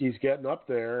 He's getting up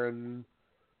there, and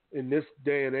in this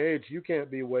day and age, you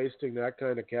can't be wasting that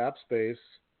kind of cap space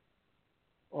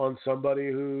on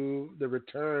somebody who the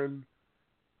return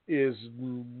is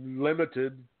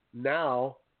limited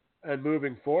now, and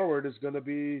moving forward is going to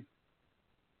be.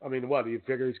 I mean, what do you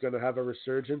figure he's going to have a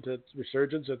resurgence at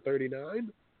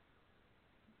 39?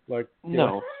 Like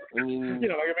no. I mean,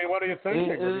 what do you think?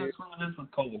 It is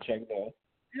with Kovalchuk, though.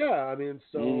 Yeah, I mean,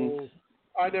 so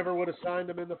I never would have signed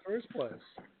him in the first place.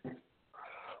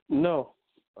 No,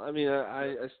 I mean,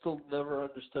 I still never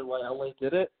understood why LA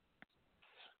did it,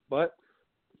 but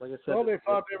like I said, they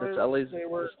thought it's LA's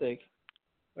mistake.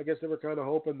 I guess they were kind of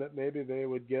hoping that maybe they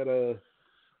would get that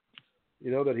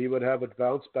he would have a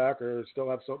bounce back or still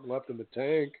have something left in the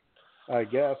tank. I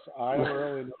guess I don't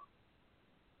really know,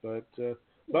 but then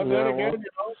again,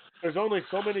 there's only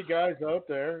so many guys out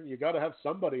there. You got to have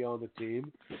somebody on the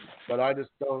team, but I just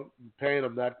don't paying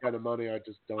them that kind of money. I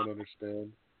just don't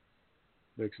understand.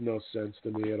 Makes no sense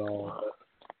to me at all.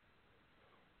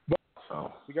 But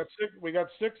we got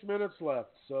 6 minutes left.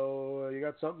 So you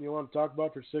got something you want to talk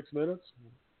about for 6 minutes?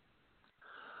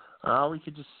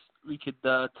 We could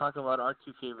talk about our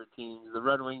 2 favorite teams, the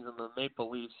Red Wings and the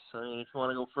Maple Leafs. I mean, if you want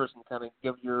to go first and kind of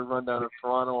give your rundown of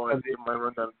Toronto, or give my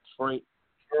rundown of Detroit.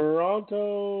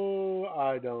 Toronto,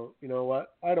 I don't. You know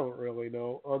what? I don't really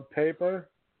know. On paper,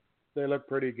 they look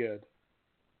pretty good.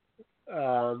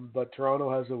 But Toronto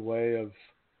has a way of.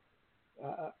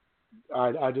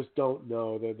 I just don't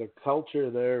know. The culture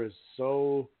there is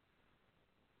so.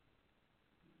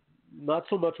 Not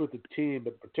so much with the team,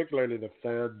 but particularly the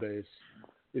fan base,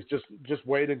 is just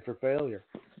waiting for failure.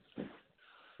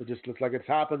 It just looks like it's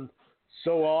happened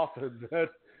so often that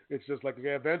it's just like, okay,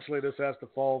 eventually this has to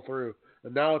fall through.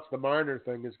 And now it's the Marner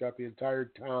thing has got the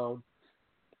entire town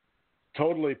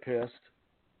totally pissed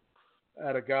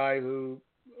at a guy who,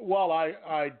 well,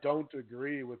 I don't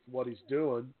agree with what he's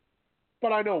doing,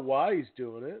 but I know why he's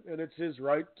doing it, and it's his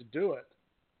right to do it.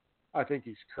 I think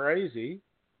he's crazy,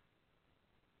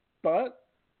 but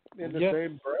in the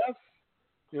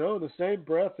same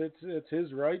breath, it's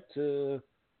his right to.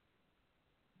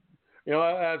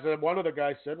 As one of the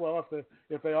guys said, well,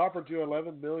 if they offered you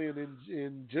 $11 million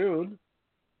in June,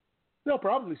 they'll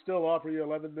probably still offer you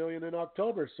 $11 million in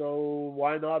October. So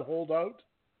why not hold out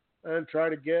and try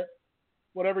to get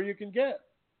whatever you can get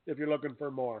if you're looking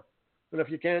for more? And if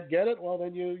you can't get it, well,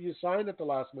 then you sign at the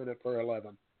last minute for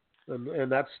 11,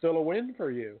 and that's still a win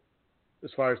for you as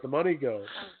far as the money goes.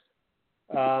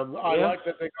 I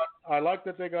like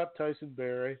that they got Tyson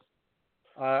Barrie.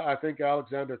 I think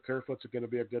Alexander Kerfoot's going to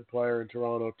be a good player in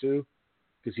Toronto too,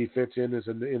 because he fits in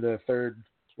in a third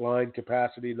line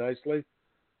capacity nicely.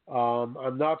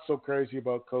 I'm not so crazy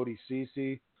about Cody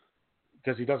Ceci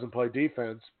because he doesn't play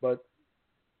defense, but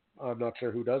I'm not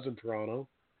sure who does in Toronto.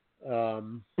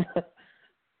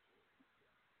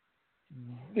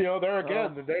 There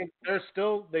again, they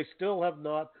still have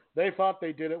not. They thought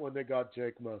they did it when they got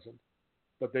Jake Muzzin,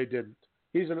 but they didn't.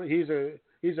 He's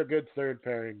a good third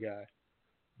pairing guy.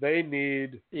 They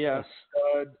need a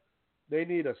stud. They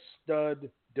need a stud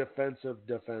defensive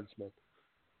defenseman.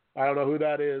 I don't know who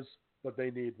that is, but they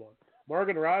need one.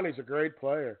 Morgan Rielly's a great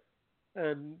player,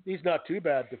 and he's not too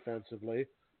bad defensively,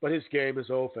 but his game is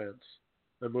offense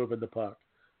and moving the puck.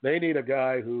 They need a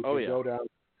guy who can go down.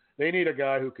 They need a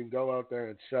guy who can go out there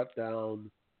and shut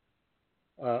down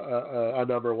a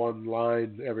number one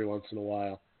line every once in a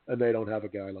while, and they don't have a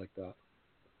guy like that.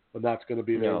 And that's going to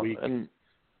be their weak.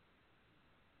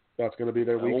 That's going to be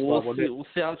their weak spot. We'll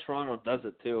see how Toronto does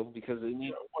it too, because they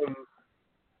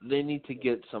need to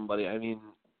get somebody. I mean,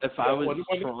 if I was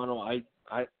Toronto,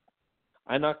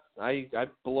 I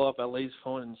blow up LA's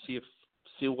phone and see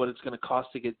what it's going to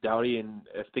cost to get Doughty, and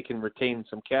if they can retain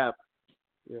some cap.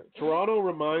 Yeah, Toronto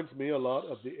reminds me a lot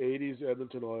of the '80s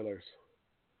Edmonton Oilers.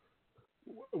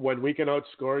 When we can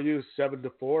outscore you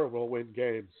 7-4, we'll win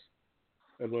games,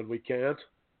 and when we can't,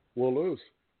 we'll lose.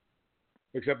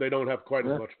 Except they don't have quite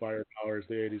as much firepower as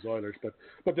the '80s Oilers, but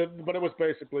it was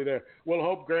basically there. We'll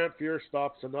hope Grant Fuhr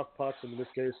stops enough pucks, in this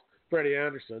case Freddie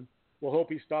Anderson. We'll hope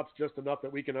he stops just enough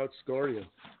that we can outscore you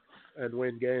and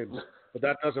win games. But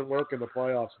that doesn't work in the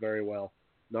playoffs very well.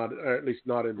 At least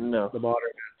not in the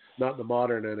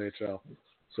modern NHL.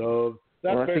 So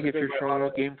that's I think if your Toronto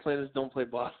game plan is don't play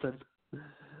Boston.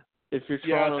 If you're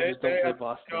Toronto, just don't play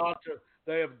Boston.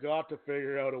 They have got to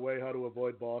figure out a way how to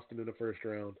avoid Boston in the first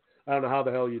round. I don't know how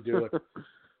the hell you do it,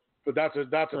 but that's a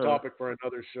topic for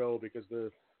another show, because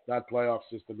that playoff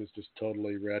system is just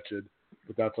totally wretched.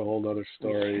 But that's a whole other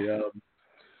story.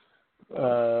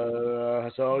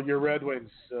 So your Red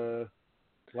Wings,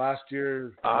 last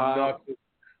year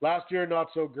not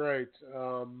so great.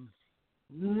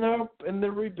 Nope, and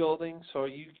they're rebuilding, so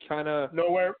you kind of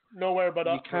nowhere but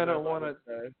up. You kind of want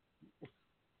to.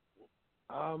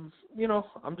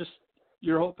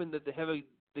 You're hoping that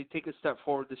they take a step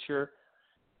forward this year.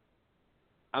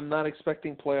 I'm not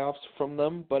expecting playoffs from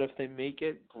them, but if they make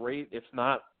it, great. If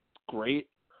not, great.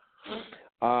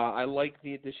 I like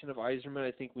the addition of Yzerman.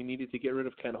 I think we needed to get rid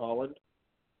of Ken Holland.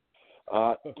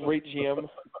 Great GM,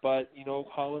 but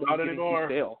Holland was getting too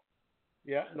stale.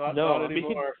 Yeah, not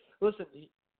anymore. Listen,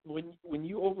 when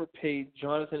you overpaid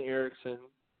Jonathan Ericsson,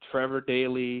 Trevor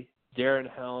Daley, Darren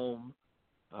Helm,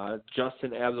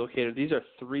 Justin Abdelkader, these are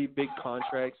three big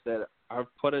contracts that have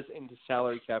put us into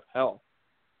salary cap hell.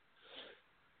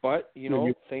 But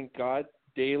thank God,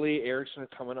 Daley, Ericsson are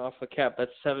coming off the cap.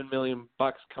 That's $7 million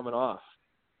coming off.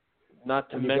 Not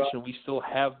to mention, we still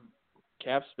have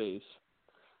cap space.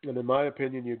 And in my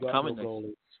opinion, you got no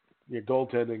goalies. Your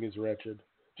goaltending is wretched.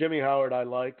 Jimmy Howard, I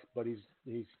like, but he's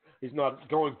not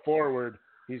going forward.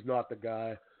 He's not the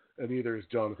guy, and neither is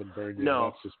Jonathan Bernier.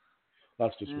 No,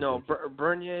 that's just no.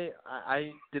 Bernier,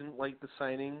 I didn't like the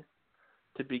signing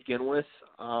to begin with.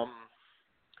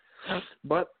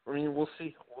 But I mean, we'll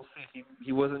see.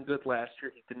 He wasn't good last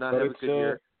year. He did not have a good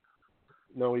year.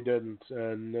 No, he didn't.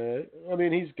 And I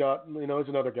mean, he's got he's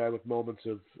another guy with moments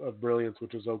of brilliance,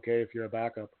 which is okay if you're a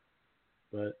backup.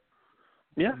 But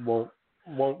won't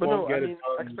get it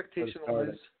done. Expectation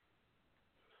was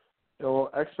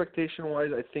Well,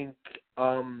 expectation-wise, I think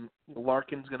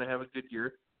Larkin's going to have a good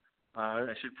year.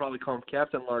 I should probably call him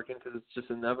Captain Larkin because it's just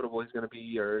inevitable he's going to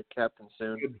be our captain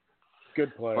soon.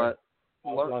 Good player. But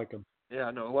I like him. Yeah,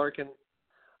 no, Larkin,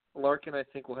 I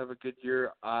think will have a good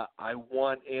year. I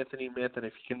want Anthony Mantha.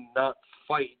 If he cannot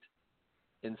fight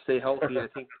and stay healthy, I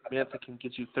think Mantha can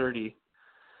get you 30.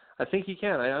 I think he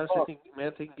can. I honestly think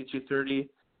Mantha can get you 30.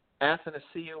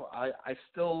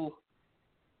 Athanasiou,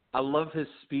 I love his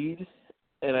speed,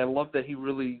 and I love that he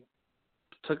really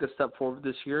took a step forward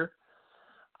this year.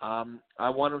 I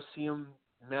want to see him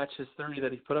match his 30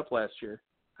 that he put up last year.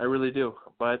 I really do.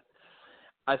 But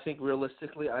I think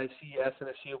realistically, I see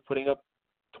Athanasiou putting up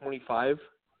 25.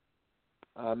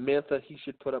 Mantha, he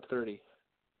should put up 30.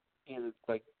 And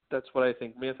that's what I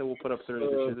think. Mantha will put up 30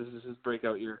 this year. This is his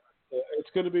breakout year. It's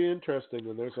going to be interesting,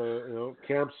 and there's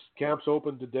camps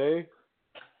open today.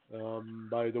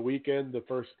 By the weekend, the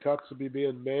first cuts will be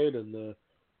being made, and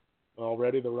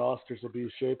already the rosters will be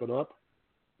shaping up.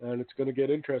 And it's going to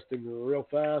get interesting real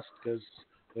fast because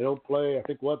they don't play. I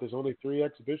think there's only 3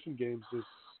 exhibition games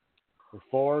or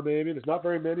 4 maybe. There's not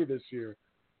very many this year.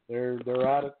 They're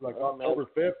at it like October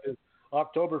 5th.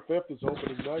 October 5th is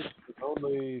opening night. It's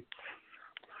only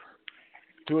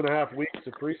 2.5 weeks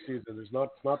of preseason. It's not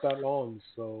that long,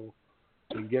 so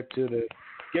we can get to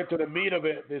the meat of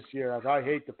it this year. I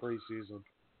hate the preseason.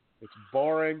 It's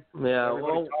boring. Yeah,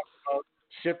 Everybody talks about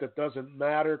shit that doesn't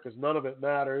matter because none of it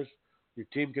matters. Your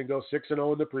team can go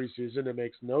 6-0 in the preseason. It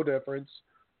makes no difference.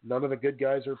 None of the good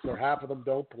guys or half of them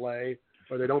don't play,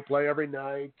 or they don't play every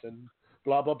night, and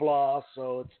blah blah blah.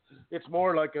 So it's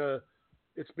more like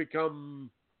it's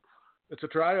a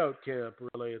tryout camp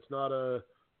really. It's not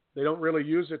they don't really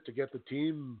use it to get the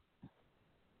team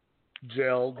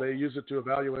gelled. They use it to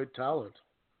evaluate talent.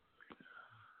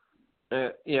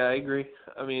 Yeah, I agree.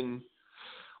 I mean,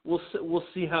 we'll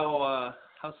see how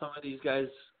some of these guys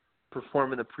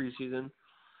perform in the preseason.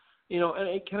 And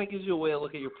it kind of gives you a way to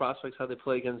look at your prospects, how they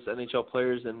play against NHL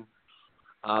players. And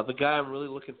the guy I'm really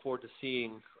looking forward to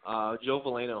seeing, Joe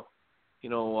Veleno.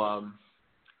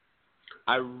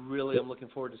 I really am looking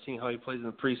forward to seeing how he plays in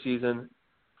the preseason.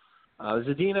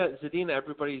 Zadina,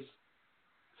 everybody's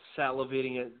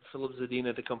salivating at Philip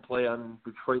Zadina to come play on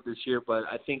Detroit this year, but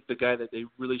I think the guy that they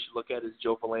really should look at is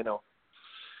Joe Veleno.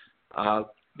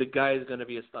 The guy is going to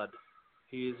be a stud.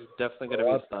 He is definitely going to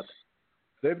be a stud.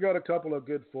 They've got a couple of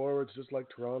good forwards, just like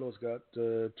Toronto's got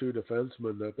 2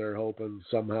 defensemen that they're hoping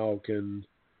somehow can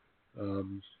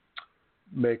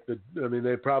make the. I mean,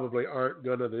 they probably aren't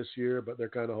gonna this year, but they're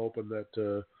kind of hoping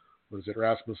that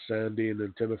Rasmus Sandin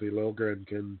and Timothy Liljegren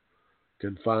can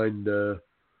find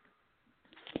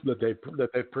that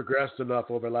they've progressed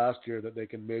enough over last year that they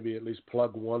can maybe at least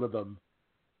plug one of them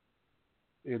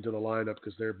into the lineup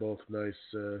because they're both nice.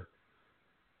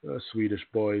 Swedish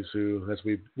boys who, as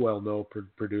we well know,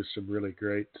 produce some really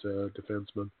great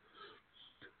defensemen.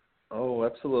 Oh,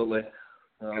 absolutely.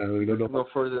 No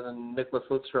further than Nicklas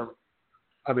Lidstrom.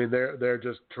 I mean, they're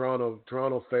just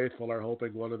Toronto faithful are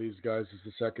hoping one of these guys is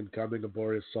the second coming of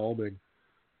Boris Salming,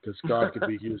 because God could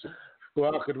be using.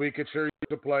 Well, could sure use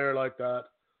a player like that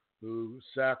who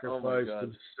sacrificed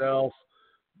himself.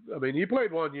 I mean, he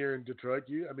played 1 year in Detroit.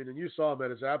 And you saw him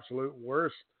at his absolute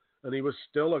worst, and he was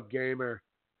still a gamer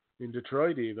in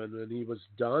Detroit even, and he was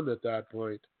done at that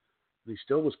point. And he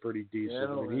still was pretty decent. Yeah,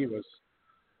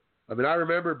 I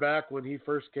remember back when he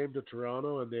first came to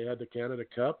Toronto and they had the Canada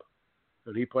Cup,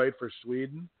 and he played for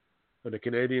Sweden, and the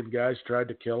Canadian guys tried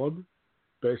to kill him,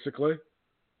 basically.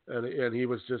 And he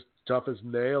was just tough as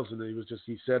nails, and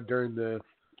he said during the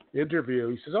interview,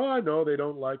 he says, I know they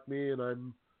don't like me, and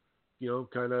I'm,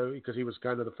 kind of, because he was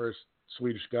kind of the first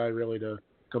Swedish guy really to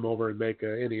come over and make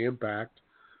any impact.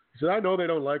 He said, I know they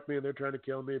don't like me and they're trying to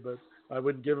kill me, but I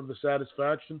wouldn't give them the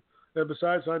satisfaction. And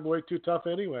besides, I'm way too tough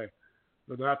anyway.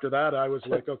 And after that, I was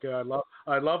like, okay,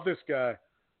 I love this guy.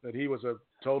 And he was a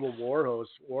total warhorse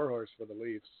for the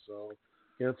Leafs. So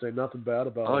can't say nothing bad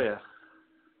about him. Oh, yeah.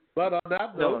 But on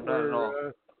that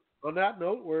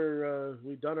note,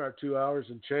 we've done our 2 hours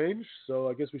and change. So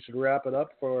I guess we should wrap it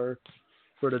up for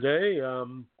today.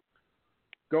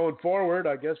 Going forward,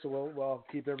 I guess we'll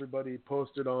keep everybody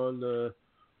posted on the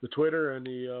Twitter and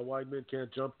the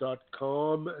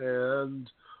widemencan'tjump.com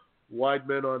and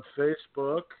Widemen on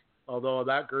Facebook. Although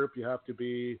that group you have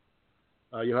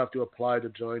to apply to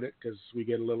join it because we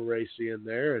get a little racy in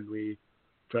there and we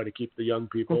try to keep the young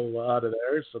people out of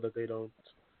there so that they don't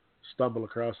stumble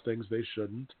across things they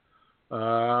shouldn't.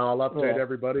 I'll update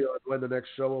everybody on when the next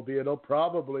show will be. It'll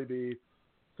probably be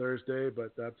Thursday,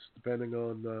 but that's depending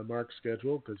on Mark's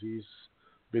schedule because he's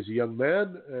a busy young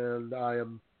man and I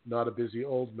am not a busy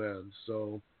old man.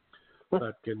 So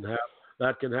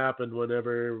that can happen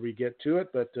whenever we get to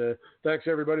it. But thanks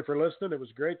everybody for listening. It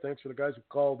was great. Thanks for the guys who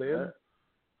called in.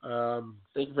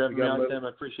 Thank you for having me on, Tim. I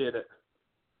appreciate it.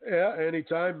 Yeah,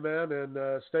 anytime, man.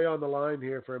 And stay on the line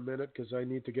here for a minute because I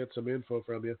need to get some info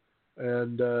from you.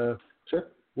 And sure.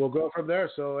 We'll go from there.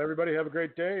 So everybody have a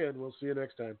great day, and we'll see you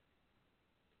next time.